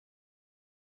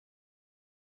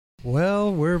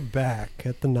Well, we're back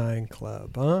at the 9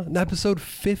 Club, huh? Episode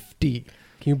 50.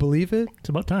 Can you believe it? It's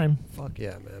about time. Fuck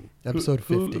yeah, man. Episode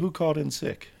 50. Who called in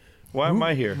sick? Why am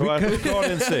I here? Who called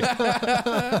in sick?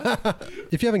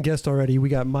 If you haven't guessed already, we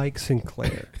got Mike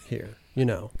Sinclair here, you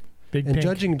know. Big And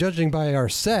pink. judging by our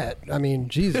set, I mean,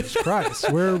 Jesus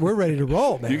Christ, we're ready to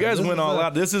roll, man. You guys went all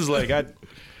out. This is like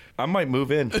I might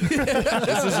move in.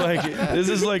 This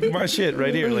is like my shit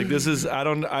right here. Like this is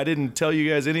I didn't tell you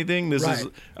guys anything. This is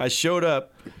I showed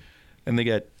up and they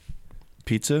got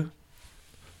pizza,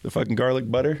 the fucking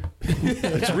garlic butter.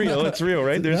 It's real,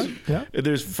 right?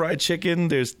 There's fried chicken.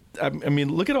 There's I mean,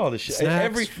 look at all this shit.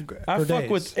 Snacks I fuck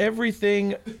with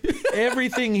everything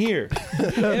here.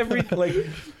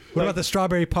 What about the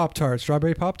strawberry Pop-Tarts?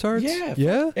 Strawberry Pop-Tarts? Yeah.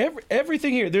 Yeah?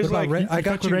 Everything here. There's What about I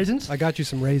got you raisins? I got you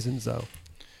some raisins, though.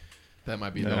 That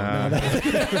might be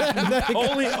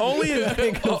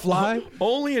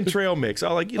only in trail mix.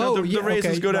 I like the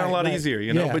raisins go down a lot easier,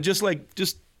 Yeah. But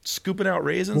just scooping out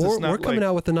raisins. We're coming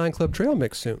out with the 9 Club Trail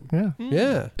Mix soon. Yeah.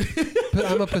 Yeah. But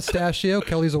I'm a pistachio.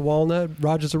 Kelly's a walnut.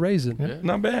 Roger's a raisin. Yeah.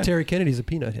 Not bad. Terry Kennedy's a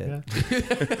peanut head. Yeah.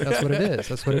 That's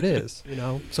what it is. You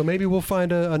know. So maybe we'll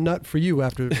find a nut for you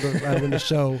after the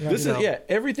show.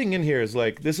 Everything in here is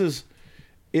like this is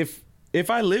if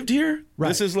I lived here,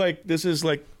 this is like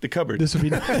the cupboard. This would be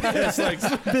It's like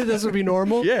this would be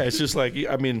normal. yeah, it's just like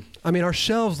I mean our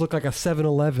shelves look like a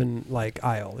 7-Eleven like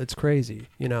aisle. It's crazy,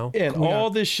 you know. and all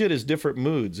this shit is different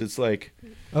moods. It's like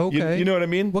okay, you know what I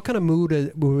mean? What kind of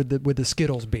mood would the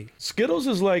Skittles be? Skittles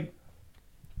is like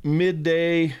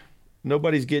midday,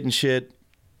 nobody's getting shit.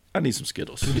 I need some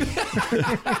Skittles.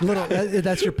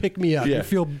 That's your pick me up. Yeah. Your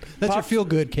feel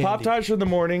good candy. Pop-Tarts in the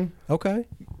morning, Okay.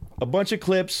 a bunch of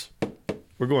clips.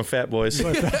 We're going fat, boys.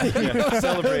 Yeah,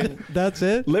 celebrating. That's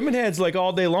it. Lemon heads like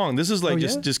all day long. This is like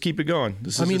just keep it going.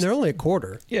 This is they're only a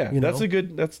quarter. yeah. you That's know? a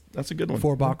good one.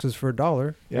 4 boxes for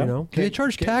 $1. Yeah. You know. Do they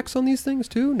charge tax on these things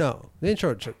too? No, they didn't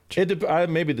charge.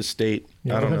 Maybe the state.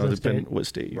 Yeah, I don't know. depends on Depending state. what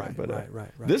state you're in. Right, But right.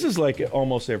 this is like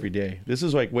almost every day. This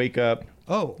is like wake up.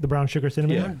 Oh, The brown sugar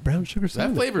cinnamon. Yeah. brown sugar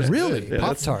cinnamon. flavor's really good. Yeah,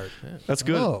 Pop Tart. That's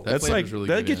good. Oh. That's That like flavor's really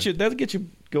that good, gets you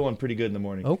going pretty good in the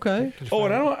morning. Okay. Oh,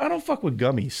 and I don't fuck with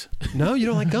gummies. No, you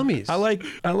don't like gummies. I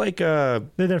like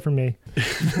They're there for me.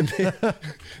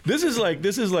 this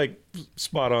is like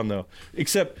spot on though.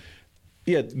 Except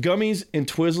gummies and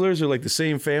Twizzlers are like the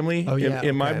same family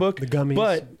in my book. The gummies.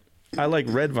 But I like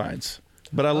red vines.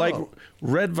 But I like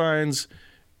red vines.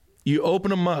 You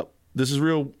open them up. This is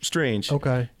real strange.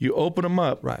 Okay. You open them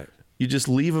up. Right. You just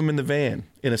leave them in the van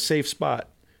in a safe spot.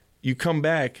 You come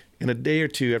back in a day or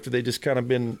two after they just kind of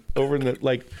been over in the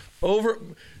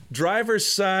driver's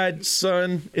side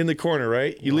sun in the corner,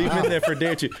 right? You leave them in there for a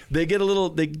day or two. They get a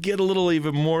little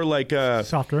even more like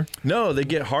Softer. no, they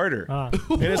get harder.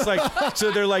 And it's like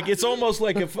so they're like it's almost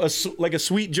like a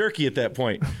sweet jerky at that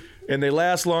point. And they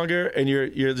last longer, and you're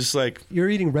just like You're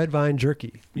eating red vine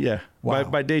jerky. yeah. Wow.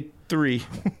 By day 3, 2,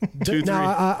 3. Now,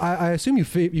 I assume you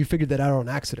figured that out on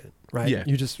accident, right? Yeah.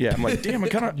 You just I'm like, damn, I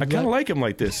kind of like him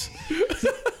like this.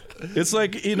 It's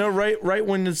like, right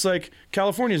when it's like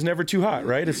California's never too hot,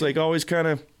 right? It's like always kind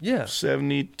of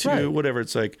 72, Right. whatever.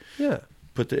 It's like Yeah.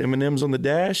 put the M&Ms on the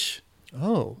dash,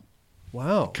 Oh.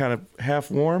 Wow. kind of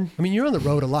half warm. I mean, you're on the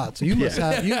road a lot, so you must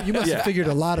have you must have figured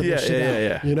a lot of this shit out.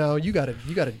 Yeah. You know, you got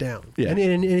it down. Yeah.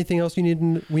 Anything else we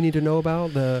need to know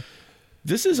about the?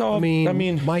 This is all. I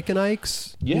mean, Mike and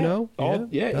Ike's. Yeah. You know.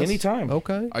 That's- anytime.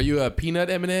 Okay. Are you a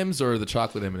peanut M&Ms or the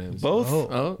chocolate M&Ms? Both.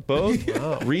 Oh. Both.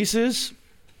 Wow. Reese's.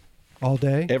 All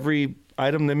day. Every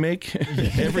item they make.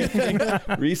 Everything.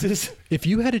 Reese's. If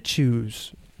you had to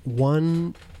choose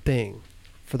one thing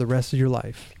for the rest of your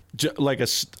life, Like a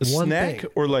One snack thing.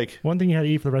 or like One thing you had to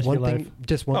eat for the rest one of your thing, life.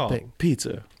 just one thing,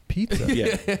 pizza. pizza.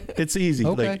 Yeah, it's easy.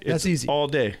 Okay, like, that's it's easy. all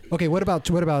day. Okay. What about?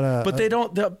 But they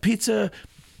don't. The pizza.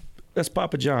 That's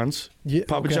Papa John's. Yeah,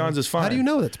 Papa okay. John's is fine. How do you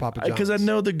know that's Papa John's? Because I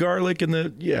know the garlic and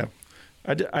the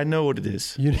I know what it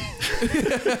is. You,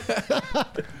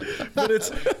 but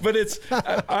it's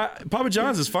Papa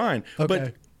John's is fine. Okay.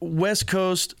 But West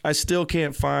Coast, I still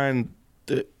can't find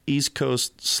the East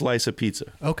Coast slice of pizza.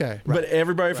 okay. But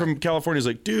everybody from California is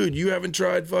like, dude, you haven't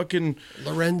tried fucking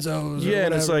Lorenzo's. Yeah, or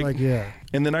and it's whatever, like, yeah.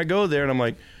 And then I go there and I'm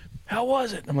like, how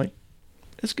was it? I'm like,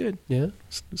 it's good. Yeah.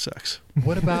 It sucks.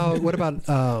 What about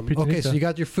Pizza, okay, pizza. so you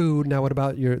got your food. Now what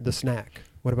about the snack?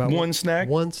 What about One snack?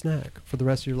 One snack for the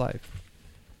rest of your life.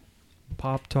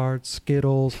 Pop-Tarts,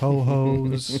 Skittles,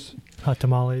 Ho-Hos, Hot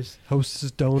tamales. Hostess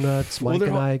Donuts, Mike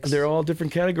and Ike's. They're all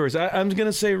different categories. I'm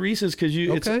gonna say Reese's because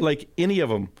it's like any of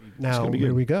them. Now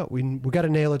here we go. We got to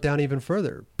nail it down even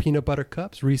further. Peanut butter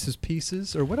cups, Reese's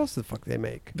Pieces, or what else the fuck they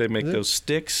make? They make those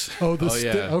sticks. Oh,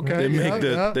 okay.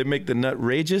 They make the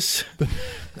Nutrageous.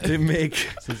 They make.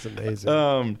 This is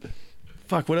amazing.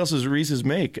 Fuck. What else does Reese's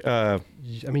make? I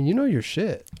mean, you know your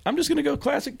shit. I'm just gonna go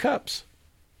classic cups.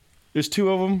 There's 2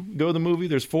 of them. Go to the movie.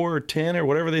 There's 4 or 10 or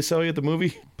whatever they sell you at the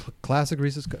movie. Classic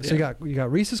Reese's cups. Yeah. So you got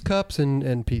Reese's cups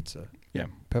and pizza. Yeah.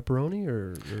 Pepperoni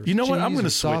or you know what? I'm going to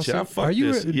switch it. Fuck Are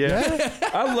you? this. Yeah.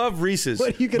 I love Reese's.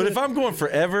 What are you gonna- But if I'm going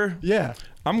forever, Yeah.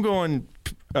 I'm going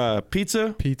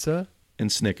pizza and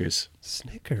Snickers.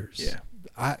 Snickers.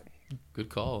 Yeah. Good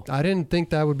call. I didn't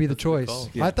think that would be the choice. call.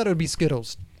 Yeah. I thought it would be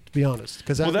Skittles, to be honest.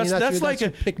 Because Well, that's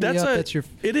your pick-me-up. That's your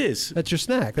It is. that's your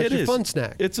snack. That's It your is. fun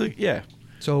snack. It's a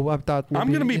So I thought I'm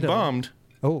maybe, gonna be bummed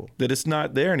Oh, that it's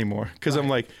not there anymore because I'm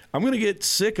like I'm gonna get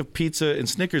sick of pizza and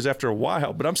Snickers after a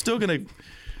while, but I'm still gonna.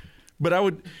 But I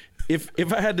would, if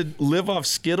I had to live off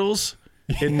Skittles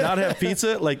and not have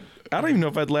pizza, like I don't even know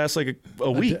if I'd last like a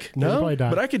week. no. Probably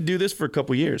not. But I could do this for a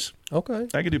couple years. Okay.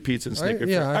 I could do pizza and Snickers.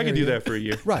 yeah, I could hear do you. that for a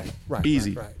year. Right.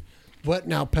 Easy. Right. What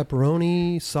now?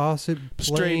 Pepperoni, sausage,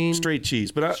 plain. Straight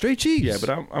cheese, but Straight cheese? Yeah,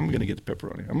 but I'm gonna get the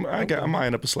pepperoni. I'm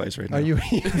eyeing up a slice right now. Are you?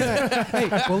 Hey,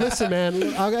 well, listen, man.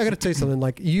 I got to tell you something.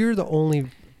 Like, you're the only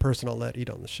person I'll let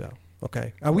eat on the show.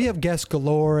 Okay, we have guests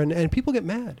galore, and people get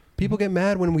mad. People get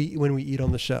mad when we eat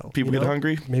on the show. People get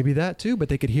hungry. Maybe that too, but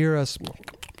they could hear us.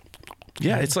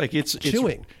 Yeah, it's like it's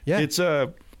chewing. Yeah. It's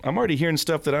I'm already hearing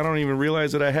stuff that I don't even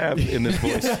realize that I have in this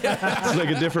voice. It's like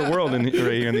a different world right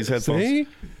here in these headphones. See?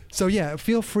 So yeah,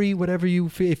 feel free, whatever you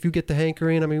feel. If you get the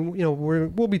hankering, I mean,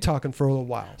 we'll be talking for a little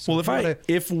while. So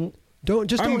Well,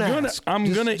 don't ask.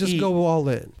 I'm gonna just eat. go all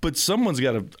in. But someone's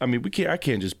got to. I mean, I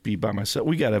can't just be by myself.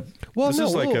 We got to. Well, this no,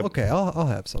 is like okay. I'll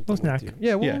have something. We'll with snack. you.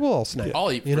 Yeah, Yeah. we'll all snack.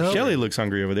 I'll eat You for know? sure. Kelly looks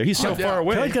hungry over there. He's so I'm far down.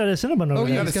 away. Kelly's got a cinnamon over Oh,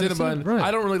 there. yeah. Got a He's got a Cinnabon. right. I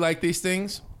don't really like these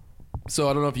things, so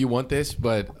I don't know if you want this,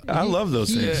 but I love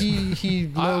those things. He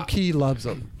low key loves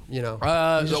them. He's just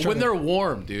when trying to- they're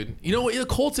warm, dude. You know what? The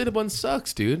cold Cinnabon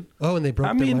sucks, dude. Oh, and they broke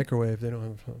I the mean- microwave. They don't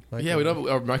have a microwave. Yeah, we don't have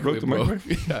our microwave. the Bro.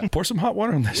 microwave? Yeah. Pour some hot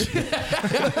water on this.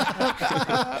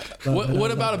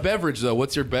 What about a beverage though?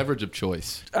 What's your beverage of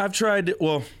choice? I've tried.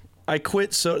 Well, I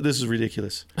quit soda. This is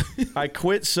ridiculous. I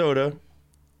quit soda.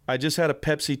 I just had a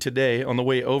Pepsi today on the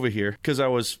way over here because I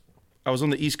was on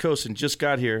the East Coast and just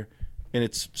got here, and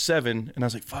it's 7, and I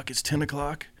was like, "Fuck, it's 10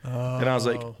 o'clock," and I was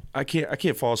like, "I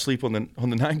can't fall asleep on the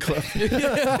 9 Club." So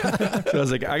I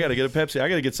was like, "I got to get a Pepsi. I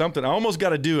got to get something." I almost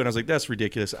got a Dew, and I was like, "That's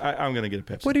ridiculous. I'm gonna get a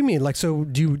Pepsi." What do you mean? Like, so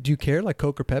do you care like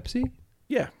Coke or Pepsi?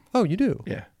 Yeah, Oh, you do.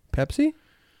 yeah, Pepsi?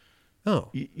 Oh,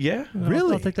 yeah.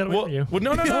 really? I'll take that away Well, from you.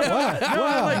 no.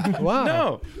 Wow.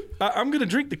 No, I'm gonna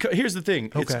drink the. Here's the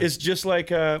thing. Okay. It's just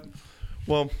like, all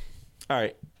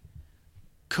right,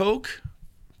 Coke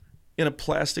in a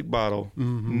plastic bottle.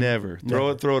 Never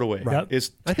throw it away. Right.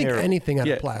 It's I think terrible. anything out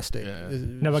Yeah. of plastic. Yeah. Is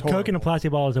No, but Coke in a horrible.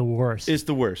 plastic bottle is the worst. It's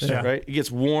the worst, Yeah. right? It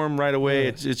gets warm right away. Yeah.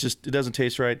 It's just it doesn't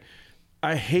taste right.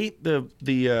 I hate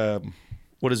the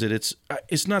what is it?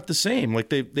 It's not the same. Like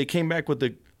they came back with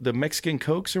the Mexican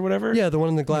Cokes or whatever. Yeah, the one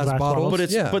in the glass Glass bottles.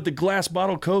 bottles. But the glass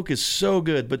bottle Coke is so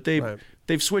good. But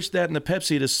they've switched that in the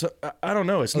Pepsi to I don't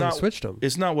know. It's they not switched 'em.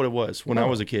 It's not what it was when I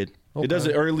was a kid. Okay. It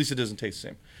doesn't, or at least it doesn't taste the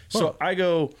same. So Oh. I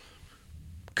go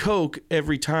Coke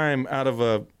every time out of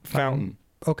a fountain,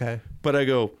 Okay. but I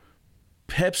go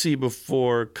Pepsi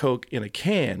before Coke in a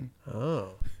can. Oh.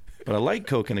 But I like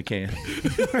Coke in a can.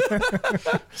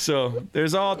 So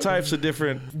there's all types of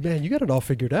different. Man, you got it all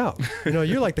figured out.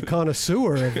 You're like the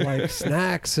connoisseur of like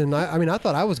snacks, and I mean, I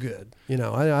thought I was good.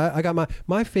 I got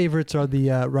my favorites are the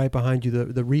right behind you,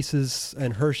 the Reese's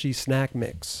and Hershey snack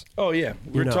mix. Oh yeah,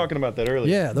 we were talking about that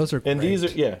earlier. Yeah, those are. And great. these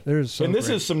are There's so and this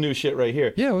great. is some new shit right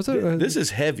here. Yeah, what's it? This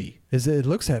is heavy. It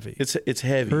looks heavy. It's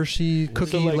heavy. Hershey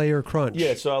cookie like- layer crunch.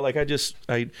 Yeah, so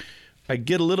I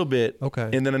get a little bit, Okay.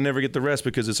 and then I never get the rest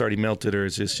because it's already melted or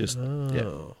it's just yeah.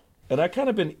 Oh. And I kind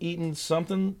of been eating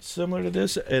something similar to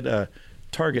this at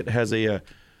Target. Has a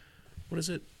what is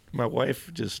it? My wife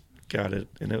just got it,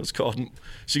 and it was called.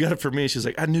 She got it for me. She's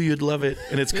like, I knew you'd love it,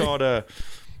 and it's called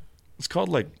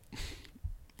like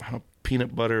I don't know,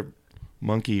 peanut butter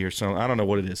monkey or something. I don't know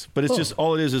what it is, but it's just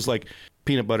all it is like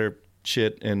peanut butter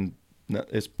shit, and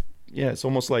it's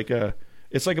almost like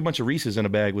it's like a bunch of Reese's in a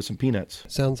bag with some peanuts.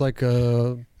 Sounds like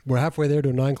we're halfway there to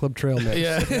a 9 Club trail mix.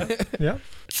 Yeah.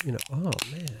 yeah. Oh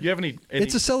man. You have any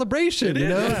It's a celebration, It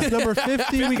is. It's number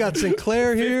 50. We got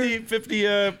Sinclair here. 50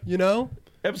 You know?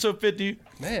 episode 50.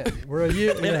 Man, we're a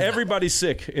year. And everybody's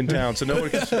sick in town, so nobody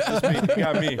can just me. You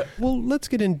got me. Well, let's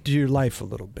get into your life a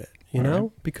little bit, you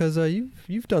know, because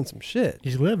you've done some shit.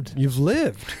 He's lived. You've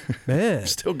lived, man.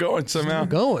 Still going somehow.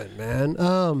 Still going, man.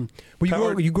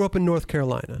 Well, you grew up in North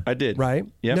Carolina. I did. Right?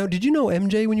 Yeah. Now, did you know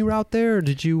MJ when you were out there? Or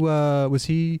did you, was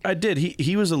he? I did.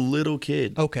 He was a little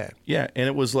kid. Okay. Yeah, and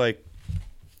it was like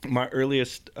my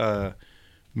earliest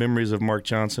memories of Mark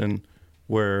Johnson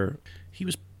where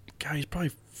he's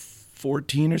probably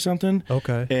 14 or something.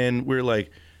 Okay. And we're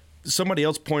like, somebody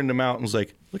else pointed him out and was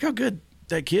like, look how good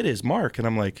that kid is, Mark. And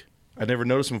I'm like, I never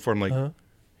noticed him before. I'm like,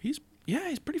 he's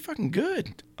pretty fucking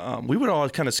good. We would all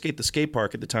kind of skate the skate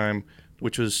park at the time,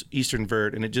 which was Eastern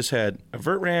Vert, and it just had a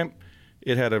vert ramp.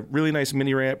 It had a really nice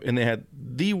mini ramp, and they had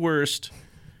the worst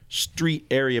street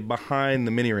area behind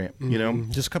the mini ramp, you know?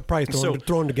 Just probably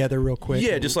thrown together real quick.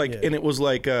 Yeah, just like, and it was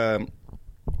like,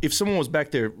 if someone was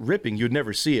back there ripping, you'd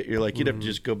never see it. You're like, you'd have to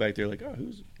just go back there like, oh,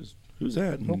 who's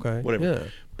that? And Okay, whatever. yeah.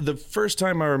 The first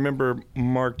time I remember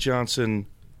Mark Johnson,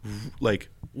 like,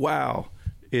 wow,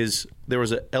 is there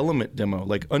was an Element demo,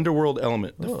 like Underworld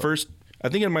Element. The first, I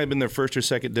think it might have been their first or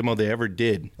second demo they ever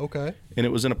did. Okay. And it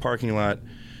was in a parking lot,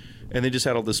 and they just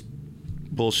had all this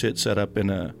bullshit set up,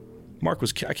 and Mark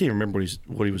was, I can't even remember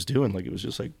what he was doing. Like, it was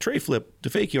just like tray flip to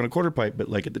fakie on a quarter pipe, but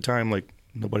like at the time, like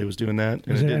nobody was doing that. And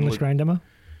Was it an endless grind demo?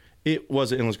 It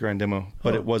was an Endless Grind demo,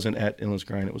 but it wasn't at Endless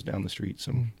Grind. It was down the street.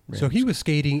 Some So he was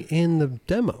skating in the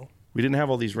demo. We didn't have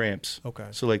all these ramps. Okay.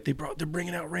 So like they're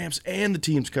bringing out ramps and the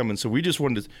team's coming. So we just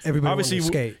wanted to. Everybody obviously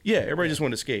wanted to skate. Yeah, everybody just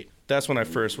wanted to skate. That's when I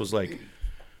first was like,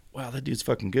 wow, that dude's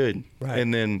fucking good. Right.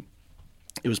 And then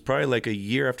it was probably like a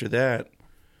year after that,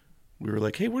 we were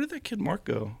like, hey, where did that kid Mark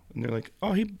go? And they're like,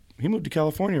 oh, he moved to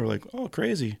California. We're like, oh,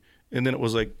 crazy. And then it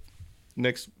was like,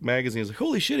 next magazine was like,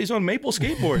 holy shit, he's on Maple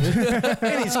skateboards.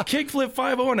 And he's kickflip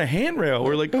 5.0 on a handrail.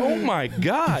 We're like, oh my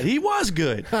God, he was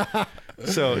good.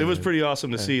 So it was pretty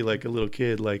awesome to see like a little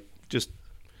kid like just,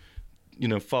 you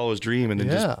know, follow his dream and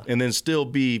then and then still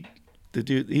be the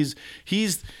dude.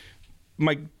 He's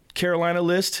my Carolina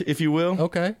list, if you will.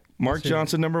 Okay. Mark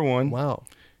Johnson, number 1. Wow.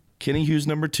 Kenny Hughes,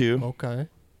 number 2. Okay.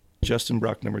 Justin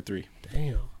Brock, number 3.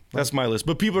 Damn. That's my list.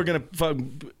 But people are going to,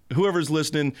 whoever's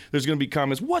listening, there's going to be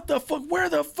comments, what the fuck? Where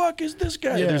the fuck is this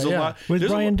guy? Yeah, there's a lot. With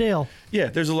Brian Dale. Yeah,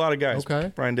 there's a lot of guys.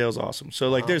 Okay. Brian Dale's awesome. So,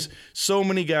 like, there's so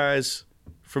many guys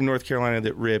from North Carolina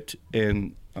that ripped,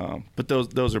 and but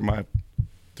those are my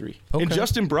 3. Okay. And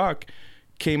Justin Brock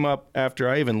came up after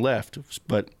I even left,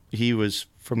 but he was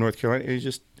from North Carolina,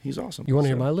 and he's awesome. You want to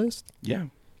hear my list? Yeah.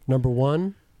 Number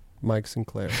 1, Mike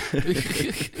Sinclair.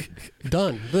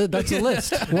 Done. That's the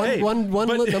list.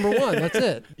 Number 1. That's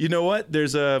it. You know what?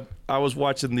 I was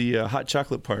watching the hot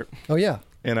chocolate part. Oh yeah.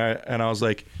 And I was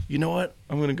like, you know what?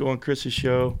 I'm gonna go on Chris's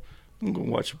show. I'm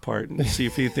gonna watch a part and see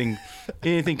if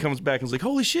anything comes back. And it's like,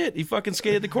 holy shit, he fucking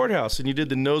skated the courthouse and you did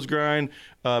the nose grind,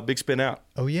 big spin out.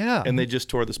 Oh yeah. And they just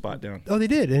tore the spot down. Oh, they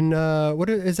did. And what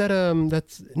is that?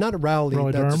 That's not a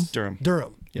Rowley. That's Durham.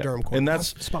 Yeah. Durham. And that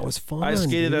spot was fun. I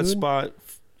skated that dude. spot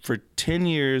for 10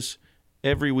 years.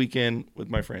 Every weekend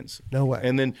with my friends. No way.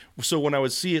 And then, so when I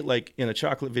would see it like in a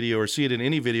chocolate video or see it in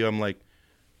any video, I'm like,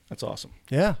 that's awesome.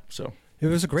 Yeah. So it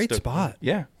was a great spot.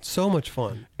 Yeah. So much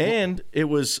fun. And it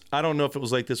was, I don't know if it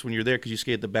was like this when you're there because you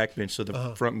skated the back bench, so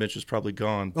the front bench was probably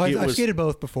gone. Well, I skated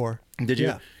both before. Did you?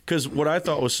 Yeah. Because what I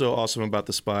thought was so awesome about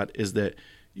the spot is that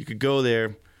you could go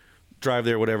there, drive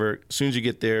there, whatever. As soon as you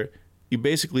get there, you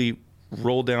basically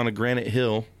roll down a granite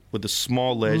hill with a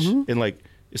small ledge and like,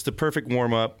 it's the perfect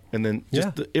warm up, and then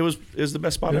it was the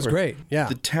best spot ever. It was great, yeah.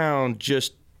 The town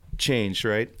just changed,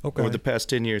 right? Okay. Over the past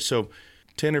 10 years. So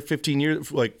 10 or 15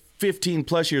 years, like 15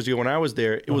 plus years ago when I was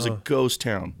there, it was a ghost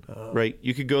town, right?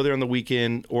 You could go there on the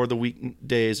weekend or the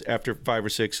weekdays after 5 or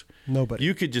 6. Nobody.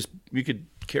 You could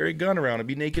carry a gun around and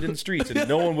be naked in the streets, and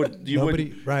no one would.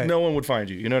 No one would find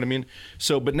you. You know what I mean?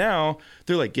 So, but now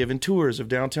they're like giving tours of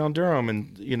downtown Durham,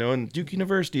 and and Duke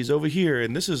University's over here,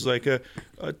 and this is like a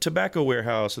tobacco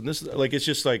warehouse, and this like it's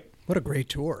just like. What a great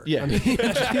tour. Yeah. I mean, you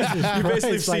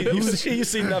basically you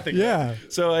see nothing. Yeah.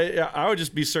 So I would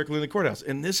just be circling the courthouse.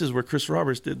 And this is where Chris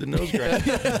Roberts did the nose grind.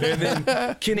 And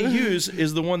then Kenny Hughes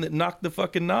is the one that knocked the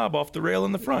fucking knob off the rail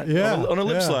in the front on a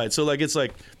lip slide. So like it's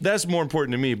like that's more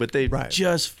important to me. But they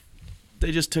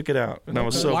just took it out. And I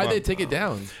was so Why'd bummed. they take it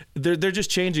down? They're just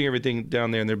changing everything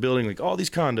down there, and they're building like all these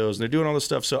condos, and they're doing all this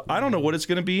stuff. So I don't know what it's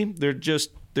gonna be. They're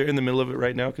in the middle of it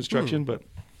right now, construction, but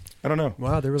I don't know.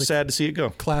 Wow, they're really sad to see it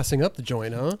go. Classing up the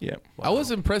joint, huh? Yeah. Wow. I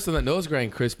was impressed on that nose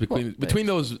grind, Chris. Between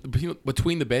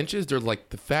the benches, there's like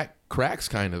the fat cracks,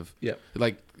 kind of. Yeah.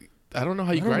 Like I don't know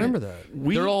how you I don't grind remember it. that.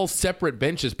 They're all separate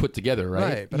benches put together, right?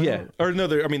 Right. But I Yeah, don't- or no,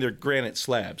 they're granite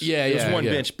slabs. Yeah, It was yeah, one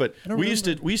yeah. bench, but don't we used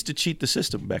to cheat the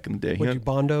system back in the day. Would you you know?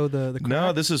 bondo the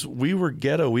No, crack? we were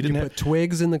ghetto. We didn't You have put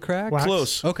twigs in the crack? Wax.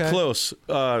 close. Okay. Close.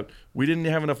 We didn't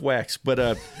have enough wax,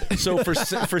 but so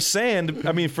for sand,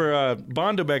 I mean for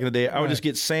bondo back in the day, I would just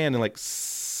get sand and like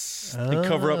and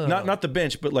cover up not the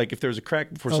bench, but like if there was a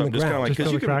crack before On something, the just kind of ground. like Just because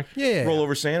on you the can crack? Yeah. roll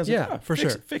over sand. It's like, Yeah, for sure.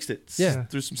 Fixed it. Yeah.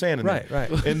 Threw some sand in Right, there.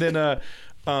 right.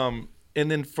 And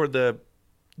then for the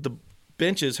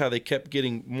benches, how they kept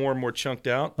getting more and more chunked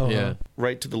out. Uh-huh. Yeah.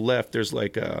 Right to the left, there's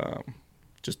like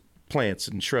just plants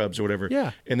and shrubs or whatever.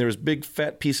 Yeah. And there was big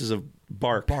fat pieces of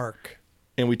bark. Bark.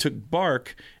 And we took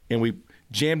bark and we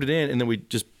jammed it in, and then we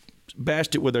just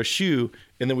bashed it with our shoe,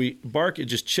 and then it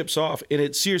just chips off, and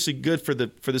it's seriously good for the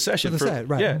session. For the set,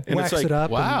 right. Yeah. And Wax it's like, it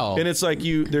up. Wow. And it's like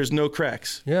there's no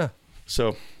cracks. Yeah.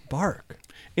 So Bark.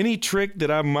 any trick that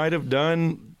I might have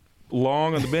done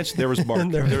long on the bench, there was bark.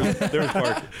 there was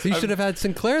bark. So you should have had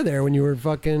Sinclair there when you were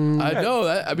fucking. I know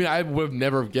that. I mean, I would have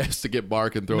never guessed to get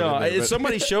bark and throw No, it in there. but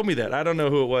somebody showed me that. I don't know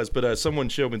who it was, but someone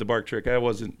showed me the bark trick. I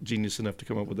wasn't genius enough to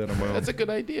come up with that on my own. that's a good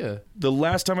idea. The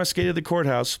last time I skated the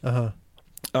courthouse,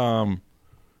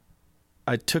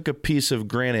 I took a piece of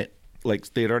granite,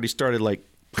 like they had already started like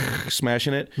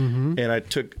smashing it, and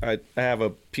I have a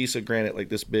piece of granite like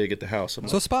this big at the house. I'm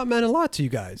So like, spot meant a lot to you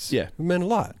guys. Yeah. It meant a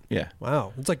lot. yeah,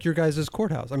 Wow. It's like your guys'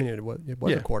 courthouse. I mean, it was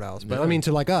Yeah. a courthouse, but I mean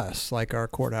to like us, like our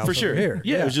courthouse for sure. over here.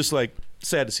 Yeah, it was just like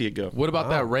sad to see it go. What about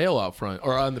that rail out front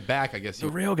or on the back? I guess. The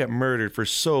rail got murdered for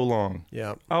so long.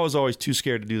 Yeah. I was always too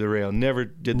scared to do the rail. Never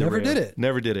did the Never rail. did it?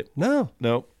 Never did it. No.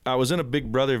 No. I was in a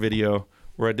Big Brother video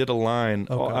where I did a line.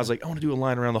 Okay. I was like, I want to do a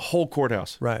line around the whole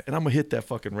courthouse. Right. And I'm going to hit that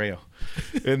fucking rail.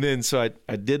 And then so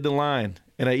I did the line,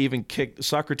 and I even kicked,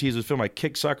 Socrates was filming. I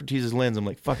kicked Socrates' lens. I'm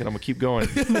like, fuck it, I'm going to keep going.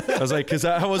 I was like, because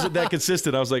I wasn't that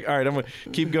consistent. I was like, all right, I'm going to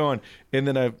keep going. And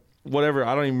then I don't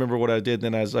even remember what I did.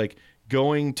 Then I was like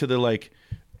going to the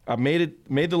I made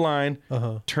the line,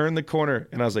 turned the corner,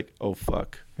 and I was like, oh,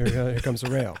 fuck. Here comes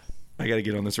the rail. I got to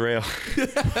get on this rail.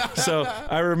 So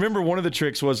I remember one of the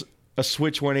tricks was a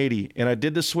switch 180, and I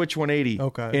did the switch 180,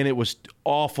 and it was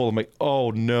awful. I'm like,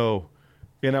 oh no,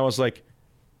 and I was like,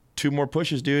 2 more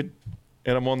pushes, dude,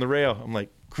 and I'm on the rail. I'm like,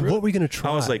 crook. What were we gonna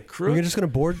try? I was like, crook. You're just gonna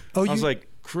board. Oh, I was like,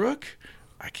 crook.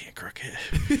 I can't crook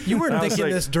it. you weren't I was thinking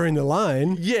like- this during the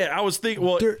line. Yeah, I was thinking,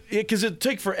 well, because it'd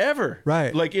take forever.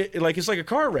 Right. Like it's like a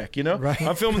car wreck, you know? Right.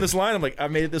 I'm filming this line. I'm like, I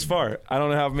made it this far. I don't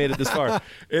know how I've made it this far.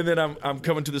 And then I'm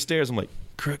coming to the stairs. I'm like,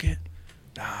 crook it?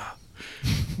 Nah.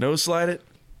 No slide it?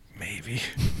 Maybe.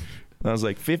 And I was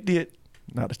like, 50 it?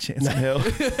 Not a chance in hell.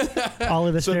 All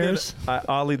of the So then stairs. I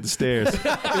ollied the stairs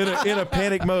in a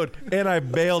panic mode, and I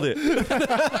bailed it.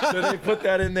 So they put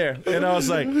that in there, and I was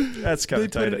like, "That's kind They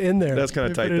of tight." put it in there. That's kind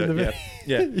of They tight. put it in Though.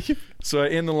 the Yeah. So I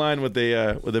end the line with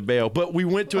a bail. But we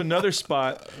went to another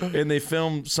spot, and they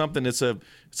filmed something. It's a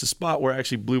spot where I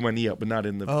actually blew my knee up, but not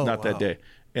wow. that day.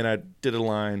 And I did a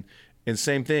line, and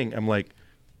same thing. I'm like,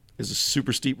 "It's a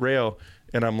super steep rail,"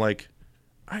 and I'm like,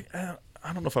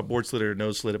 I don't know if I board slid it or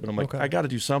nose slid it, but I'm like, Okay. I got to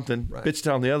do something. Right. Bitched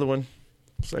down the other one.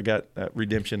 So I got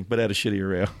redemption, but at a shittier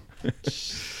rail.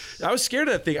 I was scared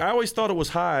of that thing. I always thought it was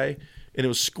high and it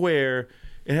was square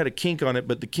and had a kink on it,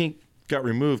 but the kink got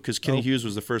removed because Kenny Hughes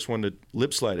was the first one to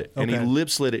lip slide it. And he Okay. lip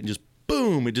slid it and just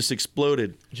boom, it just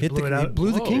exploded. You blew it out?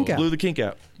 Blew the Whoa. kink out. Blew the kink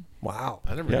out. Wow.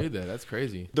 I never Yeah. knew that. That's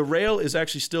crazy. The rail is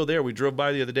actually still there. We drove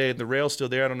by the other day and the rail's still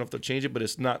there. I don't know if they'll change it, but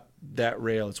it's not that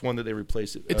rail. It's one that they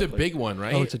replaced it. It's a like- big one,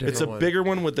 right? Oh, it's a different It's a one. bigger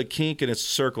one with the kink and it's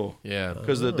circle. Yeah.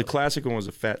 Because the classic one was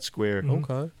a fat square.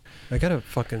 Okay. I gotta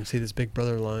fucking see this Big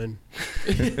Brother line.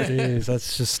 Jeez,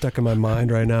 that's just stuck in my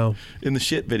mind right now. In the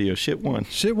shit video, shit one.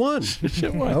 Shit one.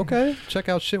 Shit one. Okay. Check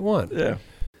out Shit one. Yeah.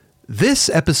 This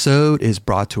episode is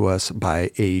brought to us by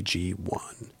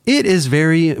AG1. It is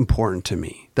very important to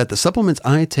me that the supplements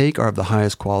I take are of the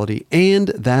highest quality, and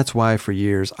that's why for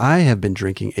years I have been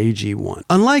drinking AG1.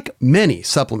 Unlike many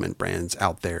supplement brands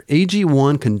out there,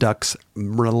 AG1 conducts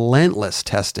relentless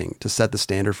testing to set the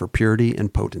standard for purity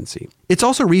and potency. It's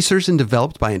also researched and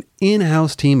developed by an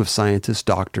in-house team of scientists,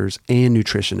 doctors, and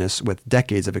nutritionists with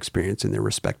decades of experience in their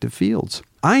respective fields.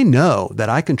 I know that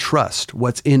I can trust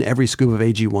what's in every scoop of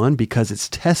AG1 because it's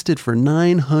tested for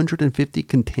 950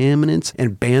 contaminants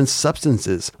and banned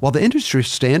substances. While the industry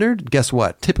stands standard? Guess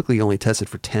what? Typically only tested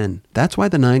for 10. That's why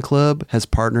the 9 Club has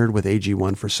partnered with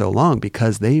AG1 for so long,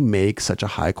 because they make such a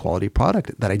high quality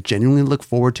product that I genuinely look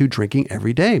forward to drinking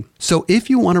every day. So if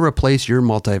you want to replace your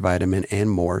multivitamin and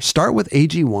more, start with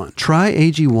AG1. Try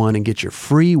AG1 and get your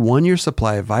free 1-year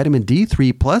supply of vitamin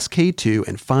D3 plus K2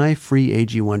 and 5 free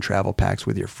AG1 travel packs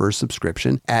with your first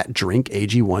subscription at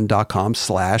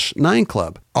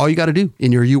drinkag1.com/9club. All you got to do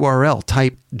in your URL,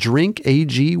 type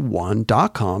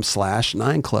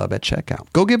drinkag1.com/9club at checkout.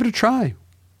 Go give it a try.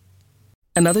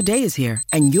 Another day is here,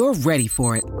 and you're ready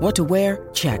for it. What to wear?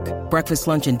 Check. Breakfast,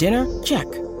 lunch, and dinner? Check.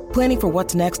 Planning for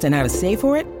what's next and how to save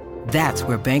for it? That's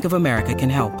where Bank of America can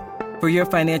help. For your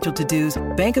financial to-dos,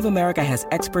 Bank of America has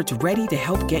experts ready to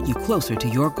help get you closer to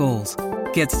your goals.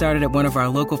 Get started at one of our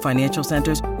local financial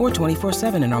centers or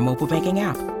 24/7 in our mobile banking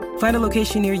app. Find a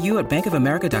location near you at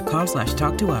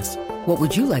bankofamerica.com/talktous. What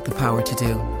would you like the power to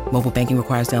do? Mobile banking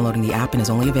requires downloading the app and is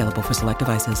only available for select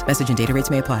devices. Message and data rates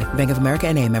may apply. Bank of America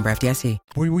N.A., member FDIC.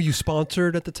 Were you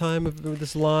sponsored at the time of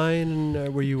this line?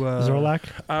 And were you Zorlac?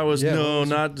 I was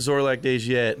not Zorlac days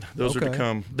yet. Those are to Okay.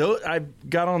 come. I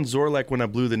got on Zorlac when I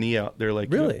blew the knee out. They're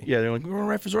like, Really? Yeah, they're like, we're going to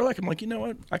write for Zorlac. I'm like, you know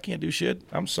what? I can't do shit.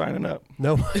 I'm signing up.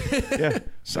 No. Yeah,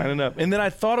 signing up. And then I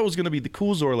thought it was going to be the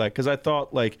cool Zorlac because I thought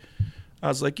I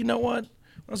was like, you know what?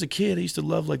 When I was a kid, I used to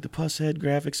love like the pus head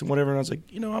graphics and whatever. And I was like,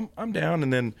 you know, I'm down.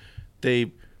 And then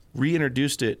they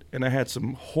reintroduced it, and I had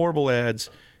some horrible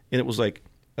ads, and it was like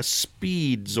a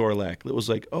speed Zorlac. It was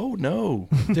like, oh no,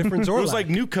 Different Zorlac. It was like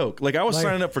New Coke. Like I was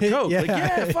signing up for Coke. Yeah. Like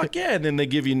yeah, fuck yeah. And then they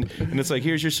give you, and it's like,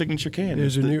 here's your signature can.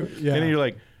 Here's your new- yeah. And then you're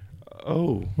like,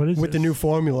 oh. What is With the this? new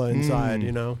formula inside,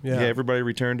 you know? Yeah. Everybody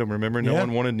returned them. Remember, no Yeah.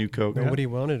 one wanted New Coke. Nobody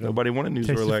wanted them. Nobody wanted New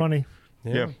Tasted Zorlac. funny.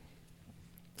 Yeah.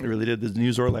 It really did. The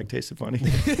new Zorlac tasted funny.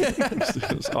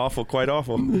 It was awful, quite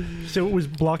awful. So was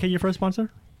Blockhead your first sponsor?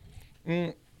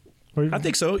 I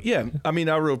think so. Yeah. I mean,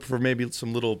 I wrote for maybe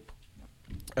some little.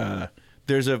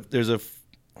 There's a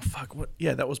fuck. What?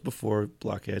 Yeah, that was before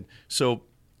Blockhead. So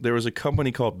there was a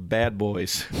company called Bad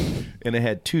Boys, and it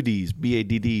had 2 D's,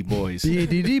 BADD Boys.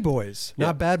 BADD boys,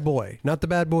 not bad boy, not the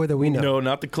bad boy that we know. No,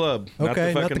 not the club, not Okay,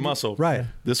 the not fucking the- muscle. right.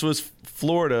 This was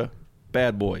Florida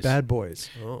Bad Boys. Bad boys.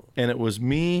 Oh. And it was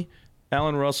me,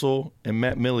 Alan Russell, and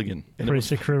Matt Milligan. And it Pretty was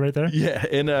sick crew right there. Yeah,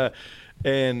 and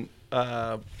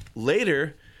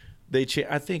later they changed.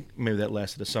 I think maybe that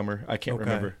lasted a summer. I can't Okay,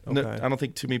 remember. No, okay. I don't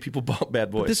think too many people bought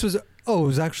Bad Boys. This was it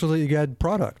was actually you had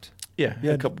product. yeah,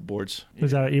 yeah. a couple boards.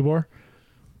 Was that at Ebor?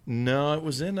 No, it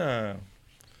was in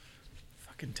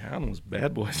fucking town was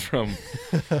Bad Boys from.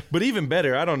 But even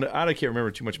better, I can't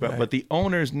remember too much about. It, Right. but the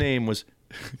owner's name was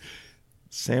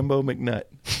Sambo McNutt.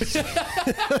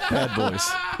 Bad Boys.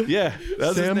 Yeah, that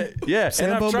was his name. Yeah,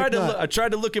 Sambo and McNutt. I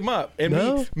tried to look him up, and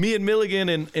No? me and Milligan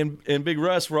and Big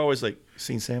Russ were always like,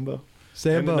 "Seen Sambo?"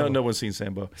 Sambo. And no one's seen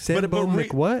Sambo. Sambo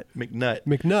what? McNutt.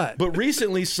 McNutt. But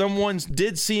recently, someone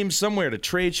did see him somewhere at a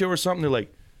trade show or something. They're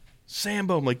like,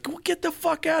 Sambo. I'm like, go get the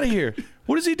fuck out of here.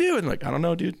 What does he do? And like, I don't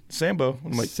know, dude. Sambo.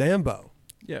 I'm like, Sambo.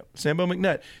 yeah, Sambo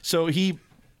McNutt. So he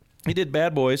did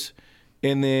Bad Boys,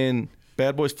 and then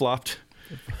Bad Boys flopped,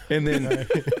 and then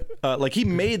like he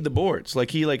made the boards.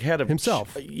 Like he like had a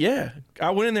Himself. Yeah, I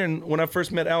went in there, and when I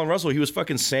first met Alan Russell, he was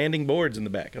fucking sanding boards in the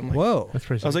back. I'm like, Whoa. That's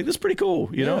pretty I was sick. like, this is pretty cool.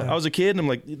 You know, Yeah. I was a kid, and I'm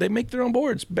like, they make their own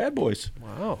boards. Bad Boys.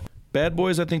 Wow. Bad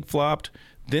Boys, I think, flopped.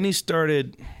 Then he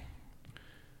started.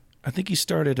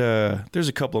 There's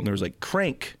a couple of them. There was like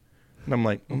Crank. And I'm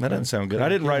like, that doesn't sound good. I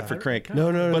didn't write for Crank.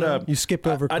 No, no, no. But, no. You skipped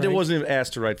over I Crank. wasn't even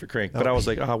asked to write for Crank, but I was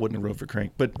like, I wouldn't have wrote for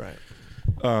Crank. But Right.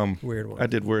 um, Weird one. I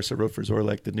did worse. I wrote for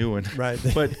Zorlac, the new one. Right.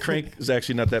 But Crank is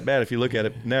actually not that bad if you look at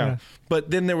it now. Yeah. But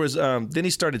then there was, then he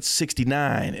started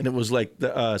 69, and it was like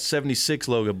the 76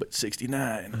 logo, but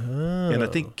 69. And I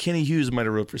think Kenny Hughes might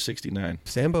have wrote for 69.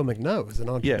 Sambo McNutt was an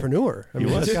Yeah. entrepreneur. I He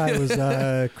mean, was. this guy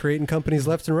was creating companies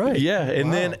left and right. Yeah, and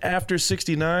Wow. then after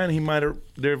 69, he might have,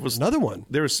 there was Another one.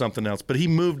 There was something else, but he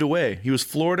moved away. He was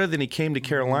Florida, then he came to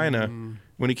Carolina.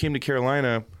 When he came to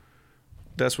Carolina,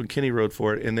 that's when Kenny rode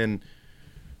for it, and then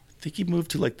I think he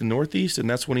moved to like the Northeast, and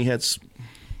that's when he had,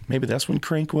 maybe that's when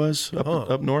Crank was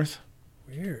up north.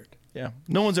 Weird. Yeah,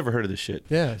 no one's ever heard of this shit.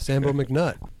 Yeah, Sambo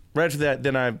McNutt. Right after that,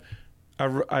 then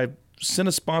I sent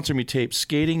a sponsor me tape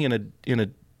skating in a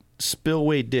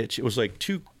spillway ditch. It was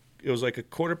like a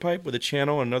quarter pipe with a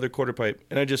channel and another quarter pipe,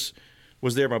 and I just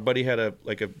was there. My buddy had a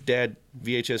dad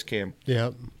VHS cam.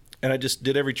 Yeah. And I just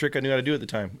did every trick I knew how to do at the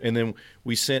time. And then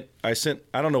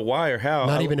I don't know why or how.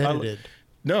 Not even I- edited.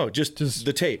 No, just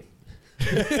the tape.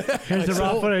 Here's the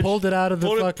raw footage. Pulled it out of the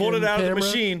fucking Pulled it out of the camera.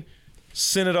 machine,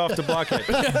 sent it off to Blockhead.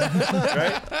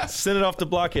 Right? Sent it off to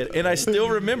Blockhead. And I still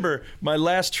remember my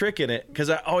last trick in it because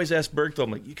I always ask Bergthal,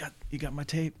 I'm like, you got my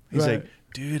tape? He's Right. like,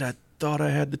 dude, I thought I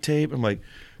had the tape. I'm like,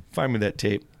 find me that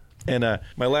tape. And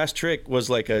my last trick was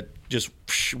like just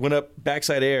went up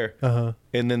backside air,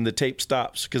 and then the tape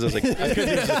stops because I was like, I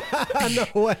couldn't use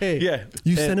it. No way. Yeah.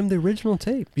 You sent him the original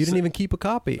tape. You didn't even keep a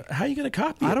copy. How are you going to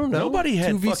copy it? I don't know. Nobody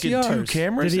had 2 fucking 2 VCRs.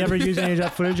 cameras. Did he ever use any of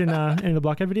that footage in any of the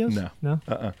Blockhead videos? No.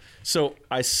 No? So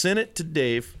I sent it to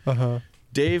Dave.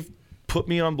 Dave put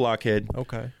me on Blockhead.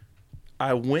 Okay.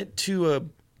 I went to a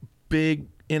big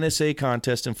NSA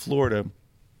contest in Florida.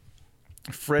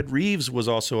 Fred Reeves was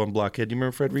also on Blockhead. Do you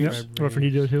remember Fred Reeves? Or for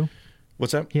New Deal too?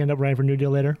 What's that? He ended up running for New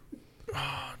Deal later.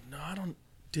 Oh, no, I don't.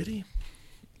 Did he?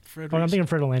 Fred Oh, I'm Reeves? thinking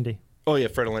Fred Orlandi. Oh, yeah,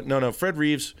 Fred Atlanta. No, Fred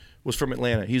Reeves was from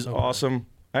Atlanta. He's awesome.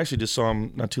 I actually just saw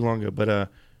him not too long ago, but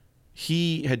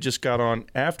he had just got on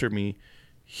after me.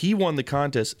 He won the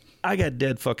contest. I got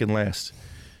dead fucking last.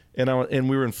 And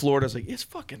we were in Florida. I was like, it's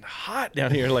fucking hot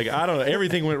down here. Like, I don't know.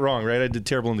 Everything went wrong, right? I did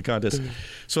terrible in the contest.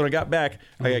 So when I got back,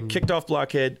 I got kicked off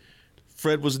Blockhead.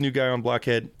 Fred was the new guy on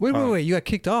Blockhead. Wait. You got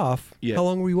kicked off? Yeah. How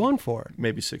long were you on for?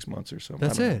 Maybe 6 months or so.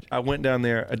 That's I don't know. it? I went down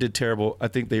there. I did terrible. I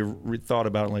think they thought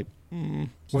about it like,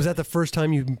 Was that the first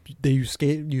time you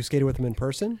skated with him in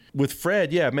person? with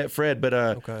Fred, yeah, I met Fred, but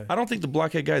Okay. I don't think the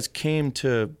Blockhead guys came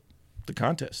to the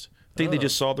contest. I think they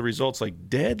just saw the results like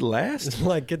dead last.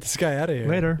 Like, get this guy out of here.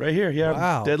 Later. Right here, yeah,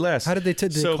 Wow. dead last. How did they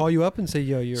they call you up and say,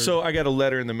 yo, you're... So I got a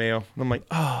letter in the mail, and I'm like,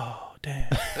 oh, damn.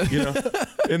 You know?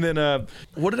 And then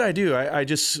what did I do? I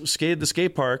just skated the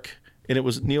skate park, and it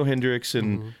was Neil Hendricks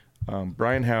and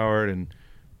Brian Howard and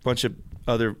a bunch of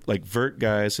other like vert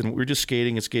guys, and we were just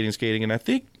skating. And I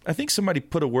think somebody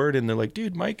put a word in there like,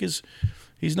 dude, Mike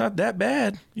he's not that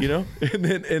bad, you know?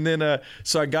 And then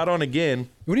so I got on again.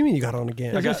 What do you mean you got on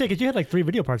again? I was going to say, because you had like 3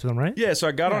 video parts of them, right? Yeah, so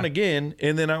I got on again,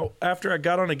 and then after I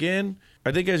got on again,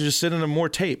 I think I was just sending them more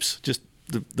tapes, just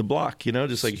the block, you know,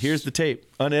 just like, here's the tape,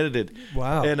 unedited.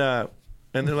 Wow.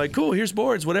 And they're like, cool, here's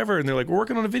boards, whatever. And they're like, we're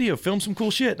working on a video, film some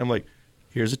cool shit. And I'm like,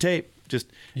 here's a tape, just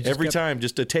every time,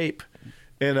 just a tape.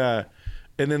 And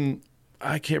then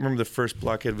I can't remember the first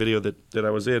Blockhead video that I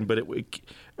was in, but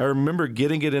I remember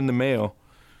getting it in the mail,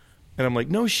 and I'm like,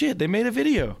 no shit, they made a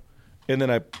video. And then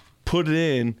I put it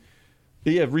in,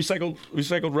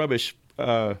 recycled rubbish.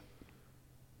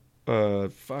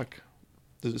 Fuck.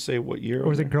 Does it say what year? Or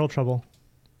was it Girl Trouble?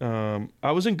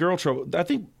 I was in Girl Trouble. I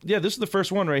think, this is the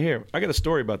first one right here. I got a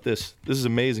story about this. This is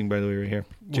amazing, by the way, right here.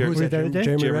 Who was that? Jeremy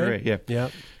Jeremy Ray, yeah. Yeah.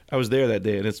 I was there that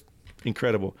day, and it's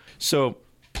incredible. So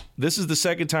this is the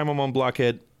second time I'm on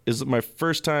Blockhead. This is my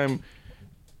first time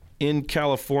in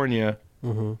California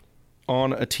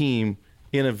on a team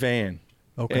in a van.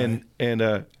 Okay. And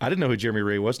I didn't know who Jeremy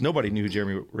Ray was. Nobody knew who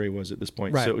Jeremy Ray was at this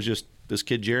point. Right. So it was just this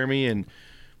kid Jeremy and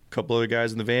a couple other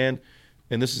guys in the van.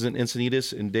 And this is in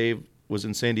Encinitas, and Dave was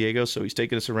in San Diego, so he's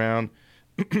taking us around.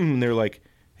 And they're like,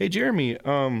 hey, Jeremy,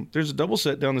 there's a double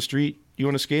set down the street. You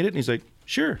want to skate it? And he's like,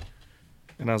 sure.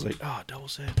 And I was like, oh, double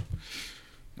set.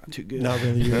 Not too good. Not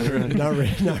really.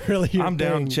 Not really. Your I'm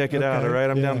down thing. to check it out, all right?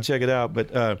 I'm down to Yeah. check it out.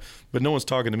 But no one's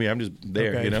talking to me. I'm just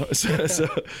there, Okay. you know?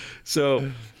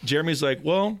 So Jeremy's like,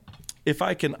 well, if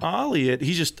I can ollie it,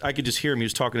 I could just hear him. He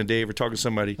was talking to Dave or talking to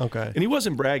somebody. Okay. And he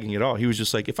wasn't bragging at all. He was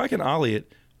just like, if I can ollie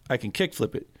it, I can kick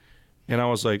flip it. And I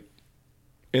was like,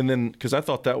 and then, because I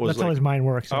thought that was That's like, how his mind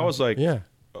works. I was like, Yeah.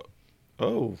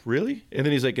 oh, really? And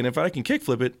then he's like, and if I can kick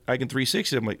flip it, I can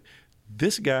 360. I'm like,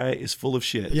 this guy is full of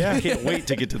shit. Yeah. I can't wait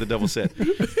to get to the double set.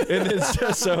 And then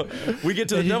so we get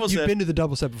to the double You've set. been to the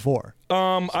double set before. I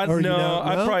Or you know,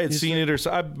 I no? probably had You seen said- it, or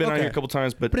so. I've been out Okay. here a couple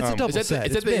times, but But it's a double Is that set. the,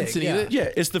 is It's that the big, Encinitas? yeah,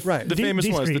 it's the Right. the famous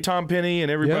D ones, the Street. Tom Penny and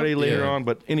everybody Yep. later Yeah. on.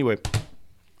 But anyway,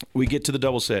 we get to the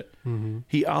double set.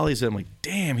 He ollies it. I'm like,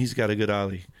 damn, he's got a good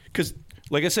ollie. Because,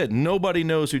 like I said, nobody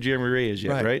knows who Jeremy Ray is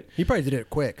yet, right? He probably did it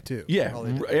quick too. Yeah,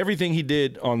 Probably did. everything he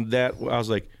did on that, I was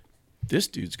like, this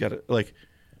dude's got to, like,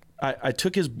 I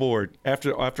took his board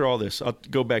after all this. I'll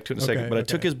go back to it in a second, Okay, but I okay.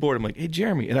 took his board. I'm like, hey,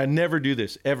 Jeremy, and I never do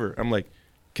this ever. I'm like,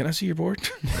 can I see your board?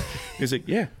 He's like,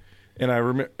 yeah. And I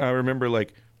remember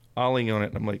like ollieing on it,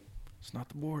 and I'm like, it's not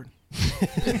the board.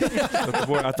 It's not the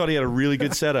board. I thought he had a really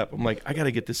good setup. I'm like, I got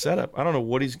to get this setup. I don't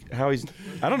know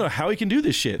I don't know how he can do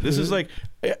this shit. This is like,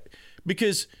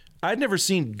 because I'd never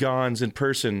seen Gons in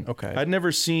person. Okay. I'd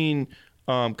never seen,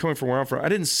 coming from where I'm from, I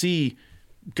didn't see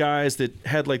guys that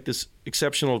had like this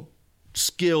exceptional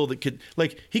skill that could,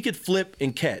 like, he could flip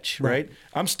and catch, right?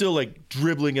 I'm still like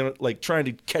dribbling and like trying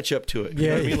to catch up to it. You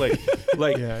know what I mean?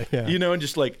 Like Yeah. you know, and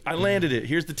just like, I landed it.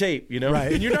 Here's the tape, you know?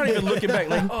 Right. And you're not even looking back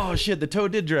like, oh shit, the toe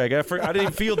did drag. I didn't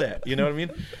even feel that. You know what I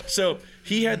mean? So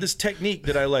he had this technique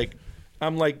that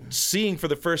I'm like seeing for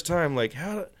the first time, like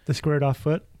how, the squared off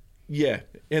foot. yeah.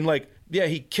 And like, yeah,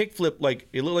 he kick flipped, like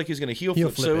it looked like he was going to heel flip.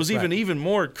 So flip it was it, right. even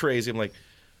more crazy. I'm like,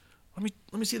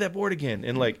 let me see that board again.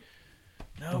 And like,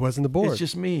 no, It wasn't the board. It's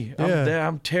just me. Yeah.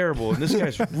 I'm terrible, and this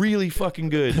guy's really fucking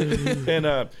good.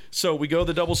 And so we go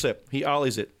the double sip. He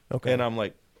ollies it, Okay. and I'm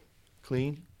like,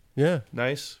 clean, Yeah.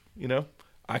 nice, you know.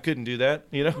 I couldn't do that,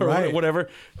 you know, or Right. whatever,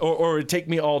 or it'd take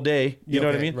me all day. You know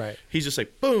what I Okay, mean? right. He's just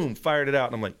like, boom, fired it out,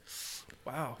 and I'm like,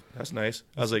 wow, that's nice.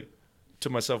 I was like, to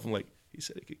myself, I'm like, he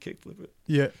said he could kickflip it,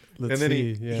 Yeah. Let's and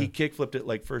then see. he kickflipped it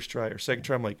like first try or second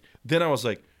try. I'm like, then I was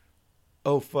like,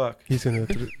 oh fuck, He's gonna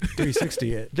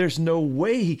 360 it. there's no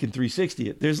way he can 360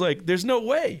 it. There's no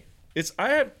way.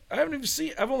 I haven't even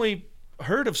seen. I've only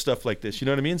heard of stuff like this. You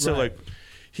know what I mean? So Right. like,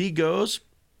 he goes,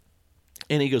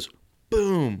 and he goes,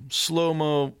 boom, slow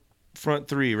mo front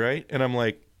three, right? And I'm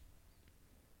like,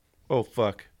 oh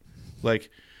fuck, like,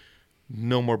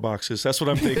 no more boxes. That's what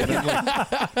I'm thinking. I'm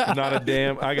like, not a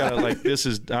damn. I gotta like.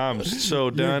 I'm so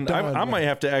done. done, I might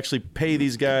have to actually pay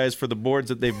these guys for the boards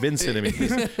that they've been sending me.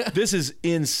 This is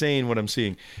insane what I'm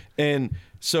seeing. And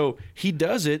so he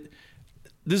does it.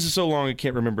 This is so long I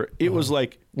can't remember. It was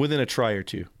like within a try or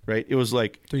two, right? It was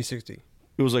like 360.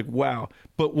 it was like wow.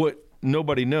 But what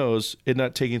nobody knows, and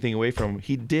not taking anything away from him,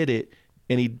 he did it,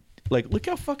 and he like look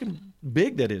how fucking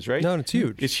big that is, right? No, it's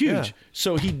huge. It's huge. Yeah.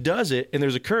 So he does it, and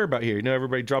there's a curb out here. You know,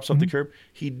 everybody drops off the curb.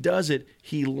 He does it.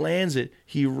 He lands it.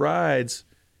 He rides,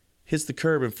 hits the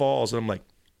curb, and falls. And I'm like,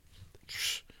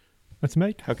 Let's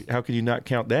make. how can you not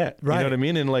count that? You Right. know what I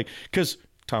mean? And like, because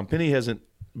Tom Penny hasn't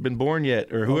been born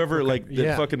yet, or whoever okay. like that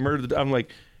Yeah. fucking murdered. I'm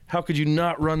like, how could you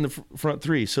not run the front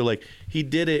three? So like, he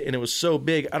did it, and it was so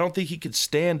big. I don't think he could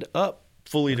stand up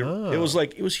fully. It was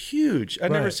like it was huge.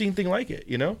 I'd never Right. seen anything like it.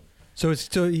 You know? So it's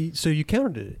so you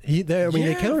counted it. They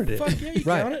Yeah, counted it. fuck yeah, you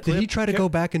right. count it. Did he try to go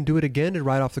back and do it again and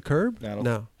ride off the curb? I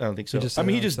don't think so. He just I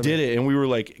mean, he said, just "Oh, did it, and we were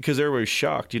like, because everybody was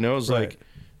shocked. You know, it was Right. like,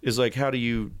 it's like, how do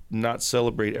you not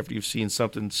celebrate after you've seen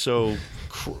something so,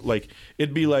 like,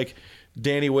 it'd be like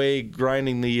Danny Way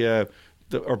grinding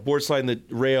or board sliding the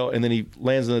rail, and then he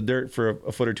lands in the dirt for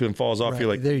a foot or two and falls off. Right. You're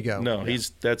like, There you go. No, Yeah.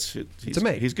 he's a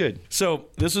mate. He's good. So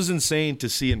this was insane to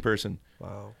see in person.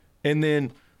 Wow. And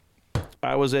then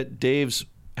I was at Dave's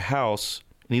house,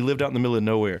 and he lived out in the middle of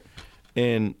nowhere,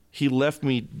 and he left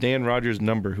me Dan Rogers'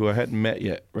 number, who I hadn't met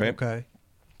yet, right? Okay.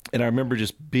 And I remember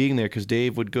just being there because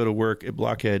Dave would go to work at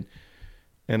Blockhead,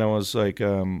 and I was like,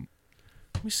 let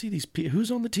me see these people.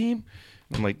 Who's on the team?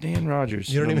 And I'm like, Dan Rogers.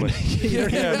 You don't And I'm even, like, you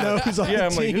don't even know who's on the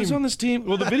I'm team. like, who's on this team?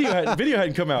 Well, the video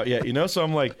hadn't come out yet, you know? So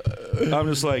I'm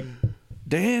just like,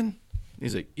 Dan?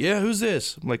 He's like, yeah, who's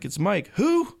this? I'm like, it's Mike.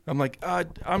 Who? I'm like,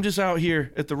 I'm just out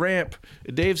here at the ramp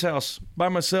at Dave's house by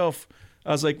myself.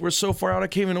 I was like, we're so far out, I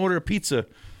can't even order a pizza.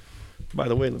 By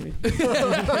the way, let me.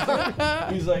 I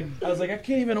was like, I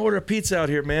can't even order a pizza out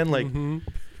here, man. Like,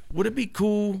 would it be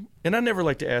cool? And I never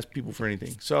like to ask people for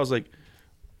anything. So I was like,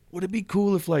 would it be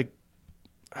cool if like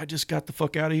I just got the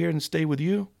fuck out of here and stay with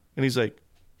you? And he's like,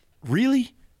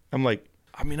 really? I'm like,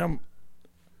 I mean,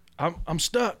 I'm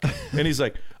stuck. And he's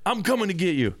like, I'm coming to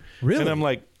get you. Really? And I'm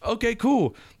like, okay,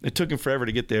 cool. It took him forever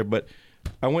to get there, but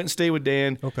I went and stayed with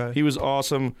Dan. Okay. He was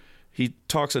awesome. He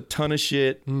talks a ton of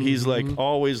shit. He's like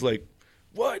always like,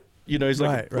 what? You know, he's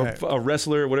like Right. a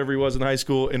wrestler or whatever he was in high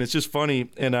school. And it's just funny.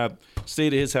 And I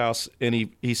stayed at his house, and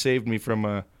he saved me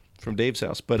from Dave's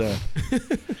house. But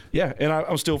yeah, and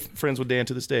I'm still friends with Dan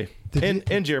to this day.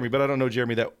 And Jeremy, but I don't know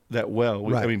Jeremy that well. I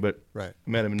Right. mean, but Right. I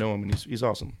met him and know him, and he's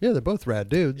awesome. Yeah, they're both rad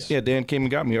dudes. Yeah, Dan came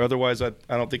and got me. Otherwise, I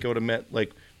don't think I would have met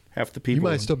like half the people. You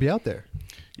might still be out there.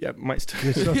 Yeah, might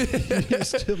still. You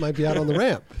still might be out on the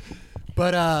ramp.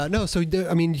 But no, so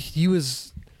I mean, he was.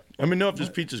 I mean, no, if this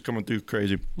pizza's coming through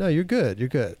crazy. No, you're good. You're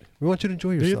good. We want you to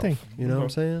enjoy your yourself. thing. You know what I'm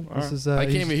saying? All This right. is. I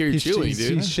can't even hear you chewing, he's,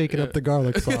 dude. He's shaking up the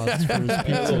garlic sauce for his A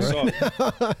pizza. little Right?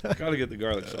 soft. Gotta get the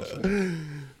garlic sauce.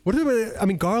 What is it? I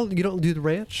mean, garlic. You don't do the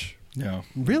ranch? No,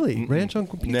 Really? Ranch on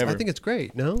pizza? Never. I think it's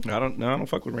great. No, I don't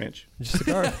fuck with ranch just the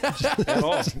garlic. at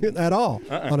all. At all.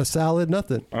 On a salad,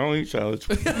 nothing. I don't eat salads.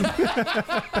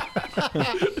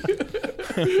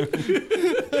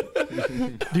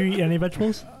 Do you eat any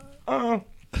vegetables?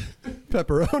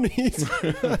 Pepperonis.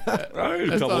 I ate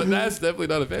a couple. That's definitely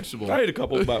not a vegetable. I ate a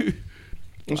couple, but I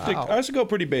used to go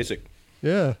pretty basic.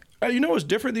 Yeah. You know what's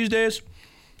different these days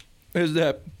is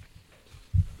that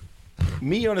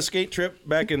me on a skate trip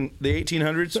back in the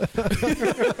 1800s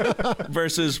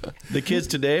versus the kids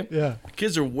today. Yeah.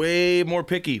 Kids are way more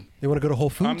picky. They want to go to Whole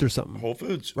Foods or something. Whole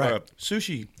Foods, Right.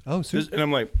 Sushi. Oh, sushi. And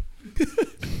I'm like,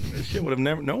 this shit would have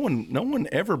never. No one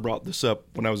ever brought this up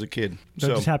when I was a kid. I'm So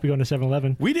just happy going to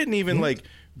 7-Eleven. we didn't even like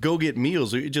go get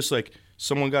meals. It just like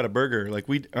someone got a burger. Like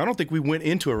I don't think we went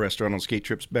into a restaurant on skate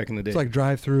trips back in the day. It's like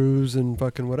drive-throughs and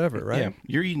fucking whatever, right? Yeah,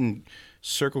 you're eating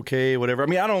Circle K, whatever. I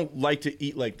mean, I don't like to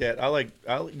eat like that. I'll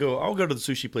go to the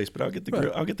sushi place, but I'll get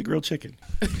the grilled chicken.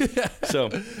 So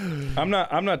I'm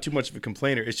not too much of a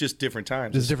complainer. It's just different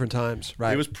times. Just different times,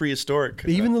 right? It was prehistoric.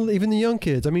 Even the young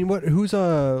kids. I mean, who's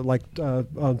like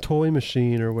on Toy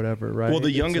Machine or whatever, right? Well,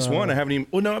 the youngest one, I haven't even.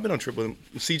 Well, no, I've been on trip with him.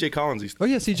 CJ Collins. Oh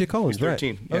yeah, CJ Collins. He's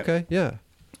 13. Right. Yeah. Okay. Yeah.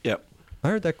 Yep. I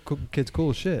heard that kid's cool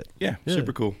as shit. Yeah,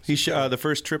 super cool. He the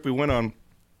first trip we went on,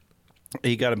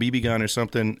 he got a BB gun or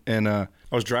something, and I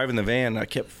was driving the van. And I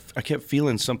kept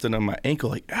feeling something on my ankle,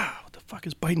 like what the fuck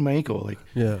is biting my ankle? Like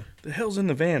the hell's in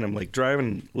the van? I'm like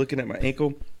driving, looking at my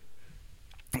ankle,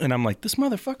 and I'm like, this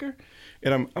motherfucker.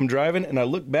 And I'm driving, and I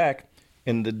look back,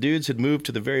 and the dudes had moved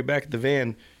to the very back of the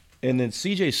van, and then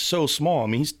CJ's so small. I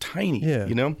mean, he's tiny. Yeah.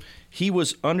 You know, he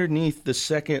was underneath the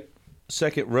second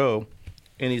row,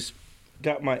 and he's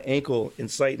got my ankle in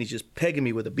sight, and he's just pegging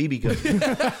me with a BB gun.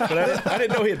 But I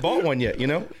didn't know he had bought one yet, you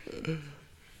know?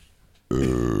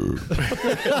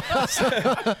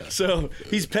 so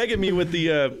he's pegging me with the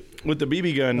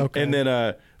BB gun, and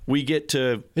then we get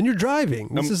to... And you're driving.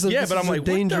 This is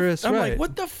dangerous. I'm like,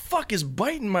 what the fuck is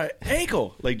biting my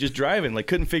ankle? Like, just driving, like,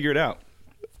 couldn't figure it out.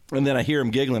 And then I hear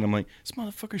him giggling. I'm like, this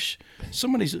motherfucker,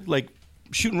 somebody's, like,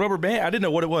 shooting rubber band. I didn't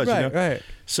know what it was, you know? Right.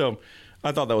 So...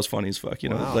 I thought that was funny as fuck, you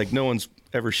know. Wow. Like no one's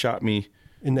ever shot me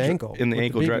in the ankle. In the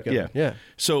ankle drive. Yeah.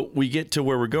 So we get to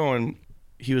where we're going.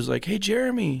 He was like, "Hey,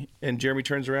 Jeremy," and Jeremy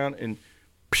turns around and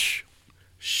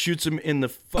shoots him in the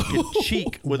fucking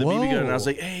cheek with a BB gun. And I was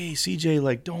like, "Hey, CJ,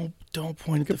 like don't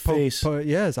point at the face.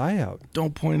 His eye out.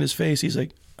 Don't point at his face." He's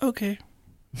like, "Okay."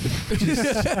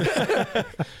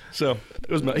 So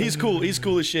it was. He's cool. He's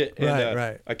cool as shit. And,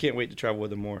 right. I can't wait to travel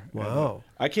with him more. Wow. And,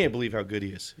 I can't believe how good he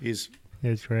is.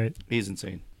 It's great. He's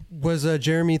insane. Was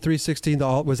Jeremy 316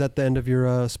 was that the end of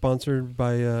your sponsored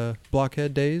by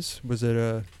Blockhead days? Was it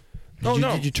no.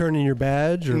 Did you turn in your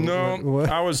badge? Or No, what?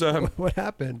 I was. What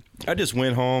happened? I just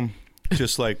went home,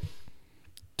 just like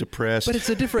depressed. But it's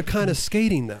a different kind of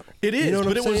skating, though. It is, you know what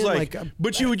but I'm it was saying? like,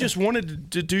 but you just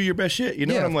wanted to do your best shit, you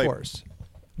know? Yeah, And I'm like, of course.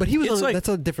 But he was it's on. like- That's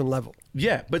a different level.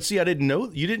 yeah, but see, I didn't know.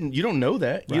 You don't know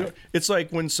that. You Right. know, it's like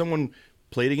when someone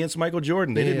played against Michael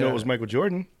Jordan, they didn't know it was Michael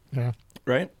Jordan, Yeah.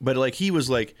 right? But like he was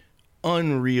like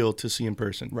unreal to see in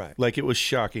person, Right. Like it was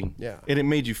shocking, Yeah. and it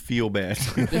made you feel bad.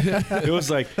 It was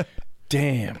like,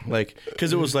 damn, like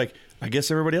because it was like, I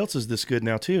guess everybody else is this good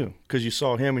now too, because you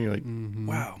saw him and you're like,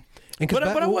 wow. And 'cause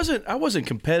But I wasn't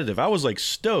competitive. I was like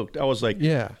stoked. I was like,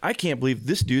 Yeah. I can't believe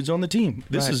this dude's on the team.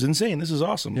 This Right. is insane. This is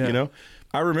awesome. Yeah. You know,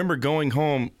 I remember going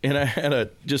home and I had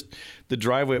just the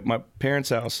driveway at my parents'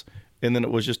 house, and then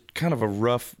it was just kind of a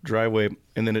rough driveway,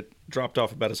 and then it dropped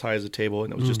off about as high as a table,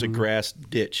 and it was just a grass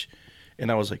ditch,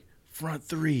 and I was like, front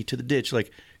three to the ditch,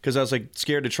 like because I was like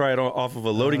scared to try it off of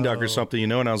a loading dock or something, you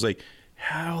know, and I was like,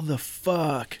 how the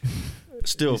fuck?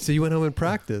 Still, So you went home and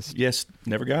practiced. yes,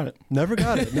 never got it. Never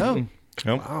got it. No.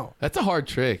 Nope. Wow. That's a hard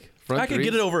trick. Front I could threes?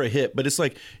 get it over a hip, but it's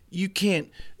like you can't.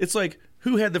 It's like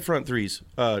who had the front threes?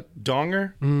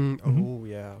 Donger, Oh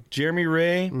yeah. Jeremy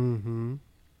Ray.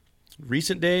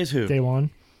 Recent days, who? Day one.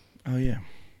 Oh yeah,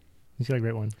 He's got a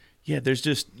great one. yeah. There's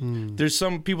just there's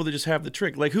some people that just have the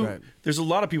trick. Like who? Right. There's a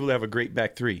lot of people that have a great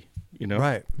back three. You know,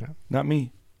 Right. Not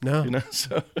me. No. You know,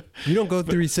 so You don't go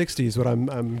 360s. What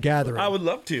I'm gathering. I would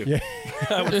love to. Yeah.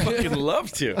 I would fucking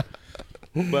love to.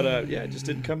 But yeah, it just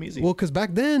didn't come easy. Well, because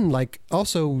back then, like,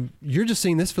 also, you're just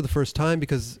seeing this for the first time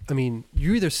because, I mean,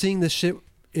 you're either seeing this shit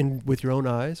with your own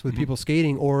eyes, with people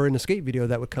skating, or in a skate video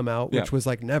that would come out, which Yeah. was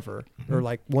like never, or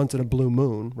like once in a blue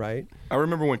moon, right? I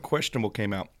remember when Questionable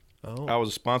came out. Oh. I was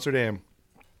a sponsored AM,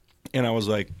 and I was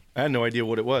like, I had no idea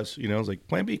what it was. You know, I was like,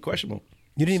 Plan B, Questionable.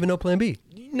 You didn't even know Plan B.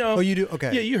 No. Oh, you do?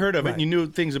 Okay. Yeah, you heard of it, Right. and you knew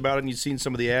things about it, and you'd seen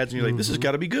some of the ads, and you're like, this has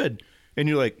got to be good. And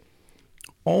you're like,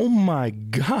 oh my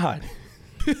God.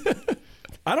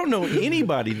 I don't know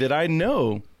anybody that I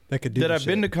know That could do that the I've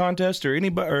been to shit. contests or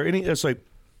anybody or any. It's like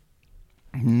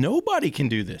nobody can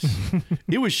do this.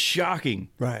 It was shocking.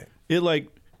 Right.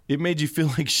 It made you feel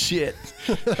like shit,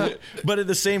 but at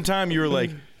the same time, you were like,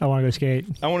 I want to go skate.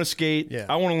 I want to skate. Yeah.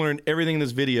 I want to learn everything in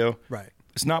this video. Right.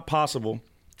 It's not possible,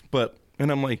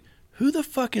 and I'm like, who the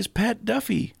fuck is Pat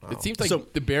Duffy? It seems like So-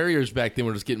 the barriers back then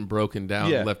were just getting broken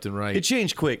down left and right. It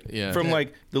changed quick. Yeah. From Yeah.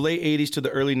 like the late 80s to the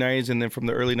early 90s, and then from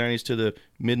the early 90s to the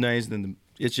mid 90s, and then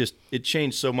it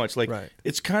changed so much. Like Right.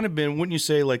 it's kind of been, wouldn't you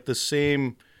say, like the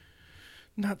same,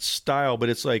 not style, but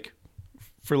it's like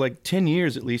for like 10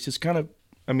 years at least, it's kind of,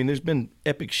 I mean, there's been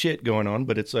epic shit going on,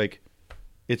 but it's like,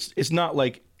 it's not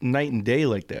like night and day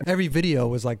like that. Every video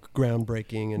was like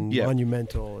groundbreaking and Yeah.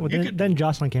 monumental. Well, You then, could- then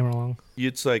Jocelyn came along.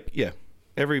 It's like, yeah.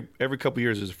 every couple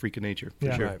years is a freak of nature for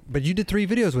Yeah. sure. Right. But you did 3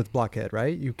 videos with Blockhead,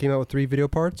 right? You came out with 3 video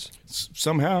parts.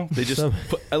 Somehow they just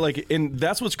and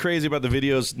that's what's crazy about the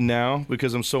videos now,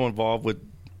 because I'm so involved with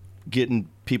getting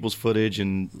people's footage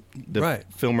and the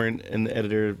filmer and the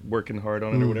editor working hard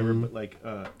on it or whatever. But like,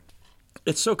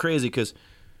 it's so crazy because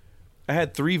I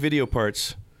had 3 video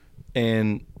parts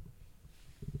and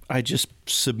I just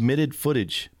submitted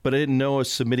footage, but I didn't know I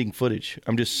was submitting footage.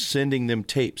 I'm just sending them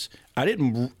tapes. I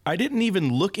didn't even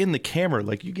look in the camera.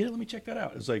 Like, you get it? Let me check that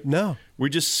out. It's like, No. we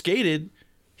just skated.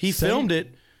 He filmed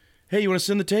it. Hey, you want to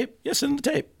send the tape? Yeah, send the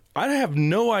tape. I have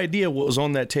no idea what was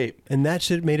on that tape. And that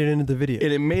shit made it into the video.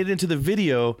 And it made it into the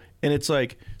video, and it's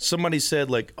like, somebody said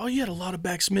like, oh, you had a lot of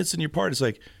backsmiths in your part. It's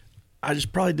like, I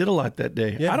just probably did a lot that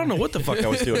day. Yeah. I don't know what the fuck I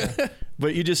was doing.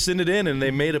 But you just send it in, and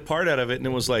they made a part out of it, and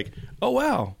it was like, oh,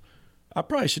 wow. I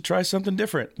probably should try something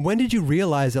different. When did you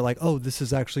realize that, like, oh, this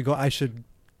is actually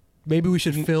maybe we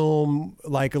should film,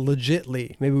 like,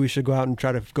 legitly. Maybe we should go out and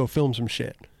try to go film some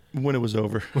shit. When it was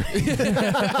over.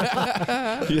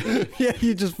 Yeah,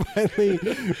 you just finally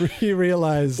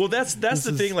realized. Well, that's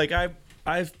the thing. Like,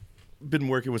 I've been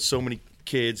working with so many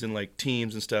kids and, like,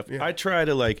 teams and stuff. Yeah. I try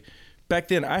to, like, back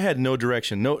then I had no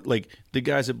direction. No, like, the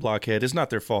guys at Blockhead, it's not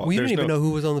their fault. We didn't even know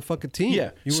who was on the fucking team.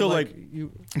 Yeah. You So, were like,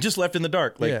 just left in the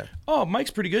dark. Like, Yeah. oh,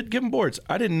 Mike's pretty good. Give him boards.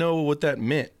 I didn't know what that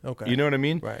meant. Okay. You know what I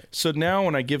mean? Right. So now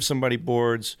when I give somebody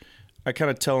boards, I kind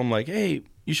of tell them, like, hey,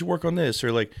 you should work on this.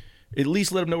 Or, like, at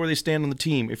least let them know where they stand on the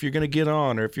team. If you're going to get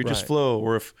on, or if you're just Right. flow,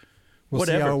 or if we'll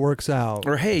whatever. see how it works out.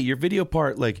 Or, hey, your video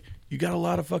part, like, you got a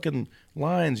lot of fucking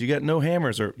lines. You got no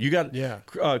hammers. Or you got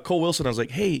Cole Wilson. I was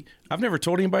like, hey, I've never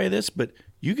told anybody this, but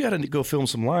you got to go film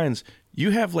some lines.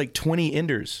 You have like 20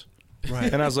 enders.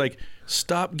 Right. And I was like,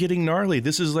 stop getting gnarly.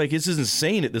 This is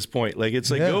insane at this point. Like,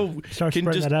 it's like, Yeah. go. Start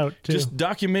spreading that out, too. Just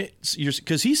document your,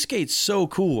 because he skates so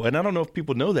cool. And I don't know if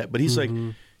people know that, but he's like,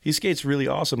 he skates really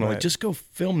awesome. I'm like, Right. just go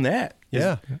film that.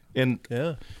 Yeah. And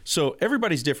Yeah. so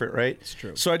everybody's different, right? It's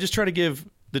true. So I just try to give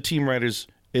the team writers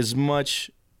as much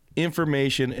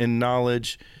information and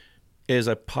knowledge as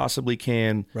I possibly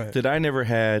can Right. that I never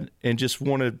had, and just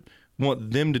want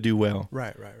them to do well.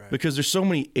 Right. Because there's so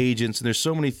many agents and there's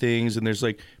so many things, and there's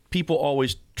like people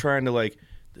always trying to like,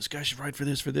 this guy should write for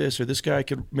this, or this guy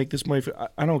could make this money.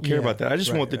 I don't care Yeah. about that. I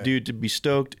just Right, want the right. dude to be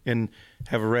stoked and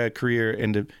have a rad career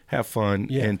and to have fun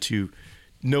Yeah. and to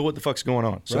know what the fuck's going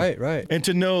on. So, Right. And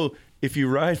to know if you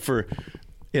ride for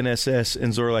NSS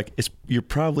and Zorlak, you're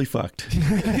probably fucked.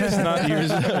 It's not yours.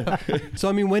 So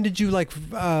I mean, when did you like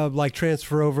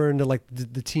transfer over into like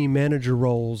the team manager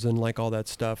roles and like all that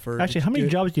stuff? Or Actually, how many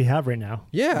jobs do you have right now?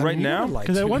 Yeah, I Right mean, you now? had, like,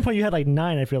 Because at two. one point you had like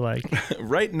 9, I feel like.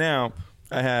 Right now,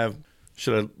 I have.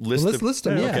 Should I list? Let's list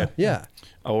them. Yeah, Yeah, okay. yeah.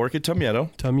 I work at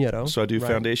Tomieto. Tomieto. So I do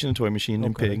Right. Foundation and Toy Machine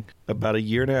and Okay. Pig. About a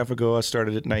year and a half ago, I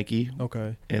started at Nike,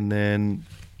 Okay. and then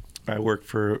I work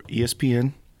for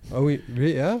ESPN, Oh,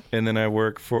 yeah. and then I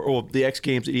work for the X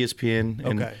Games at ESPN.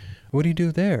 And Okay. What do you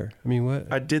do there? I mean, what?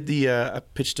 I did I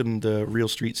pitched them the Real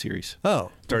Street series. Oh,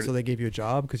 Started- so they gave you a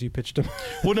job because you pitched them.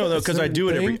 Well, no, because I certain do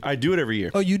it thing? I do it every year.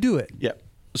 Oh, you do it. Yeah.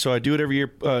 So I do it every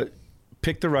year.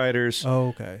 Pick the writers. Oh,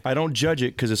 okay. I don't judge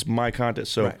it because it's my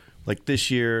contest. So, Right. like this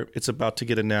year, it's about to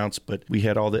get announced, but we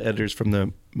had all the editors from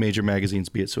the major magazines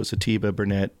be it. So it's Atiba,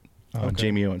 Burnett, Okay.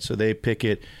 Jamie Owen. So they pick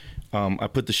it. I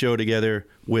put the show together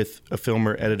with a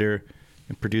filmer, editor,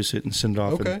 and produce it and send it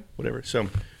off Okay. and whatever. So,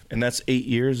 and that's 8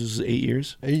 years. This is 8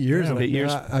 years. 8 years. Yeah, and 8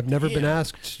 years. I've never been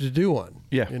asked to do one.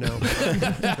 Yeah. You know,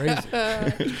 it's crazy.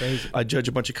 It's crazy. I judge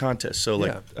a bunch of contests. So,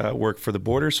 like, I work for the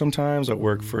Border sometimes. I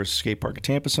work for a skate park at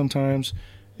Tampa sometimes,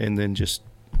 and then just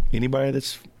anybody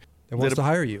that's It wants to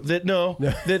hire you.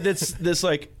 that's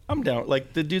like, I'm down.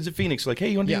 Like the dudes at Phoenix, like, hey,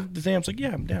 you want to Yeah. do the thing? I'm like,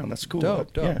 yeah, I'm down. That's cool.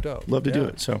 Dope, Yeah, dope. Love to do Yeah.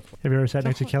 it. So Have you ever sat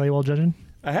next to Kelly while judging?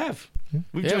 I have.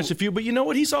 We've Yeah. judged a few, but you know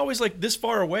what? He's always like this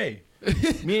far away.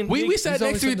 We sat he's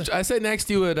next to always you. I sat next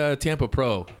to you at Tampa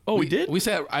Pro. Oh, we did? We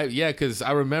sat. Because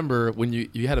I remember when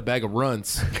you had a bag of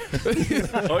runts.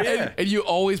 Oh yeah. and you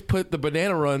always put the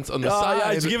banana runts on the Oh side.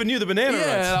 yeah, he's giving you the banana Yeah,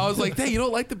 and runs. I was like, "Hey, you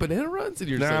don't like the banana runs?" And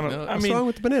you're just No, like, no, "No." I What's mean, wrong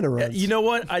with the banana runs? You know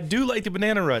what? I do like the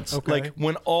banana runs. Okay. Like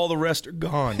when all the rest are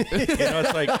gone. You know,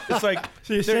 it's like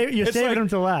So you're it's saving like- them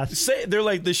to last. they're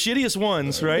like the shittiest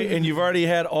ones, right? And you've already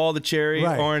had all the cherry,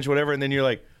 Right. orange, whatever, and then you're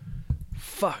like,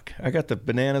 fuck, I got the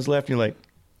bananas left. And you're like,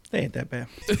 they ain't that bad.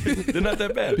 They're not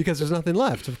that bad. because there's nothing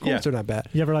left. Of course, Yeah. they're not bad.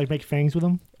 You ever like make fangs with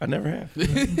them? I never have.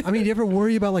 I mean, do you ever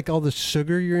worry about like all the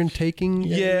sugar you're intaking?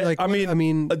 Yeah, Like, I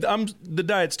mean, what- the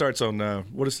diet starts on,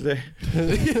 what is today?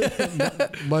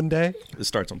 Monday. It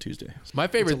starts on Tuesday. My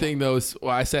favorite thing though is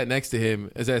when I sat next to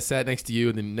him, is I sat next to you,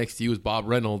 and then next to you was Bob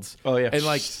Reynolds. Oh, yeah. and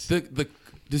like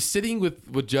the sitting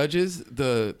with judges,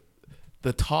 the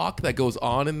the talk that goes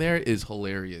on in there is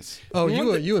hilarious. Oh,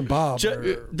 you and Bob Ju-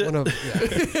 are one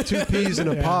of two peas in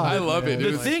a pod. I love it.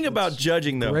 The It's thing about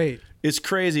judging, though, great. it's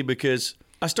crazy because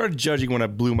I started judging when I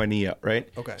blew my knee out, right?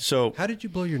 Okay. So how did you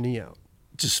blow your knee out?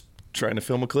 just trying to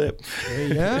film a clip.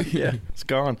 Yeah. Yeah, it's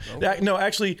gone. No,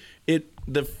 actually,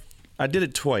 I did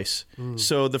it twice.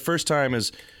 So the first time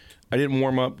is I didn't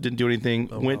warm up, didn't do anything.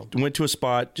 Went to a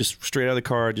spot, just straight out of the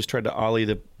car, just tried to ollie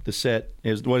the set.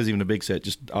 It wasn't even a big set,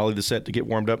 just ollie the set to get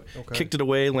warmed up. Okay. Kicked it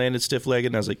away, landed stiff legged,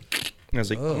 and I was like,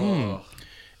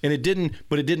 and it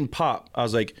didn't pop. I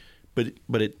was like,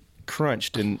 but it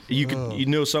crunched, and you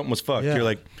know something was fucked. Yeah. You're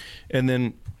like, and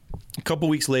then a couple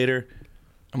weeks later,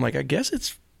 I'm like, I guess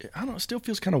I don't know, it still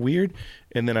feels kind of weird.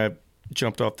 And then I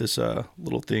jumped off this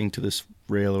little thing to this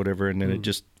rail or whatever, and then it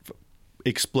just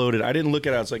exploded. I didn't look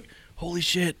at it. I was like, holy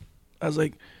shit. I was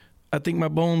like, I think my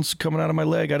bone's coming out of my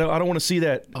leg. I don't want to see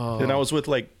that. And I was with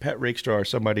like Pat Rakestraw or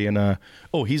somebody, and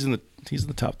he's in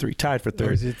the top 3, tied for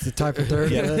third. It's a tie for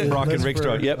third. Yeah, Brock and That's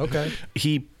Rakestraw. for- Yep. Okay.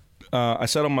 I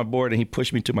sat on my board and he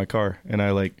pushed me to my car, and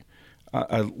I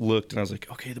looked and I was like,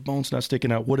 okay, the bone's not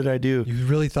sticking out. What did I do? You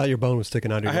really thought your bone was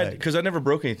sticking out of your leg? Because I never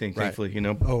broke anything, thankfully. You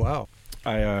know. Oh wow.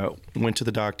 I went to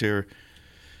the doctor,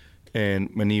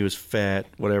 and my knee was fat,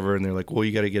 whatever, and they're like, well,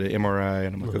 you got to get an MRI,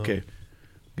 and I'm like, okay,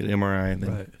 get an MRI, and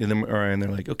then get an MRI, and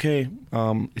they're like, okay,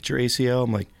 it's your ACL.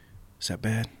 I'm like, is that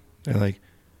bad? They're like,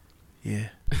 yeah.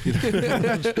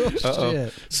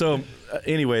 Shit. So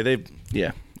anyway,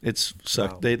 it's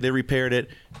sucked. Wow. They repaired it.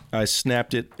 I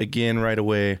snapped it again right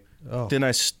away. Oh. Then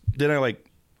I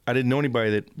didn't know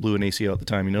anybody that blew an ACL at the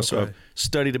time, you know. So I Okay.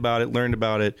 studied about it, learned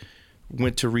about it,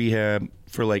 went to rehab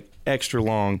for like extra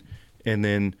long, and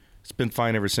then it's been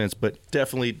fine ever since. But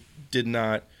definitely did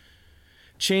not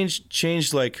changed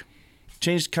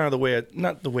kind of the way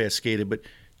not the way I skated, but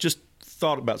just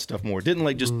thought about stuff more. Didn't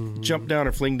like just jump down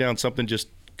or fling down something just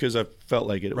because I felt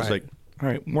like it. It was Right. like, all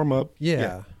right, warm up.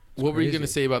 Yeah. What were you crazy. going to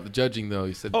say about the judging, though?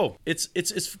 You said, Oh,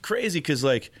 it's crazy because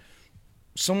like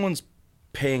someone's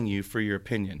paying you for your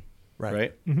opinion,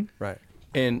 right? Right.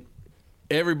 And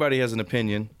everybody has an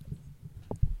opinion.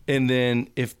 And then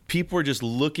if people are just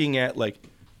looking at like,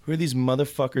 who are these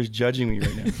motherfuckers judging me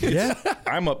right now? Yeah.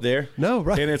 I'm up there. No,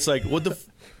 right. And it's like, what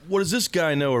does this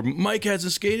guy know? Or Mike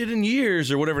hasn't skated in years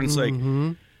or whatever. And it's like,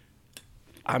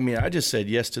 I mean, I just said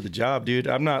yes to the job, dude.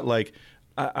 I'm not like,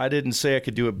 I didn't say I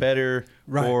could do it better.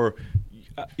 Right. Or,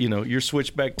 your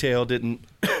switchback tail didn't,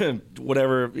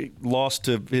 whatever, lost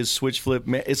to his switch flip.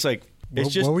 It's like, it's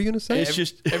What- just. what were you gonna say? It's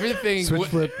just. everything. Switch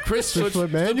flip- Chris switch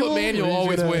flip manual? manual Or you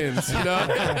always gonna- wins. You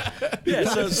know.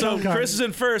 Yeah, so Chris is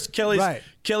in first,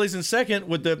 Kelly's in second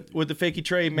with the fakie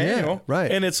tray manual,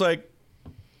 right. And it's like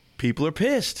people are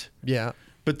pissed, Yeah.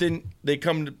 but then they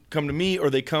come to me or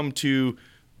they come to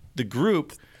the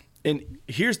group, and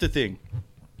here's the thing: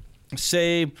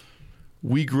 say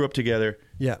we grew up together,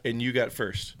 Yeah. and you got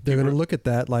first, They're gonna look at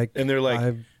that like, And they're like,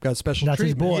 I've got special That's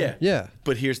his treatment. boy. yeah, Yeah.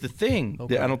 But here's the thing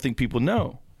Okay. that I don't think people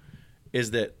know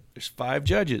is that there's 5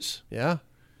 judges. Yeah.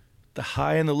 The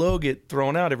high and the low get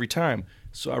thrown out every time.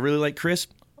 So I really like Chris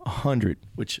 100,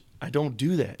 which I don't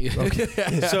do that.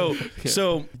 So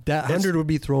That that's 100 would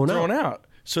be thrown out. out.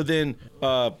 So then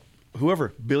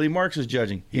whoever Billy Marks is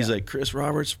judging, he's like Chris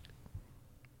Roberts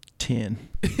 10.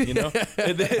 You know?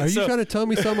 And then, Are you trying to tell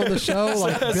me something on the show?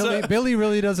 Like Billy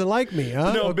really doesn't like me,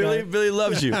 huh? No, Okay. Billy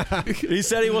loves you. He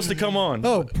said he wants to come on.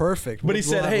 Oh, perfect. But he We'll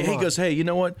said, have hey, him he on. goes, hey, you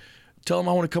know what? Tell him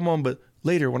I want to come on, but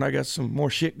later when I got some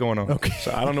more shit going on. Okay.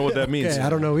 So I don't know what that means. Okay, I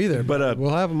don't know either, but we'll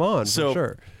have him on so for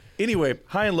sure. Anyway,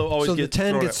 high and low always So the get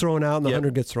 10 gets thrown out and the Yep.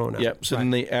 100 gets thrown out. Yep. So Right.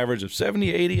 then they average of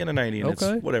 70, 80, and a 90, and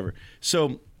Okay. it's whatever.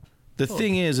 So the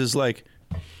thing is like,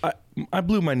 I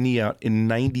blew my knee out in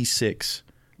 96.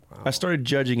 I started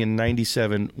judging in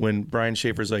 97 when Brian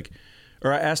Schaefer's like,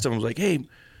 or I asked him, I was like, hey,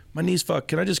 my knee's fucked.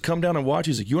 Can I just come down and watch?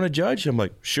 He's like, you want to judge? I'm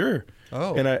like, sure.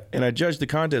 Oh. And I judged the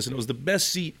contest, and it was the best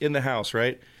seat in the house,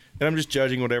 right? And I'm just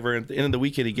judging whatever. And at the end of the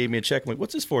weekend, he gave me a check. I'm like,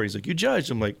 what's this for? He's like, you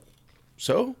judged. I'm like,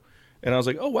 so? And I was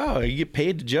like, oh, wow, you get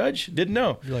paid to judge? Didn't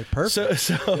know. You're like, perfect.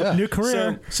 So New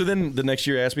career. So then the next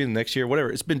year asked me, the next year,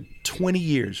 whatever. It's been 20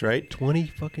 years, right? 20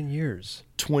 fucking years.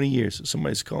 20 years.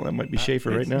 Somebody's calling. That might be Schaefer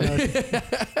right now.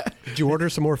 Did you order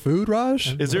some more food,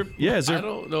 Raj? Is there? Yeah, is I there?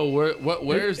 don't know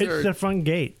where is It's there. the front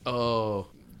gate. Oh,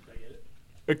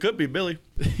 It could be Billy.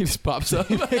 he just pops up.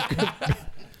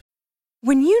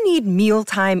 When you need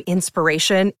mealtime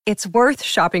inspiration, it's worth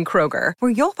shopping Kroger, where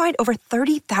you'll find over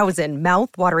 30,000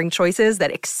 mouth-watering choices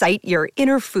that excite your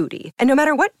inner foodie. And no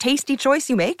matter what tasty choice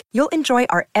you make, you'll enjoy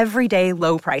our everyday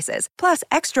low prices, plus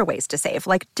extra ways to save,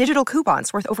 like digital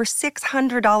coupons worth over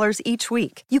 $600 each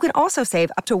week. You can also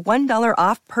save up to $1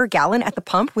 off per gallon at the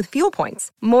pump with fuel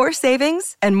points. More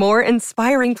savings and more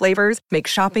inspiring flavors make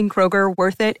shopping Kroger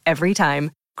worth it every time.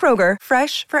 Kroger,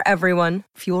 fresh for everyone.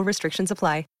 Fuel restrictions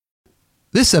apply.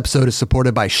 This episode is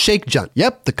supported by Shake Junt.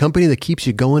 Yep, the company that keeps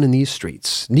you going in these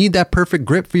streets. Need that perfect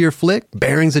grip for your flick?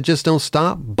 Bearings that just don't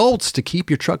stop? Bolts to keep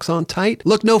your trucks on tight?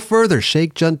 Look no further.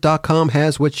 ShakeJunt.com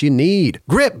has what you need.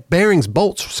 Grip, bearings,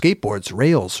 bolts, skateboards,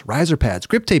 rails, riser pads,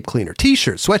 grip tape cleaner,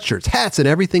 t-shirts, sweatshirts, hats, and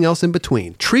everything else in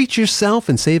between. Treat yourself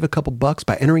and save a couple bucks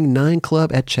by entering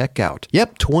 9Club at checkout.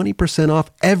 Yep, 20%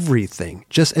 off everything.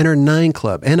 Just enter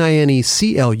 9Club,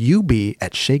 NINECLUB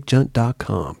at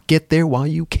ShakeJunt.com. Get there while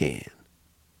you can.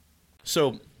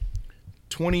 So,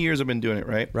 20 years I've been doing it,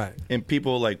 right? Right. And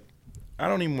people like, I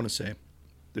don't even want to say,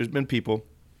 there's been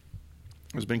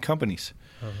companies.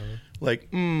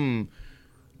 Like,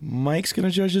 Mike's going to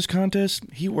judge this contest?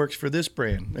 He works for this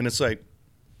brand. And it's like,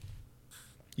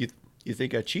 you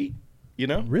think I cheat? You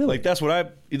know? Really? Like, that's what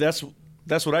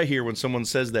I hear when someone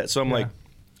says that. So I'm like,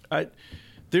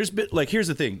 here's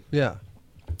the thing. Yeah.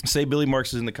 Say Billy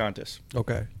Marks is in the contest.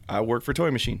 Okay. I work for Toy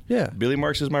Machine. Yeah. Billy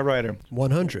Marks is my rider.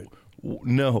 100.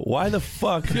 No, why the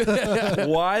fuck?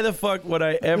 Why the fuck would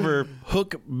I ever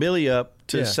hook Billy up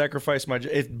to sacrifice my?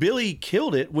 If Billy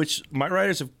killed it, which my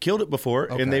riders have killed it before,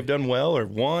 and they've done well, or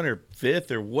won, or fifth,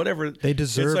 or whatever, They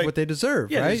deserve what they deserve.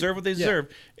 Yeah, right? they deserve what they deserve,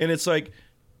 and it's like,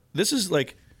 this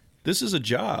is a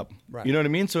job. Right. You know what I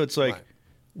mean? So it's like,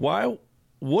 why?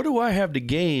 What do I have to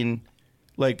gain?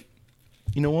 Like,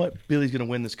 you know what? Billy's going to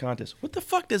win this contest. What the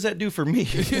fuck does that do for me?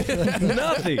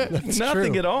 Nothing.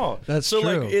 Nothing true. at all. That's so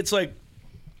true. Like, it's like,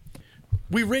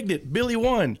 we rigged it. Billy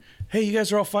won. Hey, you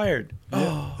guys are all fired.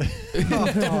 Oh.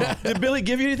 Did Billy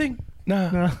give you anything?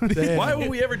 Nah. Why would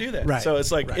we ever do that? Right. So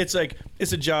it's like,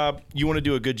 it's a job. You want to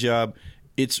do a good job.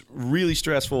 It's really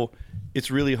stressful. It's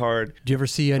really hard. Do you ever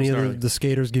see any of the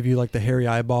skaters give you like the hairy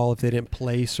eyeball if they didn't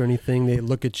place or anything? They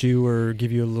look at you or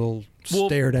give you a little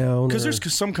stare down? Because there's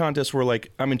some contests where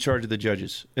like I'm in charge of the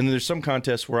judges, and then there's some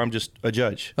contests where I'm just a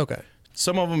judge. Okay.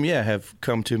 Some of them, have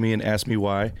come to me and asked me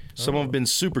why. Some of them have been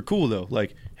super cool though.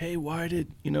 Like, hey, why did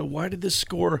this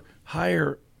score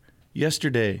higher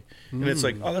yesterday? And it's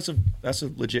like, oh, that's a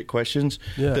legit question.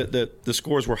 Yeah. The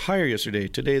scores were higher yesterday.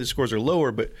 Today the scores are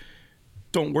lower, but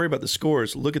don't worry about the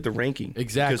scores. Look at the ranking.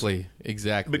 Exactly.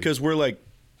 Because we're like,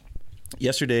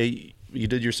 yesterday you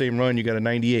did your same run, you got a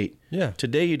 98. Yeah.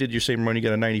 Today you did your same run, you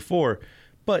got a 94.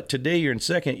 But today you're in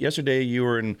second. Yesterday you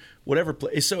were in whatever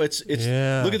place. So it's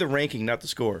look at the ranking, not the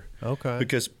score. Okay.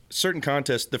 Because certain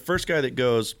contests, the first guy that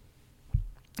goes,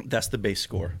 that's the base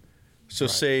score. So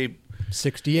say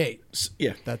 68.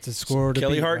 Yeah, That's a score to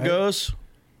Kelly beat, Hart right? goes,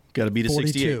 got to beat a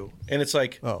 68. 42. And it's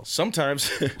like, Oh. sometimes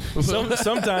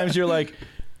sometimes you're like,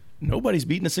 nobody's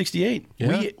beating a 68.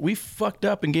 Yeah. We fucked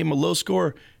up and gave him a low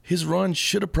score. His run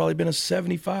should have probably been a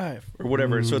 75 or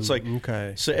whatever. So it's like,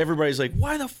 okay. So everybody's like,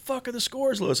 why the fuck are the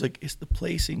scores low? It's like, it's the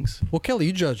placings. Well, Kelly,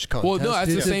 you judged contests. Well, no,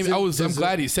 that's the same. I'm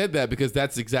glad you he said that because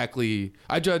that's exactly.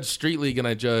 I judge Street League and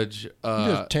I judge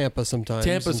judge Tampa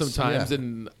sometimes.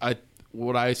 and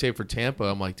what I say for Tampa,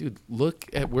 I'm like, dude, look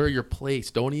at where you're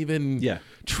placed. Don't even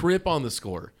trip on the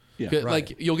score. Yeah,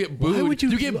 like you'll get booed. Why would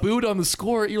you get booed on the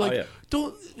score? You're like,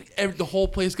 Oh, the whole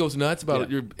place goes nuts about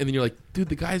it. And then you're like, dude,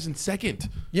 the guy's in second.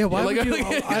 Yeah, why You're would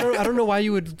you? I don't know why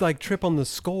you would like trip on the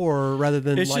score rather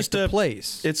than It's like just the a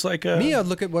place. It's like Me, I'd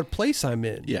look at what place I'm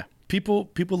in. Yeah,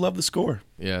 people love the score.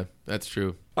 Yeah, that's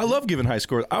true. I love giving high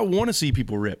scores. I want to see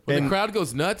people rip. When And the crowd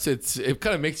goes nuts, it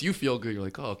kind of makes you feel good. You're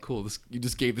like, oh, cool. You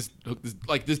just gave this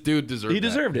dude deserved. he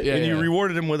deserved it, Yeah, and yeah. you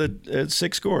rewarded him with a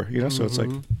 6 score. You know, so it's like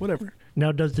whatever.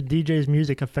 Now, does the DJ's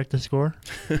music affect the score?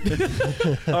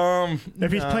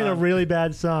 If he's playing a really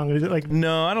bad song, is it like?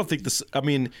 No, I don't think this. I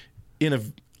mean,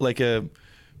 in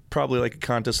probably like a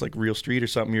contest like Real Street or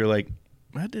something, you're like,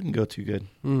 that didn't go too good.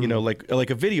 You know, like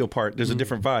a video part, there's a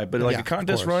different vibe. But like a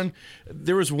contest run,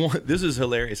 there was one. This is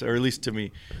hilarious, or at least to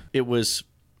me, it was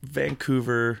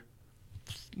Vancouver,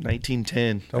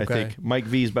 1910. I Okay. think Mike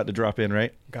V is about to drop in,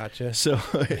 right? Gotcha. So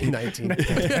 19.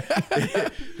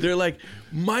 they're like,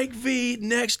 Mike V,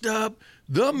 next up,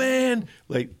 the man.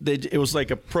 Like it was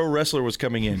like a pro wrestler was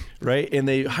coming in, right? And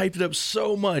they hyped it up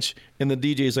so much, and the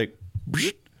DJ's like,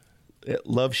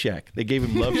 Love Shack. They gave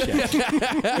him Love Shack,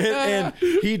 and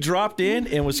he dropped in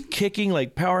and was kicking,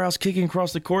 like powerhouse kicking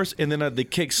across the course, and then the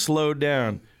kick slowed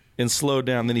down.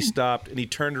 Then he stopped and he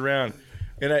turned around.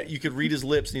 and you could read his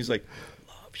lips, and he's like,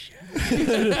 "Love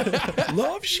Shack,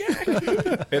 Love Shack,"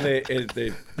 and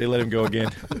they let him go again.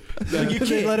 Like, you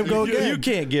can't let him go again. You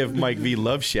can't give Mike V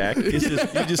Love Shack. It's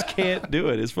just, you just can't do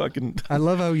it. It's fucking. I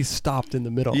love how he stopped in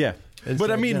the middle. Yeah. And But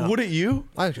said, I mean, no. wouldn't you?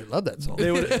 I actually love that song.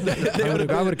 They would.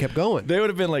 I would have kept going. They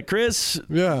would have been like, Chris.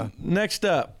 Yeah. Next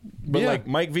up, but Yeah. like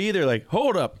Mike V, they're like,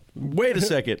 hold up, wait a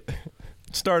second,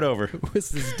 start over. Who's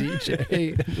this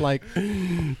DJ? Like,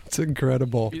 it's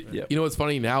incredible. Yep. You know what's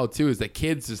funny now too is that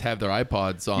kids just have their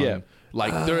iPods on. Yeah.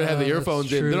 Like they have the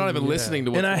earphones in. true, They're not even yeah. listening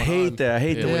to what's And I going hate on. that. I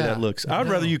hate the way Yeah. that looks. I would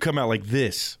rather you come out like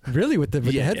this. Really, with the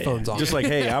headphones on. Just like,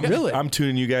 hey, I'm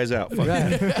tuning you guys out. Fuck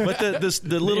Right. it. But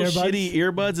the little earbuds? shitty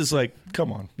earbuds is like,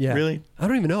 come on, Yeah. really? I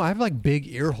don't even know. I have like big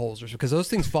ear holes because those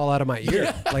things fall out of my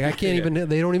ear. Like I can't even.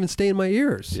 They don't even stay in my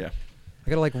ears. Yeah. I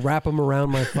gotta like wrap them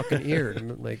around my fucking ear.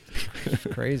 Like, it's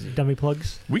crazy. Dummy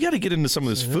plugs. We got to get into some of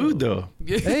this food though.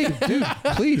 Hey, dude,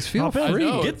 please feel Hop in. free. I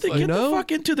know. Get the It's like-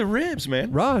 fuck into the ribs,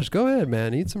 man. Raj, go ahead,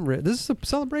 man. Eat some ribs. This is a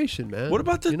celebration, man. What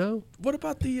about the? You know, What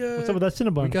about the? What's up with that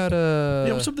Cinnabon? we got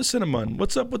yeah, what's up with the cinnamon?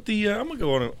 What's up with the? I'm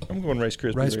going Rice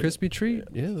Krispies. Rice right? Krispie treat.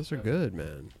 Yeah, those are good,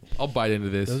 man. I'll bite into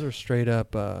this. Those are straight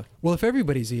up. Well, if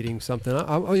everybody's eating something,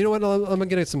 you know what? I'm gonna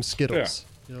get some Skittles.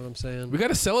 You know what I'm saying? We got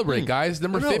to celebrate, guys.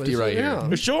 Number I know, 50 it's- right yeah.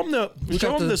 here. Show them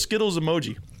got the the- Skittles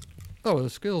emoji. Oh, the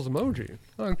Skittles emoji.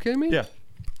 Oh, you kidding me? Yeah,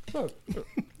 Oh,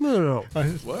 no. What?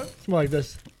 It's more like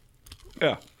this.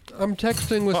 yeah. I'm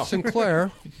texting with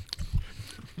Sinclair.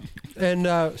 And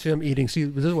see, I'm eating. See,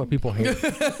 this is what people hate.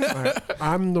 All right,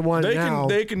 I'm the one now.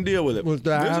 They can deal with it. With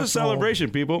the This is a asshole.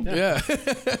 celebration, people. Yeah.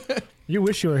 You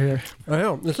wish you were here. I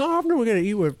know. It's not often we're gonna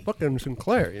eat with fucking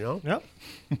Sinclair. You know. Yep.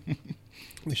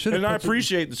 We should. And I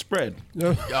appreciate the spread.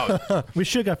 We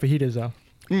should got fajitas though.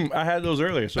 I had those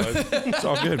earlier, so it's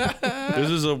all good. This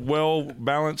is a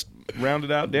well-balanced,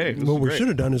 rounded-out day. This What is we great. should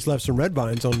have done is left some red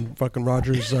vines on fucking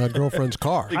Roger's girlfriend's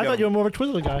car. I thought you were more of a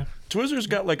Twizzler guy. Twizzlers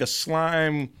got like a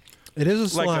slime, It is a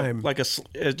slime.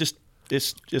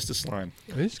 it's just a slime.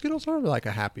 These Skittles are like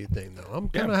a happy thing, though. I'm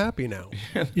kind of happy now.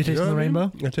 You tasting the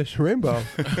rainbow? I taste the rainbow.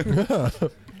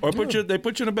 Or they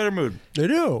put you in a better mood. They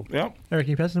do. Yeah. Eric,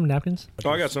 can you pass some napkins? Oh,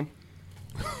 I got some.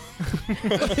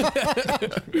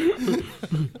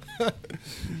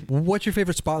 What's your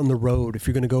favorite spot on the road if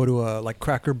you're going to go to a like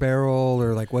Cracker Barrel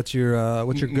or like what's your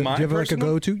go, do you My have like a personal?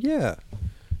 go-to? Yeah. Do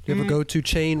you have a go-to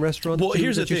chain restaurant Well,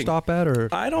 here's that the you thing. stop at or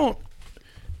I don't.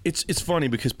 It's funny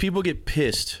because people get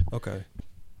pissed okay.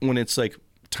 when it's like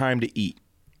time to eat.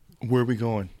 Where are we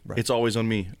going? Right. It's always on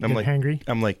me. And I'm Get like, hangry?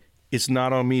 I'm like, it's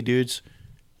not on me, dudes.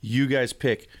 You guys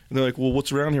pick. And they're like, well,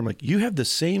 what's around here? I'm like, you have the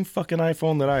same fucking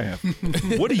iPhone that I have.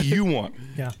 What do you want?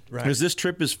 Yeah. Right. Because this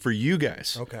trip is for you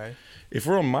guys. Okay. If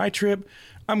we're on my trip,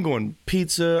 I'm going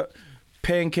pizza,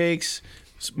 pancakes,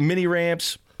 mini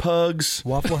ramps, pugs.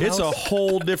 Waffle It's a House?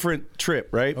 whole different trip,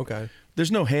 right? Okay.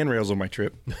 There's no handrails on my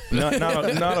trip. Not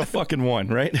a fucking one,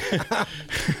 right?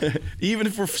 Even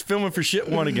if we're filming for shit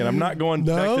one again, I'm not going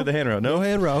back to the handrail. No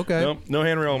handrail. Okay. Nope, no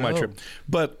handrail on my No. trip.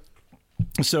 But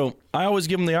so I always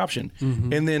give them the option.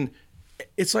 Mm-hmm. And then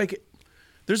it's like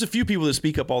there's a few people that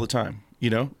speak up all the time, you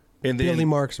know? And then Billy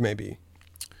Marks maybe.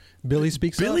 Billy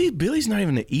speaks up? Billy's not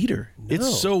even an eater. No.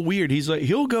 It's so weird. He's like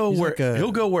he'll go like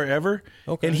go wherever.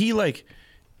 Okay. And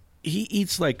he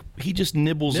eats like he just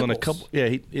nibbles on a Nibbles. couple. Yeah,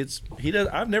 he does.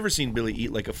 I've never seen Billy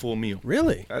eat like a full meal.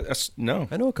 Really? No.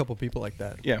 I know a couple people like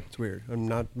that. Yeah. It's weird. I'm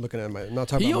not looking at I'm not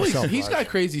talking about myself. He's Raj. got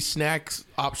crazy snacks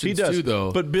options He does too,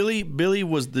 though. But Billy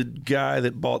was the guy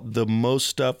that bought the most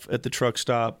stuff at the truck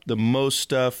stop, the most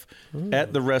stuff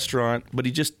at the restaurant. But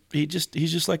he's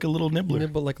just like a little nibbler.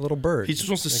 nibble like a little bird. He just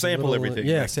wants to Like a sample little- everything.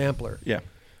 Yeah, Like- sampler. Yeah.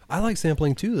 I like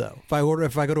sampling too, though.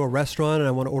 If I go to a restaurant and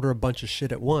I want to order a bunch of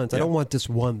shit at once, I Yeah. don't want just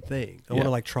one thing. I want Yeah. to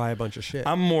like try a bunch of shit.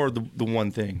 I'm more the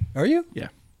one thing. Are you? Yeah.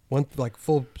 One like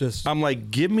full just. I'm like,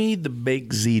 give me the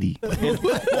baked ziti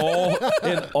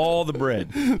and all the bread.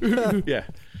 Yeah.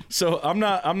 So I'm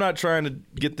not trying to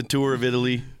get the tour of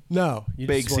Italy. No, you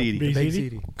Baked just want ziti. baked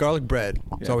Ziti? ziti. Garlic bread.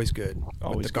 It's Yeah. always good.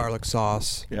 Always With the good. garlic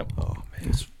sauce. Yep. Oh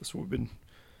man, That's what we've been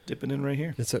dipping in right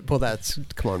here. well, that's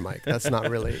come on, Mike. That's not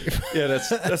really. Yeah, that's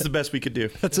the best we could do.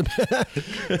 That's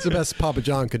the best Papa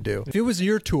John could do. If it was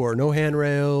your tour, no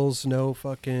handrails, no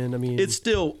fucking. I mean,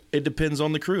 It depends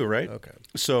on the crew, right? okay.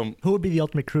 So Who would be the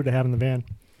ultimate crew to have in the van?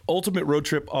 ultimate road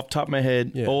trip off the top of my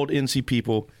head, Yeah. old NC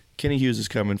people. Kenny Hughes is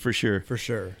coming for sure. For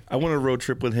sure. I went on a road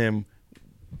trip with him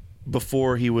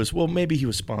before he was, well, maybe he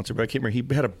was sponsored, but I can't remember.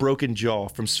 He had a broken jaw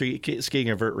from skiing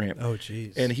a vert ramp. Oh,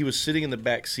 jeez. And he was sitting in the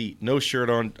back seat, no shirt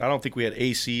on. I don't think we had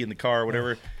AC in the car or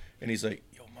whatever. And he's like,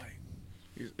 yo, Mike,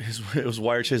 it was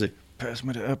wired shit. He's like, pass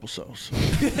me the applesauce.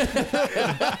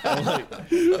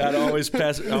 I'd always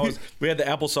pass it. We had the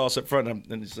applesauce up front,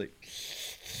 and it's like,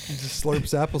 He just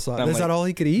slurps applesauce. I'm Is that all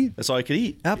he could eat? That's all I could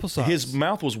eat. Applesauce. His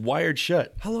mouth was wired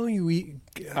shut. How long you eat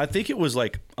I think it was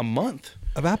like a month.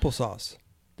 of applesauce?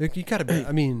 You gotta be.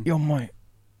 I mean, Yo, Mike,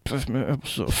 pass me the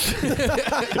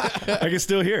applesauce. I can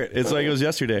still hear it. It's like it was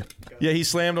yesterday. Yeah, he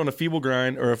slammed on a feeble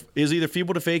grind, or it was either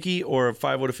feeble to fakie or a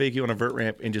 5-0 to fakie on a vert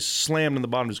ramp, and just slammed in the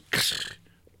bottom, just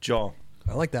jaw.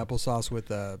 I like the applesauce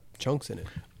with chunks in it.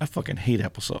 I fucking hate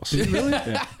applesauce. Really?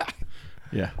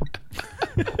 Yeah.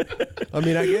 I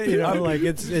mean, I get like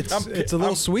it's a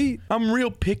little sweet. I'm real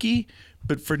picky,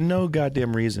 but for no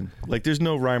goddamn reason. Like, there's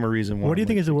no rhyme or reason why. What do you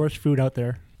think is the worst food out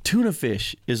there? Tuna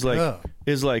fish is like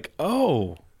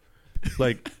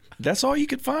that's all you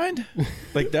could find?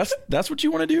 Like that's what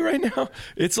you want to do right now?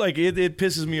 It's like it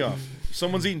pisses me off.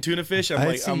 Someone's eating tuna fish.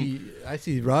 I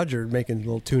see Roger making a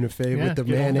little tuna fish with the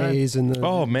good old mayonnaise and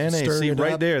the mayonnaise. See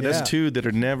right there, that's two that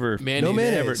are never no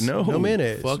mayonnaise. No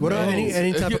mayonnaise. Fuck What no.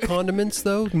 any type of condiments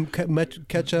though?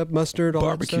 Ketchup, mustard, all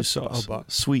barbecue that stuff? sauce,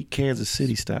 sweet Kansas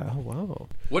City style. Oh wow.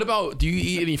 What about? Do you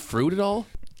eat any fruit at all?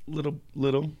 Little,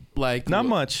 Like not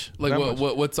much. Like Not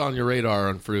much. what's on your radar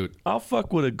on fruit? I'll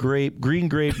fuck with a green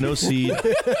grape, no seed.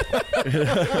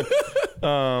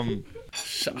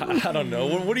 I don't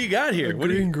know. What do you got here? What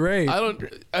do you? Green grape. I don't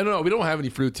know. We don't have any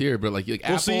fruits here, but like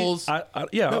apples.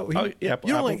 You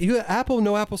got apple,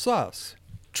 no applesauce.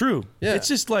 True. Yeah. It's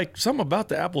just like something about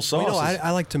the applesauce.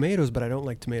 I like tomatoes, but I don't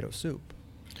like tomato soup.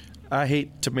 I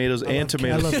hate tomatoes and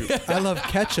tomato soup. I love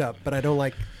ketchup, but I don't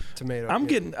like tomato.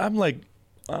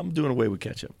 I'm doing away with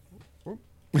ketchup.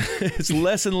 It's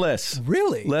less and less.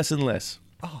 Really? Less and less.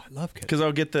 Oh, I love ketchup. Because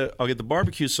I'll get the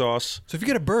barbecue sauce. So if you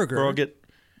get a burger, Or I'll get.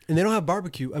 and they don't have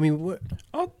barbecue. I mean, what?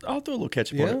 I'll throw a little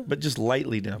ketchup on Yeah? it, but just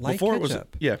lightly down. Light Before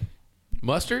ketchup? it was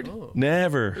Mustard?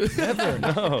 never.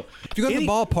 No. If you go to the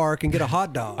ballpark and get a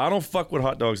hot dog, I don't fuck with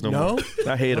hot dogs no no, more.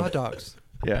 I hate them. hot dogs.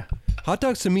 Yeah. Hot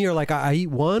dogs to me are like I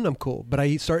eat one, I'm cool, but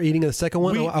I start eating the second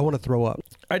one, I want to throw up.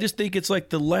 I just think it's like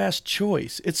the last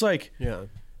choice. It's like,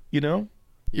 you know,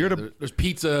 you're at a There's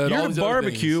pizza. And you're all at these a other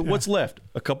barbecue. things. What's left?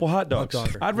 A couple hot dogs. Hot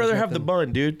dog. I'd rather have the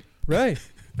bun, dude. Right.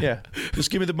 Yeah.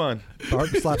 Just give me the bun.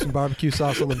 Slap some barbecue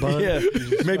sauce on the bun. Yeah.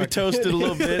 Maybe toast it a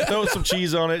little bit. Throw some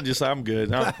cheese on it. And just I'm good.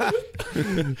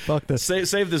 Fuck this.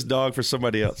 Save this dog for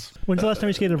somebody else. When's the last time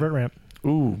you skated a vert ramp?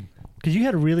 Ooh. Because you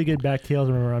had really good back tails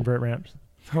when we were on vert ramps.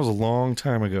 That was a long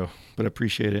time ago, but I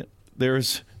appreciate it.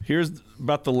 Here's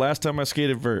about the last time I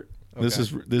skated vert. Okay.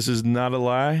 This is not a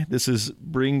lie. This is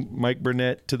bring Mike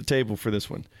Burnett to the table for this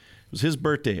one. It was his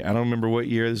birthday. I don't remember what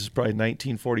year. This is probably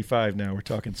 1945 now we're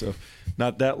talking, so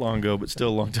not that long ago, but still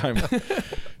a long time.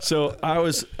 So I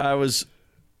was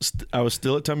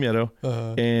still at Tomieto,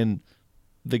 and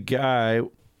the guy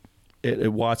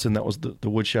at Watson, that was the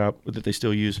wood shop that they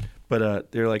still use,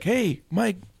 but they're like, "Hey,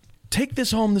 Mike, take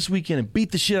this home this weekend and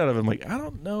beat the shit out of him." I'm like, I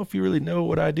don't know if you really know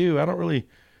what I do. I don't really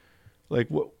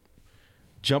what.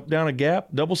 Jump down a gap,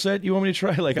 double set. You want me to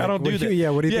try? Like I don't do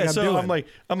that. What do you think I'm doing? So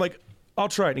I'm like, I'll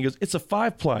try it. And he goes, it's a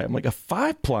 5-ply. I'm like, a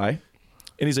 5-ply? And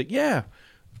he's like, yeah.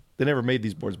 They never made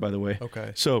these boards, by the way.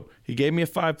 Okay. So he gave me a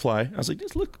 5-ply. I was like,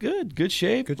 this looks good. Good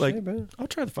shape. Good like, shape, man. I'll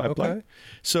try the 5-ply. Okay.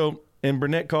 So, and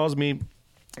Burnett calls me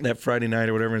that Friday night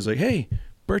or whatever and is like, hey,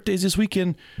 birthday's this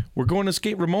weekend. We're going to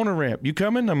skate Ramona ramp. You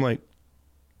coming? I'm like,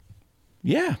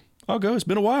 yeah, I'll go. It's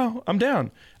been a while. I'm down.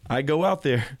 I go out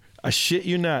there. I shit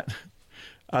you not.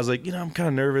 I was like, I'm kind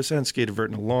of nervous. I hadn't skated vert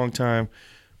in a long time.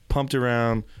 Pumped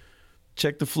around,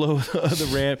 checked the flow of the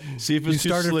ramp, see if it was You too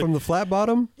started slick. from the flat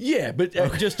bottom? Yeah, but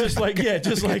just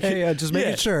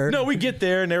making sure. No, we get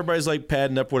there and everybody's like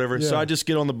padding up, whatever. So Yeah. I just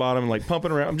get on the bottom and like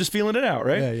pumping around. I'm just feeling it out,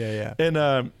 right? Yeah.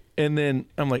 And then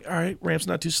I'm like, all right, ramp's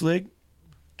not too slick.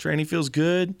 Training feels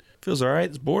good. Feels all right.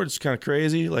 This board's kind of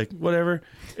crazy, like whatever.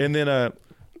 And then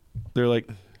they're like,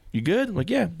 you good? I'm like,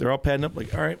 yeah. They're all padding up.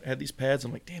 Like, all right. I had these pads.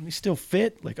 I'm like, damn, these still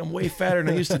fit. Like, I'm way fatter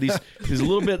than I used to. These a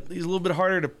little bit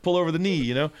harder to pull over the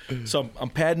knee, So I'm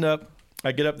padding up.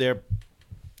 I get up there.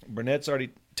 Burnett's already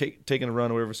taking a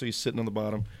run or whatever, so he's sitting on the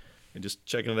bottom and just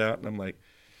checking it out. And I'm like,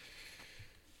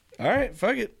 all right,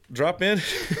 fuck it. Drop in.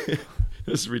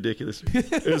 This is ridiculous.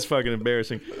 It was fucking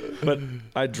embarrassing. But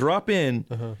I drop in,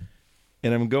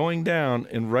 and I'm going down,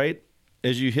 and right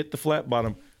as you hit the flat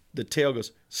bottom, the tail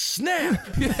goes, snap!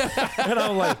 And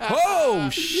I'm like, oh,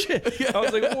 shit. I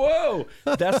was like, whoa.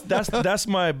 That's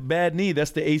my bad knee.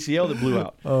 That's the ACL that blew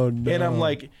out. Oh, no. And I'm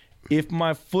like, if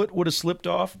my foot would have slipped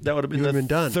off, that would have been the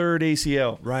done. third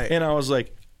ACL. Right. And I was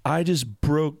like, I just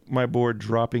broke my board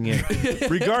dropping in.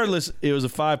 Regardless, it was a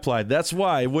 5-ply. That's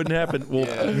why it wouldn't happen.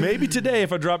 Well, maybe today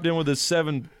if I dropped in with a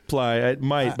 7-ply, I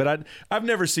might. But I've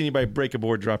never seen anybody break a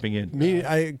board dropping in.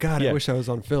 I wish I was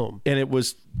on film. And it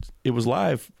was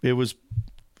live. It was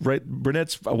right.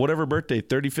 Burnett's whatever birthday,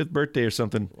 35th birthday or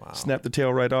something. Wow. Snapped the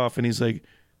tail right off, and he's like,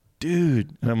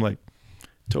 "Dude," and I'm like,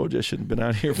 "Told you I shouldn't have been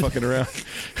out here fucking around."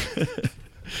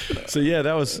 So yeah,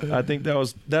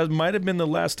 that might have been the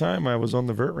last time I was on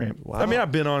the vert ramp. Wow. I mean,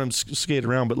 I've been on him, skate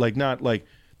around, but like not like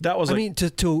that was. I mean,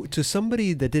 to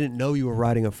somebody that didn't know you were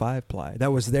riding a 5-ply,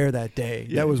 that was there that day,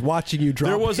 that was watching you drop.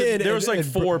 There was like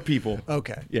 4 people.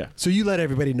 Okay, yeah. So you let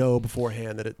everybody know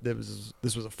beforehand that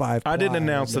this was a 5-ply. I didn't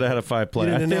announce that I had a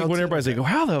 5-ply. I think when everybody's like,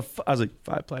 "How the?" I was like,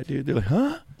 "5-ply, dude." They're like,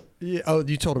 "Huh?" Yeah. Oh,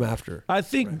 you told him after. I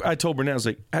think I told Burnett, I was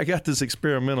like, "I got this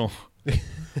experimental.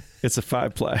 It's a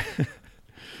 5-ply."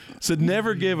 So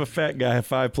never give a fat guy a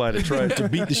 5-ply to try to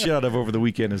beat the shit out of over the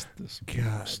weekend is this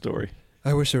story.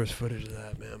 I wish there was footage of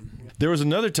that, man. There was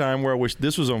another time where I wish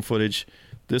this was on footage.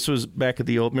 This was back at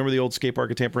remember the old skate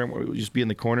park at Tampa Ramp where it would just be in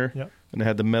the corner? Yep. And it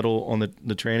had the metal on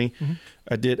the tranny? Mm-hmm.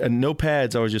 I did, and no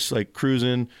pads. I was just like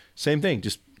cruising. Same thing,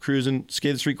 just cruising,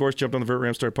 skated the street course, jumped on the vert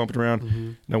ramp, started pumping around.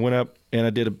 Mm-hmm. And I went up and I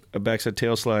did a backside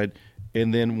tail slide.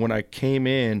 And then when I came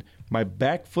in, my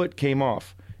back foot came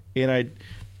off. And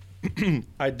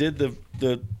I did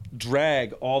the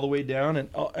drag all the way down, and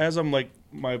as I'm like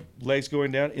my legs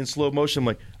going down in slow motion, I'm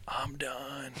like, I'm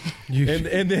done.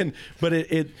 and then but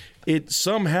it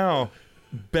somehow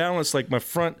balanced like my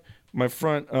front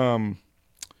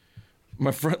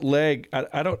leg.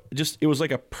 I don't just it was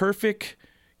like a perfect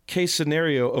case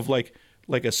scenario of like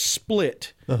a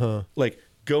split, like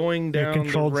going down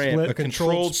the ramp, a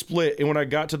controlled split. And when I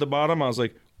got to the bottom, I was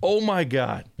like, oh my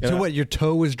God! So what? Your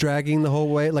toe was dragging the whole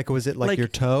way? Like was it like your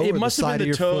toe? It or must the have side been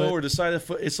the of your toe foot? or the side of the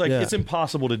foot. It's like it's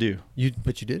impossible to do.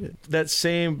 But you did it. That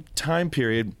same time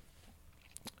period,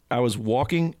 I was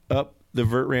walking up the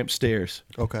vert ramp stairs.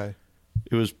 Okay.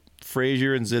 It was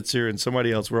Frazier and Zitzer and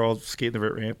somebody else. We're all skating the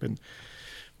vert ramp and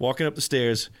walking up the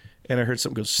stairs, and I heard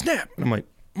something go snap, and I'm like,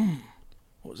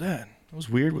 what was that? That was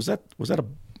weird. Was that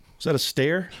a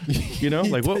stair? You know,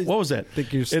 like what was that? I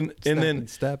think you're and then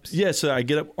steps. Yeah, so I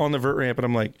get up on the vert ramp and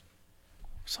I'm like,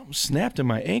 something snapped in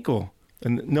my ankle,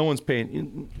 and no one's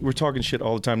paying. We're talking shit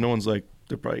all the time. No one's like,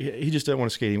 they're probably he just doesn't want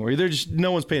to skate anymore. They're just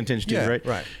no one's paying attention to it, right?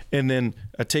 Right. And then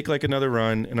I take like another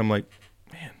run and I'm like,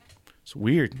 man, it's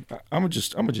weird. I'm gonna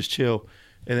just chill.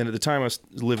 And then at the time I was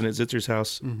living at Zitzer's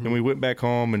house, and we went back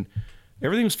home and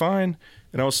everything was fine.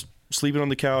 And I was sleeping on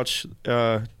the couch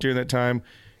during that time,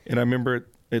 and I remember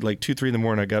at like 2-3 in the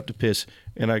morning, I got up to piss,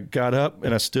 and I got up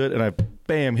and I stood and I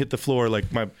bam hit the floor like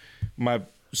my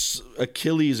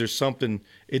Achilles or something.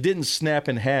 It didn't snap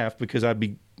in half because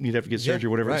you'd have to get surgery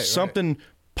or whatever. Something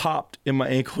popped in my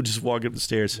ankle just walking up the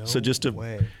stairs. No so just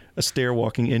way. A stair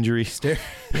walking injury.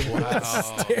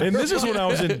 Wow. And this is when I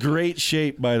was in great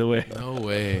shape, by the way. No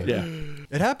way. Yeah,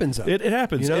 It happens. it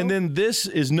happens. You know? And then this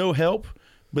is no help,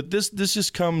 but this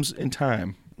just comes in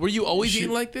time. Were you always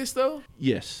eating like this though?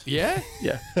 Yes. Yeah.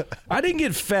 Yeah. I didn't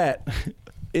get fat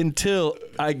until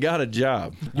I got a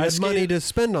job. You had money to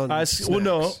spend on snacks. Well,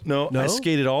 no. I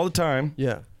skated all the time.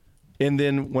 Yeah. And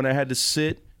then when I had to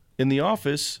sit in the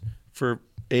office for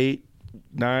 8,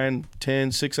 9,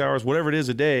 10, 6 hours, whatever it is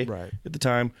a day at the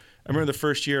time, I remember the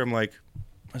first year I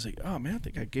was like, oh man, I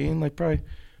think I gained I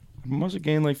must have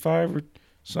gained like 5 or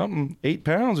something, 8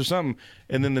 pounds or something.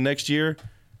 And then the next year,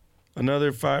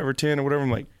 another 5 or 10 or whatever.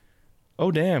 I'm like,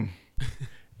 oh damn.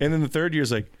 And then the third year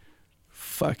is like,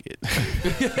 fuck it.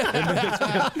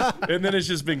 and then it's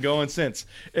just been going since.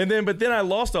 But then I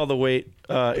lost all the weight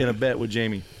in a bet with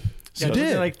Jamie. So, you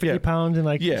did like 50 pounds and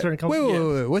certain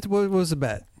companies. Wait. What was the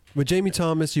bet? With Jamie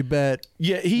Thomas, you bet.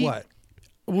 Yeah, what?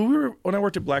 Well, when I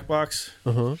worked at Black Box,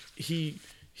 he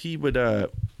would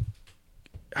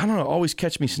I don't know, always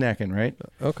catch me snacking, right?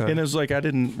 Okay. And it was like I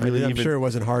didn't really. I'm sure it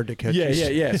wasn't hard to catch.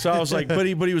 Yeah. So I was like, but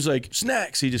he was like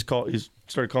snacks. He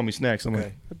started calling me snacks. I'm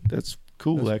like, that's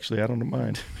cool. Actually, I don't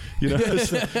mind. You know,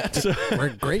 so we're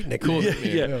great, Nick. Cool.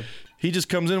 Yeah. He just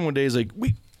comes in one day. He's like,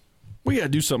 we got to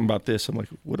do something about this. I'm like,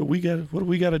 what do we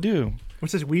got to do?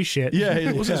 What's this wee shit?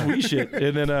 Yeah, what's this wee shit?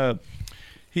 And then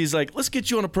he's like, let's get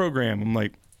you on a program. I'm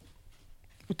like,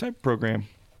 what type of program?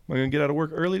 Am I going to get out of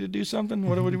work early to do something?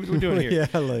 What are we doing here?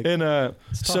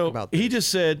 So he just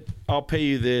said, I'll pay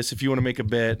you this if you want to make a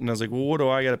bet. And I was like, well, what do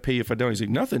I got to pay you if I don't? He's like,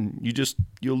 nothing.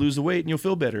 You'll lose the weight and you'll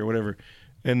feel better or whatever.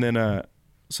 And then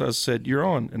so I said, you're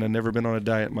on. And I've never been on a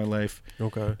diet in my life.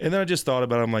 Okay. And then I just thought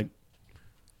about it. I'm like,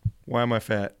 why am I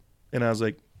fat? And I was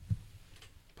like,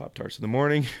 Pop-Tarts in the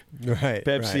morning, right,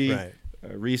 Pepsi, right.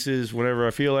 Reese's whenever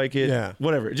I feel like it. Yeah.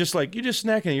 Whatever. Just like you're just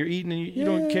snacking, you're eating, and you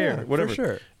don't care. Whatever. For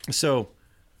sure. So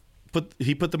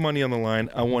he put the money on the line.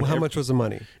 I won. How much was the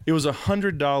money? It was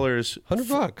 $100.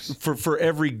 $100 for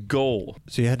every goal.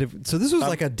 So you had to. So this was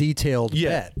like a detailed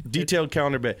bet. Detailed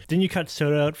calendar bet. Didn't you cut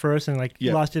soda out first and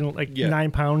you lost in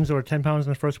 9 pounds or 10 pounds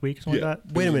in the first week, something like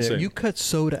that? Wait a minute. You cut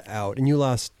soda out and you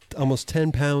lost almost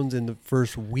 10 pounds in the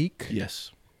first week?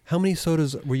 Yes. How many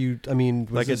sodas were you? I mean,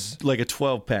 like a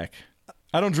 12-pack.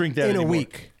 I don't drink that in anymore. a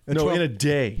week. No, in a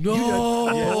day. No.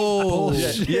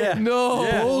 Bullshit. Yeah. No.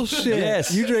 Yeah. Bullshit.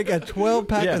 Yes. You drink a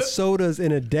 12-pack of sodas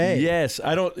in a day. Yes.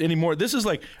 I don't anymore. This is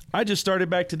like, I just started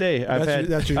back today. I've had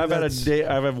a day.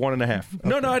 I've had 1.5. Okay.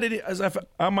 No, I didn't.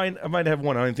 I might have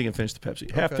one. I didn't think I finished the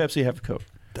Pepsi. Half Pepsi, half Coke.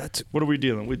 What are we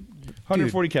dealing with?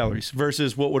 140 calories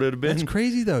versus what would it have been? That's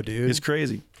crazy though, dude. It's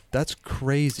crazy. That's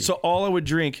crazy. So all I would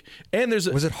drink, and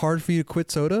was it hard for you to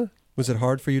quit soda? Was it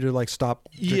hard for you to stop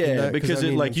drinking that? Because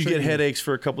you get headaches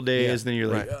for a couple days, then you're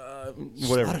like, whatever. It's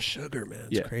a lot of sugar, man.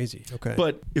 It's crazy. Okay.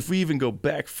 But if we even go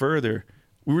back further,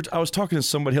 I was talking to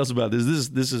somebody else about this.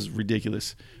 This is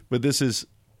ridiculous, but this is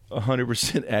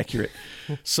 100% accurate.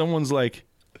 Someone's like,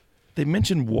 they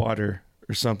mentioned water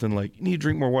or something like, you need to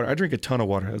drink more water. I drink a ton of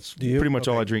water. That's pretty much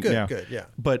all I drink now. Good, yeah.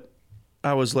 But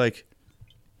I was like,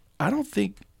 I don't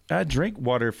think I drank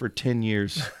water for 10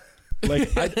 years.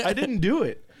 Like I didn't do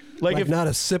it. Like if not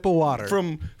a sip of water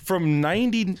from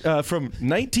 1990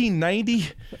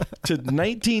 to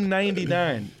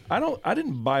 1999. I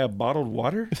didn't buy a bottled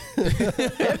water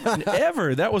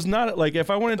ever. That was not like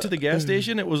if I went into the gas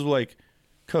station, it was like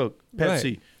Coke,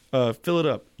 Pepsi, fill it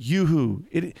up. Yoo-hoo.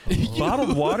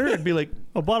 Bottled water. It'd be like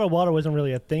bottled water wasn't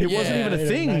really a thing. It wasn't even a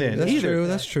thing then. That's either. true.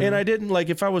 That's true. And I didn't like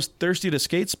if I was thirsty at a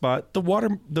skate spot. The water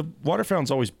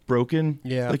fountain's always broken.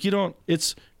 Yeah. Like you don't.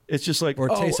 It's just like or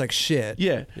it tastes like shit.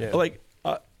 Yeah. Like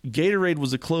Gatorade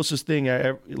was the closest thing I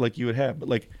ever you would have, but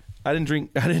like I didn't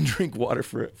drink water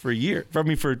for a year.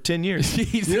 For 10 years.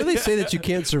 You know they say that you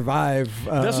can't survive.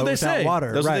 That's what they say.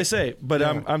 Water. That's what they say. But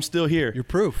I'm still here. You're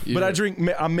proof. But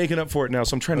I'm making up for it now,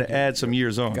 so I'm trying to add some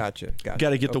years on. Gotcha.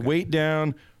 Got to get the weight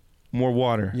down. More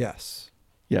water. Yes.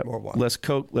 Yeah. More water. Less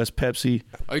Coke. Less Pepsi.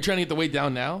 Are you trying to get the weight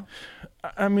down now?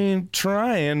 I mean,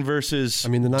 trying versus the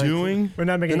doing. We're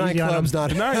not making the nightclub's not.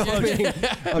 The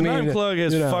nine club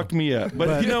has fucked me up.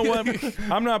 But you know what?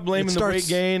 I'm not blaming the weight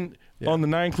gain on the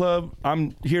 9 Club.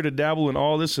 I'm here to dabble in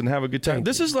all this and have a good time.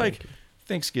 This is like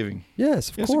Thanksgiving. Yes,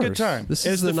 of course. It's a good time. This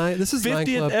is the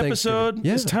 50th episode.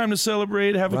 It's time to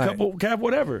celebrate. Have a couple,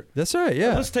 whatever. That's right.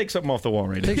 Yeah. Let's take something off the wall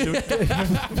right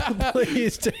now.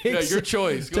 Please take. Your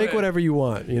choice. Take whatever you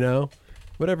want.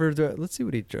 Whatever. Let's see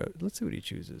what he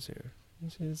chooses here.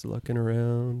 He's looking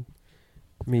around.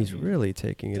 I mean, he's really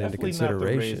taking it into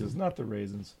consideration. Not the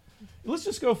raisins. Let's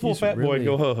just go full fat boy and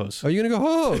go ho-hos. Are you going to go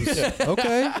ho-hos?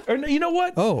 Okay. Or you know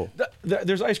what? Oh.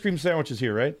 There's ice cream sandwiches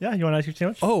here, right? Yeah, you want an ice cream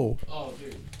sandwich? Oh.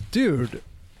 Dude.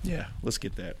 Yeah, let's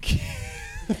get that.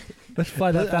 Let's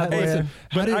fly that bad boy in.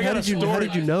 How did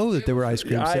you know that there were ice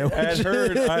cream sandwiches?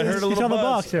 I heard a little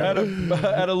buzz. I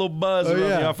had a little buzz around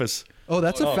the office. Oh,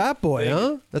 that's a fat boy,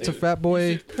 huh? That's a fat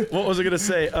boy. What was I going to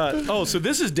say? So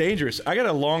this is dangerous. I got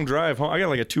a long drive home. I got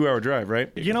like a 2-hour drive,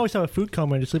 right? You can always have a food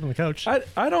coma and just sleep on the couch.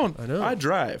 I don't. I know. I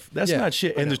drive. That's not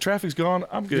shit. And the traffic's gone.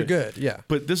 I'm good. You're good, yeah.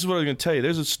 But this is what I'm going to tell you.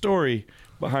 There's a story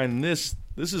behind this.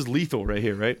 This is lethal right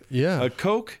here, right? Yeah. A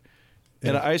Coke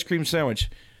and an ice cream sandwich.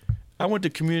 I went to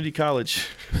community college.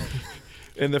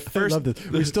 And the first, I love this.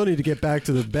 We still need to get back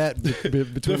to the bet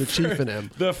between the chief and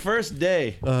him. The first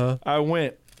day I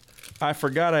went, I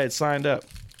forgot I had signed up.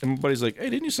 And my buddy's like,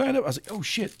 hey, didn't you sign up? I was like, oh,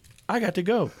 shit, I got to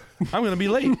go. I'm going to be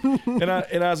late. and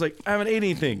I was like, I haven't ate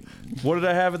anything. What did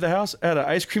I have at the house? I had an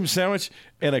ice cream sandwich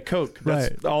and a Coke.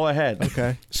 That's all I had.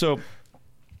 Okay. So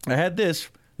I had this.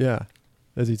 Yeah.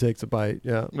 As he takes a bite.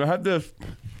 Yeah. I had this.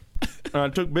 And I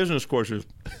took business courses.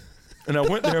 And I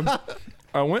went there. And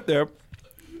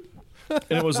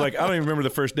it was like, I don't even remember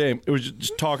the first day. It was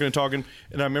just talking and talking.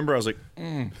 And I remember I was like,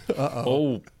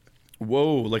 oh.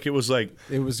 Whoa, like it was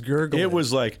gurgling. It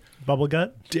was like bubble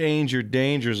gut,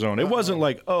 danger zone. It wasn't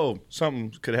like, oh,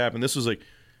 something could happen. This was like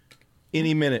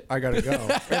any minute I gotta go.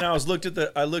 And I looked at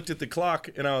the clock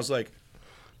and I was like,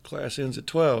 class ends at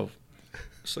 12.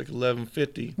 It's like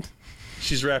 11:50.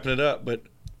 She's wrapping it up, but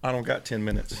I don't got 10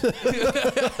 minutes.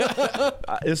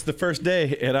 It's the first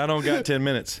day and I don't got 10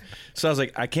 minutes. So I was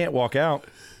like, I can't walk out.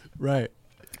 Right.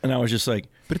 And I was just like,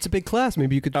 but it's a big class.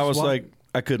 Maybe you could just like,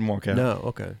 I couldn't walk out. No,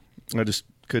 okay. I just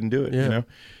couldn't do it,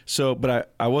 So,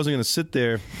 but I wasn't going to sit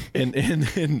there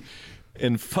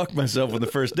and fuck myself on the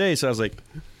first day. So I was like,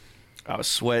 I was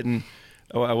sweating.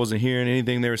 I wasn't hearing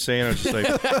anything they were saying. I was just like,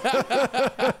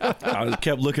 I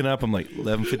kept looking up. I'm like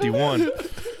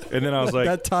 11:51, and then I was like,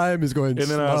 that time is going. And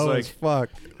then I was like, fuck.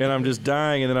 And I'm just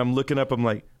dying. And then I'm looking up. I'm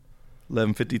like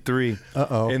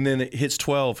 11:53. And then it hits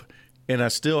 12, and I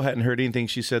still hadn't heard anything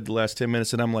she said the last 10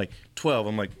 minutes. And I'm like 12.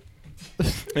 I'm like,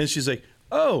 and she's like,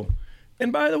 oh,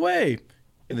 and by the way,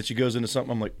 and then she goes into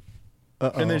something. I'm like,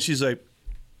 and then she's like,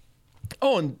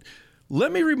 oh, and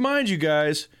let me remind you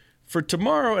guys for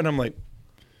tomorrow. And I'm like,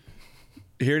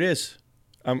 here it is.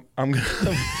 I'm gonna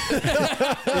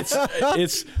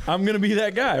I'm gonna be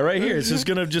that guy right here. It's just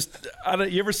gonna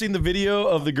you ever seen the video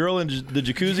of the girl in the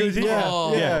jacuzzi?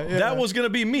 Yeah. That was gonna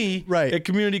be me at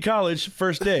community college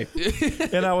first day.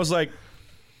 And I was like,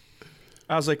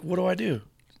 what do I do?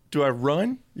 Do I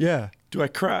run? Yeah. Do I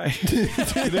cry?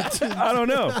 I don't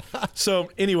know. So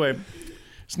anyway,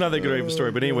 it's not that good of a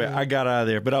story, but anyway, I got out of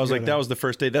there. But I was like, that was the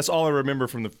first day. That's all I remember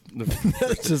from the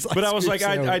but I was like,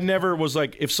 I never was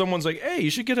like, if someone's like, hey, you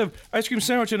should get an ice cream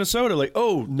sandwich and a soda, like,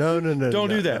 oh, no, don't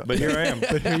do that. But here I am.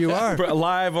 But here you are.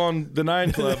 Live on the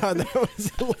 9 Club.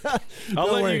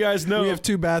 I'll let you guys know. We have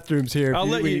 2 bathrooms here. I'll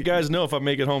let you guys know if I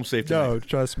make it home safe tonight. No,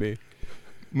 trust me.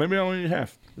 Maybe I only need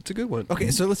half. It's a good one.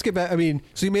 Okay, so let's get back. I mean,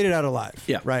 so you made it out alive.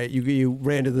 Yeah. Right? You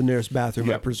ran to the nearest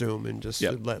bathroom, I presume, and just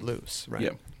let loose. Right? Yeah.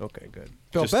 Okay, good.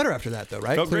 Felt better after that, though,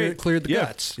 right? Felt great. Cleared the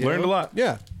guts. Learned a lot.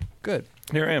 Yeah. Good.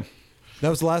 Here I am. That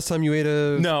was the last time you ate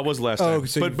a... No, it was the last time.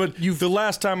 So but the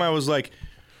last time I was like,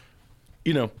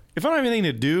 if I don't have anything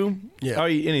to do, I'll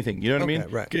eat anything. You know what I mean?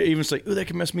 Right. Even say, that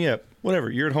can mess me up. Whatever.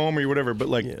 You're at home or whatever. But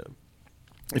like,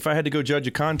 if I had to go judge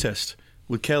a contest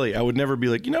with Kelly, I would never be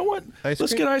like, you know what?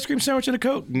 Let's get an ice cream sandwich and a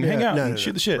Coke and hang out and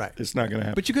shoot the shit. Right. It's not going to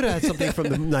happen. But you could have had something from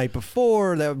the night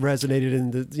before that resonated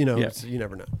in the, so you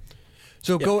never know.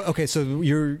 So so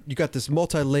you got this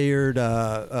multi-layered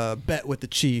bet with the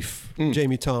chief,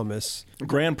 Jamie Thomas.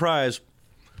 Grand prize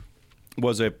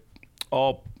was a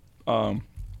all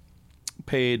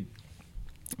paid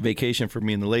vacation for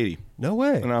me and the lady. No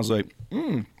way. And I was like,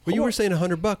 But you were saying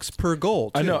 $100 per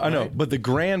goal, too, I know. right? But the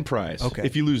grand prize,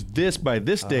 if you lose this by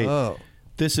this date,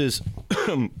 this is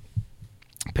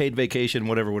paid vacation,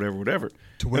 whatever.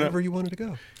 To wherever you wanted to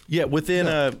go. Yeah, within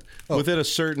a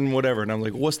certain whatever. And I'm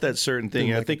like, what's that certain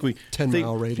thing? Like I think we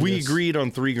 10-mile radius. We agreed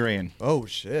on $3,000. Oh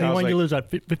shit! And you wanted to lose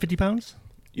 50 pounds?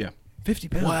 Yeah, 50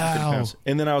 pounds. Wow. 50 pounds.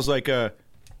 And then I was like, I'm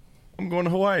going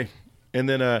to Hawaii. And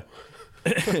then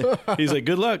he's like,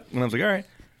 good luck. And I was like, all right.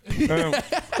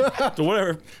 So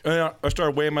whatever. And I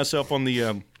started weighing myself on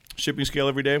the shipping scale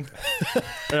every day.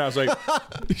 And I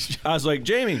was like,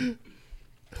 Jamie,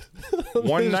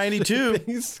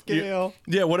 192 scale.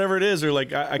 Yeah, whatever it is. Or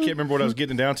like, I can't remember what I was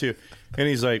getting down to. And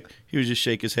he was just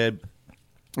shake his head.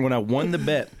 When I won the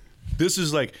bet, this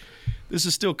is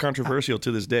still controversial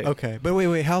to this day. Okay, but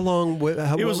wait, how long?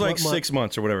 It was like 6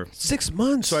 months or whatever. 6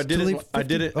 months. So I did it. I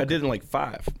did it. Okay. I did it in like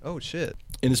 5. Oh shit!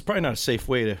 And it's probably not a safe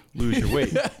way to lose your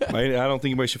weight. I don't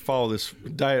think anybody should follow this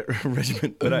diet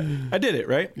regimen, but I did it,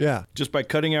 right? Yeah. Just by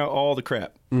cutting out all the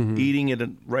crap, eating at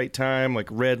the right time, like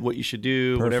read what you should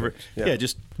do, whatever. Yeah.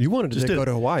 Just you wanted to go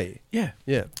to Hawaii. Yeah.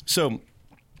 Yeah. So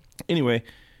anyway,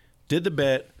 did the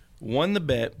bet, won the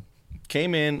bet,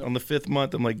 came in on the 5th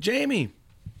month. I'm like, Jamie,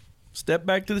 step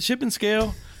back to the shipping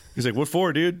scale. He's like, what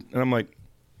for, dude? And I'm like,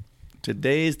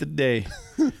 today's the day.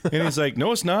 And he's like,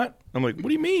 no, it's not. I'm like, what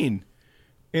do you mean?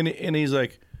 And he's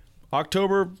like,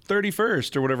 October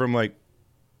 31st or whatever. I'm like,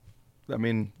 I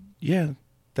mean, yeah,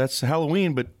 that's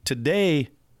Halloween, but today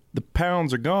the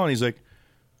pounds are gone. He's like,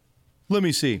 let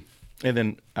me see. And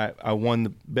then I won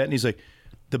the bet. And he's like,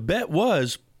 the bet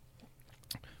was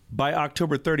by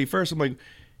October 31st. I'm like,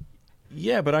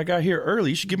 yeah, but I got here early.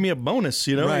 You should give me a bonus,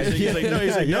 you know? Right. He's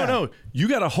like, no, you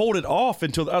got to hold it off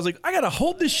until. I was like, I got to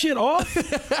hold this shit off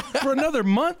for another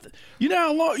month. You know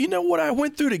how long? You know what I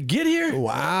went through to get here?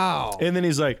 Wow. And then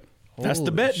he's like, that's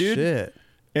the bet, dude. Shit.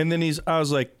 And then I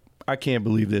was like, I can't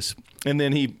believe this. And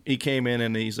then he came in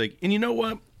and he's like, and you know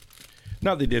what?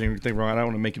 Not that they did anything wrong. I don't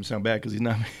want to make him sound bad because he's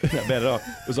not bad at all.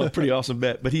 It was a pretty awesome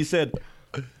bet. But he said,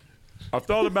 I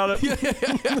thought about it.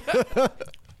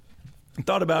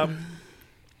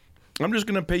 I'm just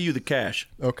going to pay you the cash.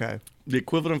 Okay. The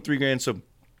equivalent of $3,000. So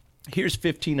here's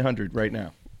 $1,500 right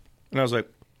now. And I was like,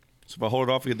 so if I hold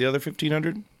it off, I get the other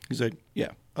 $1,500? He's like,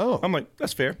 yeah. Oh. I'm like,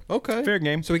 that's fair. Okay. Fair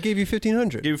game. So he gave you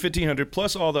 $1,500. Gave you $1,500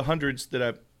 plus all the hundreds that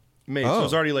I made. So it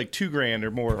was already like $2,000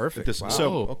 or more. Perfect. Wow.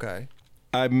 So okay.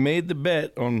 I made the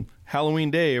bet on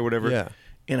Halloween Day or whatever. Yeah.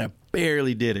 And I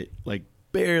barely did it. Like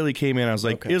barely came in. I was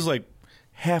like, It was like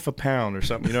half a pound or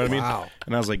something. You know what I mean? Wow.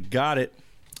 And I was like, got it.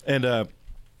 And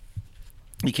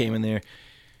he came in there.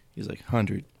 He's like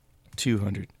 100,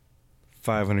 200,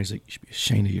 500. He's like, you should be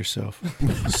ashamed of yourself.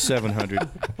 700.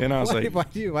 And I was like,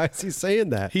 why is he saying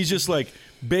that? he's just like,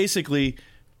 basically,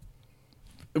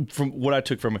 from what I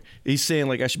took from it, he's saying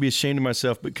like I should be ashamed of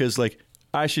myself because like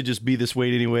I should just be this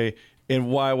weight anyway. And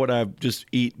why would I just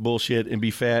eat bullshit and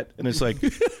be fat? And it's like,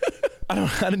 I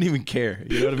didn't even care.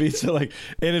 You know what I mean? So like,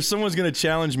 and if someone's going to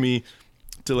challenge me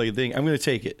to like a thing, I'm going to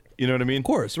take it. You know what I mean? Of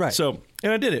course, right. So,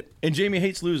 and I did it. And Jamie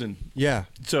hates losing. Yeah.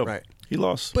 So right. he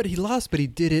lost. But he lost, but he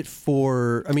did it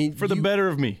for, I mean. For the better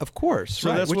of me. Of course.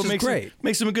 So right, that's which what is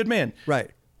makes him a good man. Right.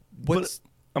 But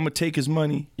I'm going to take his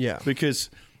money. Yeah. Because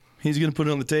he's going to put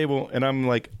it on the table. And I'm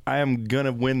like, I am going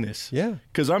to win this. Yeah.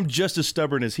 Because I'm just as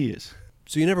stubborn as he is.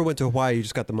 So you never went to Hawaii, you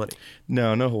just got the money?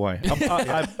 No Hawaii.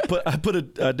 I put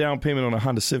a down payment on a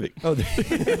Honda Civic. Oh,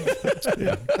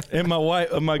 yeah. And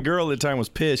my girl at the time was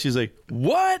pissed. She's like,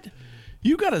 "What?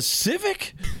 You got a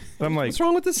Civic?" And I'm like, what's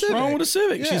wrong with the Civic? What's wrong with the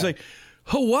Civic? Yeah. She's like,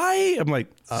 "Hawaii." I'm like,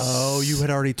 "Oh, you had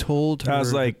already told her." I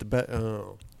was like,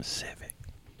 Civic.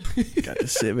 Got the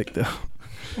Civic though.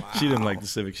 Wow. She didn't like the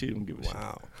Civic. She didn't give a shit.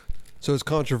 Wow. So it's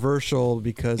controversial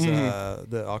because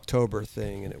the October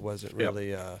thing, and it wasn't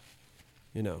really.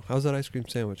 You know, how's that ice cream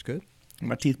sandwich? Good?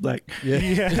 My teeth black. Yeah.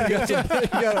 You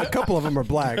got a couple of them are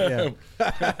black. Yeah.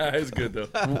 It's good, though.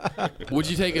 Would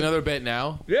you take another bet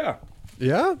now? Yeah.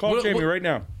 Yeah? Call Jamie right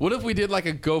now. What if we did like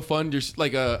a GoFund,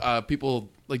 like people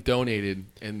like donated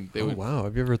and they would. Wow.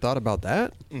 Have you ever thought about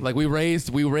that? Like we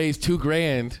raised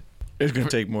 $2,000. It's gonna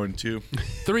take more than two.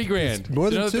 $3,000.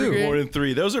 More than two. More than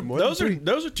three. Those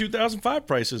are 2005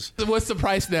 prices. What's the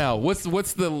price now? What's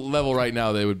the level right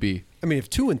now they would be? I mean,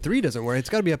 if 2 and 3 doesn't work, it's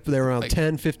got to be up there around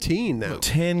 10, 15 now.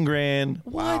 10 grand.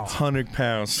 Wow. 100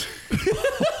 pounds.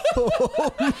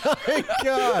 Oh my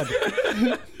God.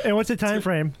 And what's the time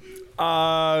frame?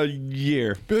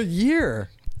 Year. A year.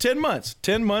 10 months.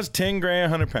 10 months, 10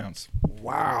 grand, 100 pounds.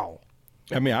 Wow.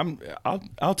 I mean,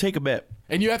 I'll take a bet.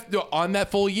 And you have to do on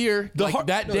that full year,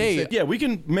 day. Yeah, we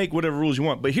can make whatever rules you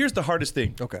want, but here's the hardest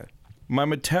thing. Okay. My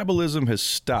metabolism has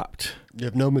stopped. You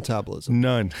have no metabolism.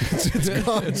 None. It's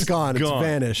gone. It's gone. It's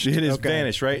vanished. It is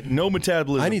vanished, right? No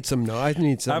metabolism. I need some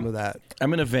of that.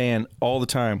 I'm in a van all the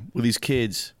time with these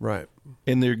kids. Right.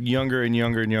 And they're younger and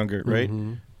younger and younger, right?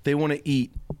 Mm-hmm. They want to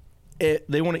eat.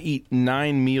 They want to eat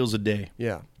 9 meals a day.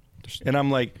 Yeah. And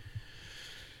I'm like,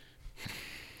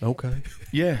 okay.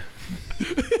 Yeah.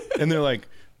 And they're like,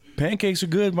 pancakes are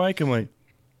good, Mike. I'm like,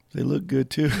 they look good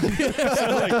too.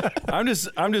 So like, I'm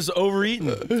just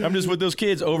overeating. I'm just with those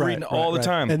kids overeating all the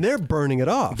time, and they're burning it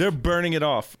off. They're burning it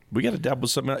off. We got to dabble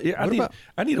something else. Yeah,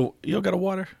 I need a. You got a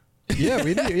water? Yeah,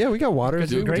 we do. Yeah, we got water.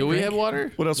 Do we have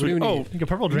water? What else? Do we need? You got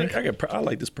purple drink. I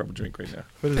like this purple drink right now.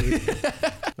 What is it?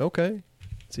 Okay.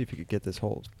 Let's see if you could get this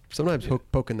hole. Sometimes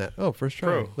poking that. Oh, first try.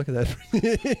 Bro. Look at that.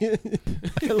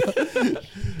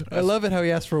 I love it how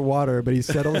he asked for water, but he's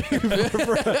settling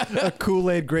for a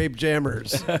Kool-Aid grape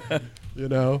jammers. You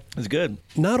know? It's good.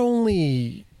 Not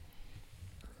only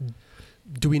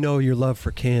do we know your love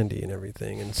for candy and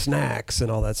everything and snacks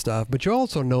and all that stuff, but you're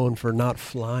also known for not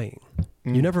flying.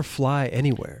 You never fly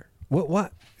anywhere.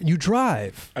 What? You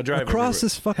drive. I drive across everywhere.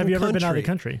 this fucking Have you ever country. been out of the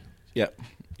country? Yeah.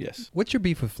 Yes. What's your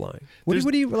beef with flying? What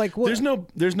do you like? What?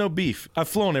 There's no beef. I've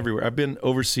flown everywhere. I've been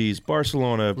overseas,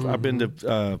 Barcelona. Mm-hmm. I've been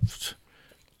to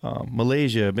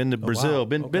Malaysia. I've been to Brazil.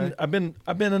 Wow.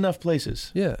 I've been enough places.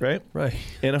 Yeah. Right.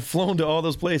 And I've flown to all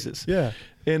those places. Yeah.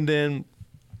 And then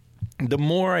the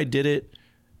more I did it,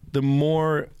 the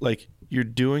more like you're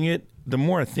doing it, the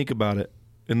more I think about it,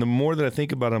 and the more that I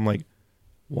think about it, I'm like,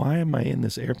 why am I in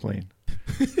this airplane?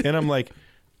 And I'm like,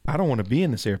 I don't want to be in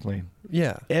this airplane.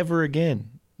 Yeah. Ever again.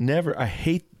 Never. I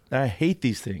hate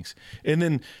these things. And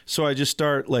then so I just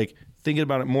start like thinking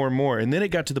about it more and more. And then it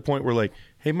got to the point where like,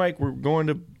 hey Mike, we're going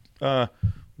to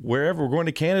wherever. We're going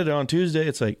to Canada on Tuesday.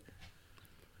 It's like,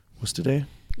 what's today?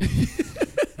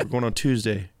 We're going on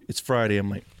Tuesday. It's Friday. I'm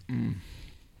like,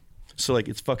 So like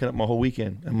it's fucking up my whole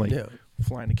weekend. I'm like,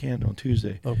 flying to Canada on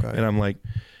Tuesday. Okay. And I'm like,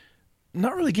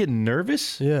 not really getting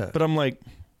nervous. Yeah. But I'm like,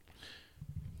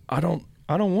 I don't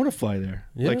want to fly there.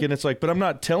 Yeah. Like, and it's like, but I'm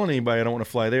not telling anybody I don't want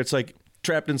to fly there. It's like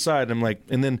trapped inside. And I'm like,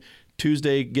 and then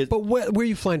Tuesday But where are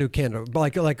you flying to Canada?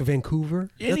 Like Vancouver?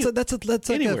 That's like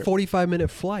anywhere. a 45-minute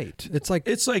flight. It's like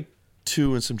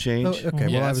 2 and some change. Oh, okay.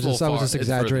 Yeah, well, I was just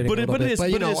exaggerating a little bit.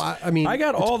 But you know, I mean, I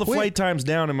got all the quick. flight times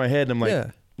down in my head. And I'm like,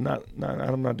 Yeah.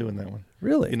 I'm not doing that one.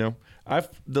 Really? You know,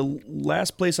 the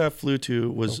last place I flew to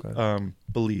was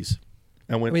Belize.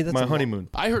 I went my honeymoon.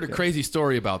 I heard a crazy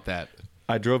story about that.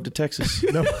 I drove to Texas.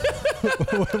 No.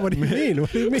 What do you mean?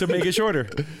 What do you mean? To make it shorter.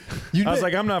 I was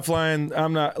like, I'm not flying.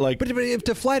 I'm not like. But if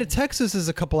to fly to Texas is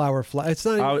a couple-hour flight, it's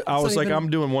not. I was like, I'm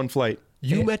doing one flight.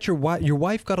 You met your wife. Your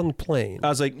wife got on the plane. I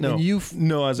was like, no.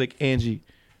 I was like, Angie,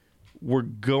 we're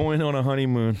going on a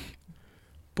honeymoon,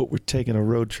 but we're taking a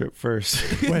road trip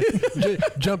first. Wait,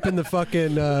 jump in the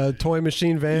fucking toy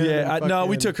machine van. Yeah, no,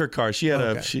 we took her car.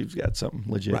 She's got something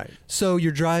legit. Right. So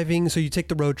you're driving. So you take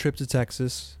the road trip to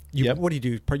Texas. Yep. What do you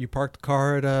do? You park the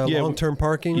car at long-term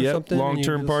parking or something?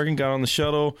 Long-term parking. Got on the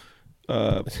shuttle.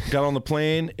 Got on the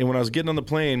plane, and when I was getting on the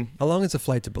plane, how long is the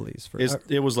flight to Belize?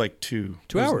 It was like 2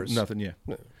 hours. Nothing. Yeah.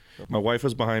 My wife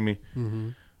was behind me. Mm-hmm.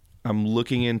 I'm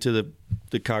looking into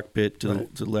the cockpit to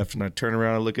the left, and I turn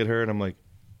around and look at her, and I'm like,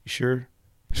 "You sure?"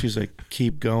 She's like,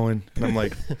 "Keep going," and I'm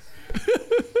like,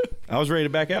 I was ready to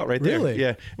back out right there. Really?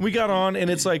 Yeah. And we got on, and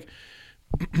it's like,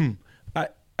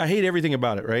 I hate everything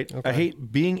about it. Right? Okay. I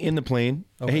hate being in the plane.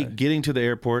 Okay. I hate getting to the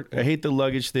airport. I hate the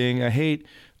luggage thing. I hate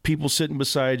people sitting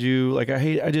beside you. Like I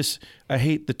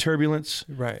hate the turbulence.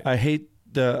 Right. I hate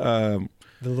the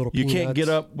little you peanuts. can't get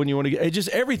up when you want to get. It's just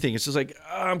everything. It's just like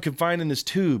I'm confined in this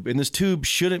tube, and this tube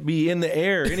shouldn't be in the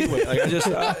air anyway. Like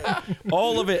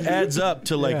all of it adds up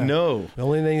to like no. The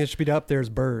only thing that should be up there is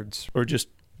birds or just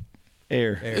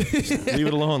air. Just leave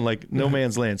it alone, like no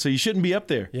man's land. So you shouldn't be up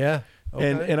there. Yeah.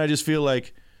 Okay. And I just feel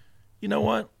like, you know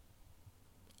what?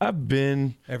 I've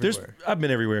been everywhere. I've been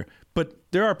everywhere. But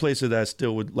there are places that I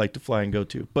still would like to fly and go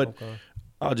to. But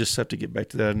I'll just have to get back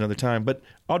to that another time. But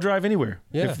I'll drive anywhere.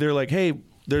 Yeah. If they're like, hey,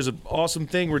 there's an awesome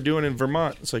thing we're doing in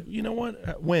Vermont. It's like, you know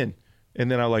what? When? And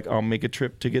then I'll make a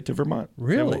trip to get to Vermont.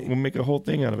 Really? We'll make a whole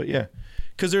thing out of it. Yeah.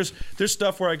 Because there's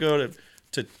stuff where I go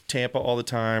to Tampa all the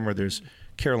time, or there's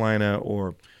Carolina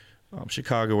or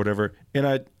Chicago or whatever. And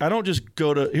I don't just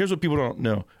go to, here's what people don't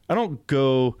know. I don't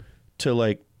go to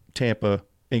like Tampa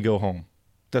and go home.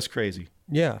 That's crazy.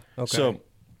 Yeah. Okay. So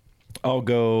I'll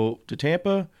go to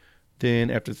Tampa,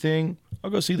 then after the thing, I'll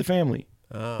go see the family.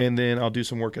 Oh. And then I'll do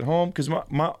some work at home because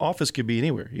my office could be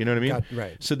anywhere. You know what I mean?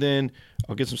 Right. So then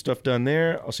I'll get some stuff done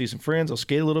there. I'll see some friends. I'll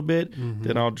skate a little bit. Mm-hmm.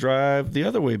 Then I'll drive the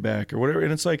other way back or whatever.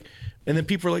 And it's like, and then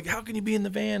people are like, how can you be in the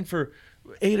van for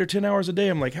 8 or 10 hours a day?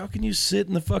 I'm like, how can you sit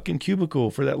in the fucking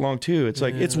cubicle for that long too? It's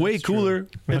like, it's way cooler.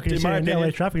 How can you sit in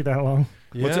LA traffic that long?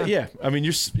 Yeah. Yeah. I mean,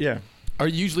 Are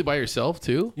you usually by yourself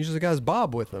too? Usually the guy's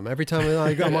Bob with him. Every time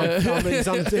I'm on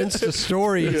Insta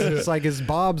stories, it's like his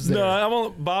Bob's there.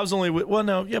 No, Bob's only with,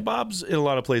 Bob's in a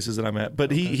lot of places that I'm at,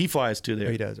 but he flies too there.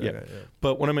 Oh, he does. Yeah. Okay, yeah.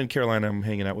 But when I'm in Carolina, I'm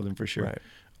hanging out with him for sure. Right.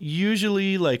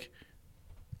 Usually like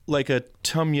a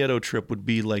Tumyeto trip would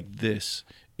be like this.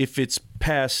 If it's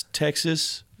past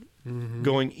Texas,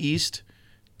 going east,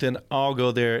 then I'll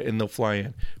go there and they'll fly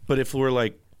in. But if we're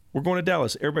going to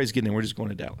Dallas, everybody's getting in, we're just going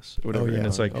to Dallas or whatever. Oh, yeah. And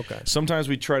it's like, sometimes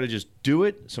we try to just do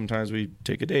it. Sometimes we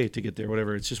take a day to get there,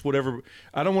 whatever. It's just whatever.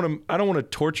 I don't want to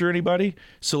torture anybody.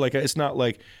 So like, it's not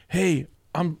like, hey,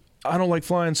 I don't like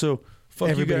flying. So fuck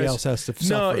everybody you guys. else has to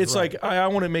suffer. No, it's like, I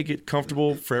want to make it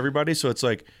comfortable for everybody. So it's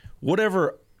like,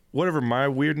 whatever my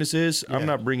weirdness is, I'm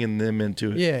not bringing them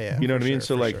into it. Yeah. You know what I mean?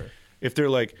 So like, if they're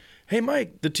like, hey,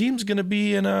 Mike, the team's going to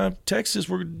be in Texas.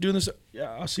 We're doing this.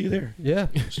 Yeah, I'll see you there. Yeah.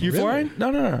 You flying?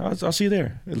 No. I'll see you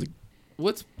there.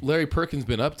 What's Larry Perkins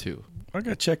been up to? I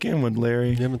got to check in with Larry.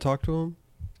 You haven't talked to him?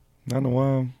 Not in a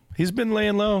while. He's been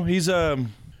laying low. He's,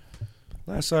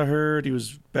 last I heard, he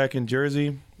was back in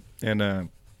Jersey and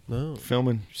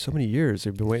filming. So many years.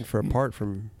 They've been waiting for a part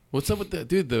from... What's up with that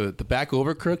dude? The back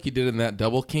over crook he did in that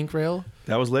double kink rail.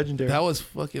 That was legendary. That was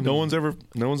fucking. No one's ever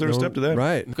stepped to that.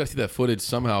 Right. We've got to see that footage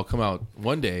somehow come out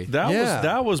one day.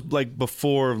 That was like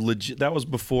before legit. That was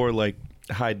before like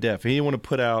high def. He didn't want to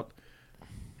put out.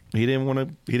 He didn't want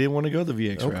to go the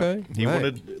VX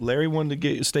route. Larry wanted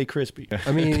to stay crispy.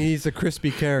 I mean, he's a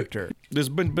crispy character. There's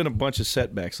been a bunch of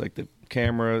setbacks. Like the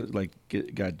camera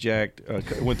got jacked.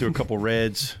 Went through a couple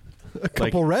reds. A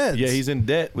couple reds. Yeah, he's in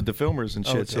debt with the filmers and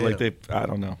shit. So I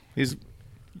don't know.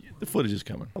 The footage is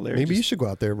coming. Maybe you should go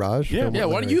out there, Raj. Yeah.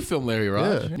 Why don't you film Larry,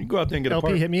 Raj? Yeah. You go out there and get a LP,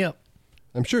 part. hit me up.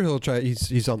 I'm sure he'll try.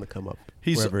 He's on the come up.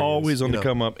 He's always on the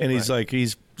come up, and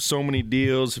he's so many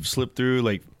deals have slipped through.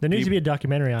 Like there needs to be a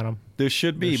documentary on him. There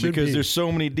should be because there's so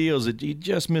many deals that he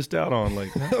just missed out on.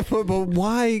 Like, but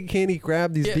why can't he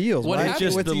grab these deals? It's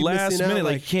just the last minute.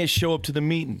 Like, he can't show up to the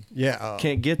meeting. Yeah,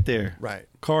 can't get there. Right,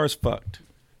 car's fucked.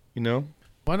 You know.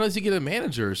 Why doesn't he get a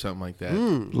manager or something like that?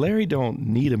 Larry don't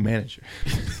need a manager.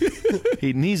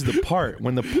 He needs the part.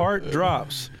 When the part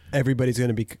drops, everybody's going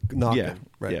to be knocking. Yeah,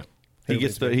 right. Yeah. He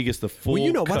gets the full.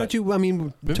 Well, why don't you? I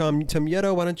mean, Tom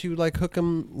Yeto, why don't you hook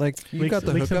him? Like you got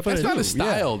the hookup. That's not his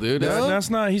style, dude. No? That's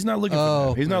not. He's not looking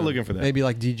for that. He's not looking for that. Maybe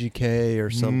like DGK or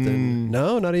something.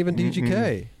 No, not even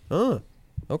DGK.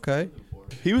 Okay.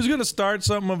 He was going to start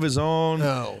something of his own.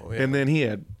 And then he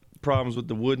had problems with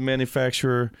the wood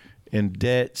manufacturer and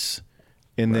debts,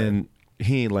 and then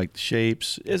he ain't like the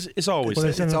shapes. It's always. Well,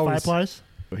 it's always 5-plies.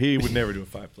 He would never do a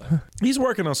 5-ply. He's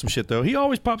working on some shit though. He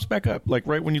always pops back up, like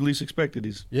right when you least expect it.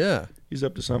 He's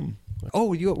up to something.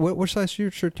 Oh, what size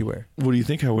shirt do you wear? What do you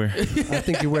think I wear? I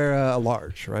think you wear a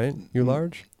large, right? You're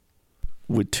large?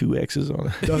 With 2 X's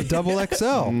on it. Double XL.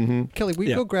 Mm-hmm. Kelly, we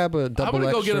go grab a double X. I'm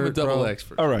going to go get him a double bro. X.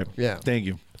 All right. Yeah. Thank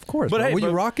you. Of course. But hey, will you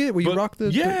rock it? Will you rock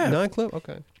the 9 Club?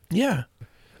 Okay. Yeah.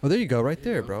 Oh, there you go, right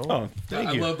there, bro. Oh,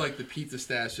 thank you. I love like the pizza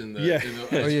stash and the. Yeah.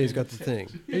 Oh yeah, he's got the thing.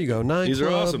 There you go. 9 These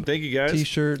Club. are awesome. Thank you guys.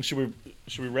 T-shirt. Should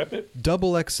we rep it?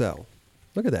 Double XL.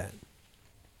 Look at that.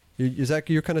 Is that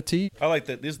your kind of tee? I like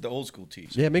that. This is the old school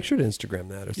tees. Yeah, make sure to Instagram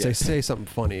that or say something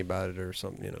funny about it or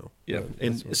something, you know. Yeah,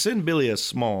 and send Billy a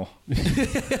small.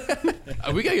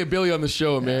 We gotta get Billy on the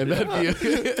show, man.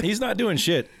 That'd be He's not doing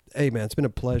shit. Hey, man, it's been a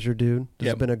pleasure, dude. This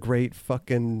has been a great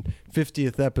fucking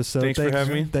 50th episode. Thanks for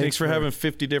having me. Thanks for having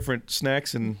 50 different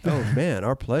snacks and. Oh man,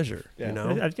 our pleasure. Yeah. You know,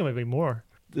 I think it might be more.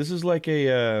 This is like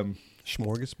a.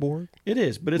 Smorgasbord. It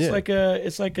is, but it's like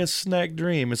a snack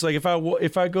dream. It's like if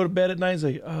I go to bed at night, it's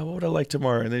like, oh, what would I like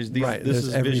tomorrow? And this is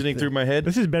visioning through my head.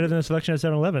 This is better than a selection at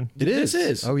 7-Eleven. It is.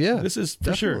 This is. Oh yeah, this is for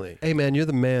definitely. sure. Hey man, you're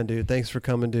the man, dude. Thanks for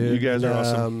coming, dude. You guys are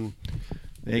awesome.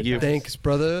 Thank you. Thanks,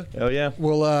 brother. Oh yeah.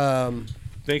 Well,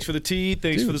 thanks for the tea.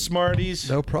 Thanks for the Smarties.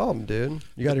 No problem, dude.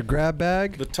 You got a grab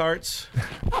bag? The tarts.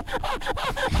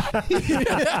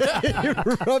 You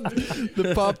rubbed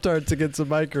the Pop-Tarts against the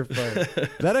microphone.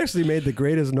 That actually made the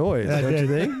greatest noise, don't you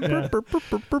think?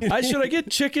 Yeah. Should I get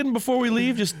chicken before we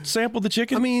leave? Just sample the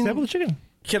chicken? I mean, Sample the chicken.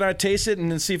 Can I taste it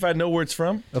and then see if I know where it's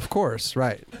from? of course,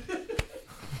 right.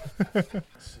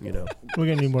 You know. We're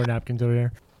going to need more napkins over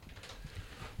here.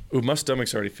 Ooh, my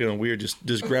stomach's already feeling weird.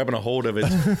 Just grabbing a hold of it,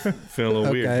 feeling a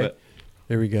little weird. But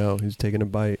There we go. He's taking a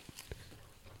bite.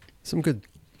 Some good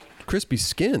crispy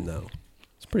skin, though.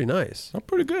 It's pretty nice. I'm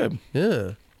pretty good.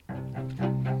 Yeah.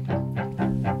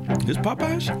 Is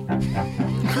Popeyes?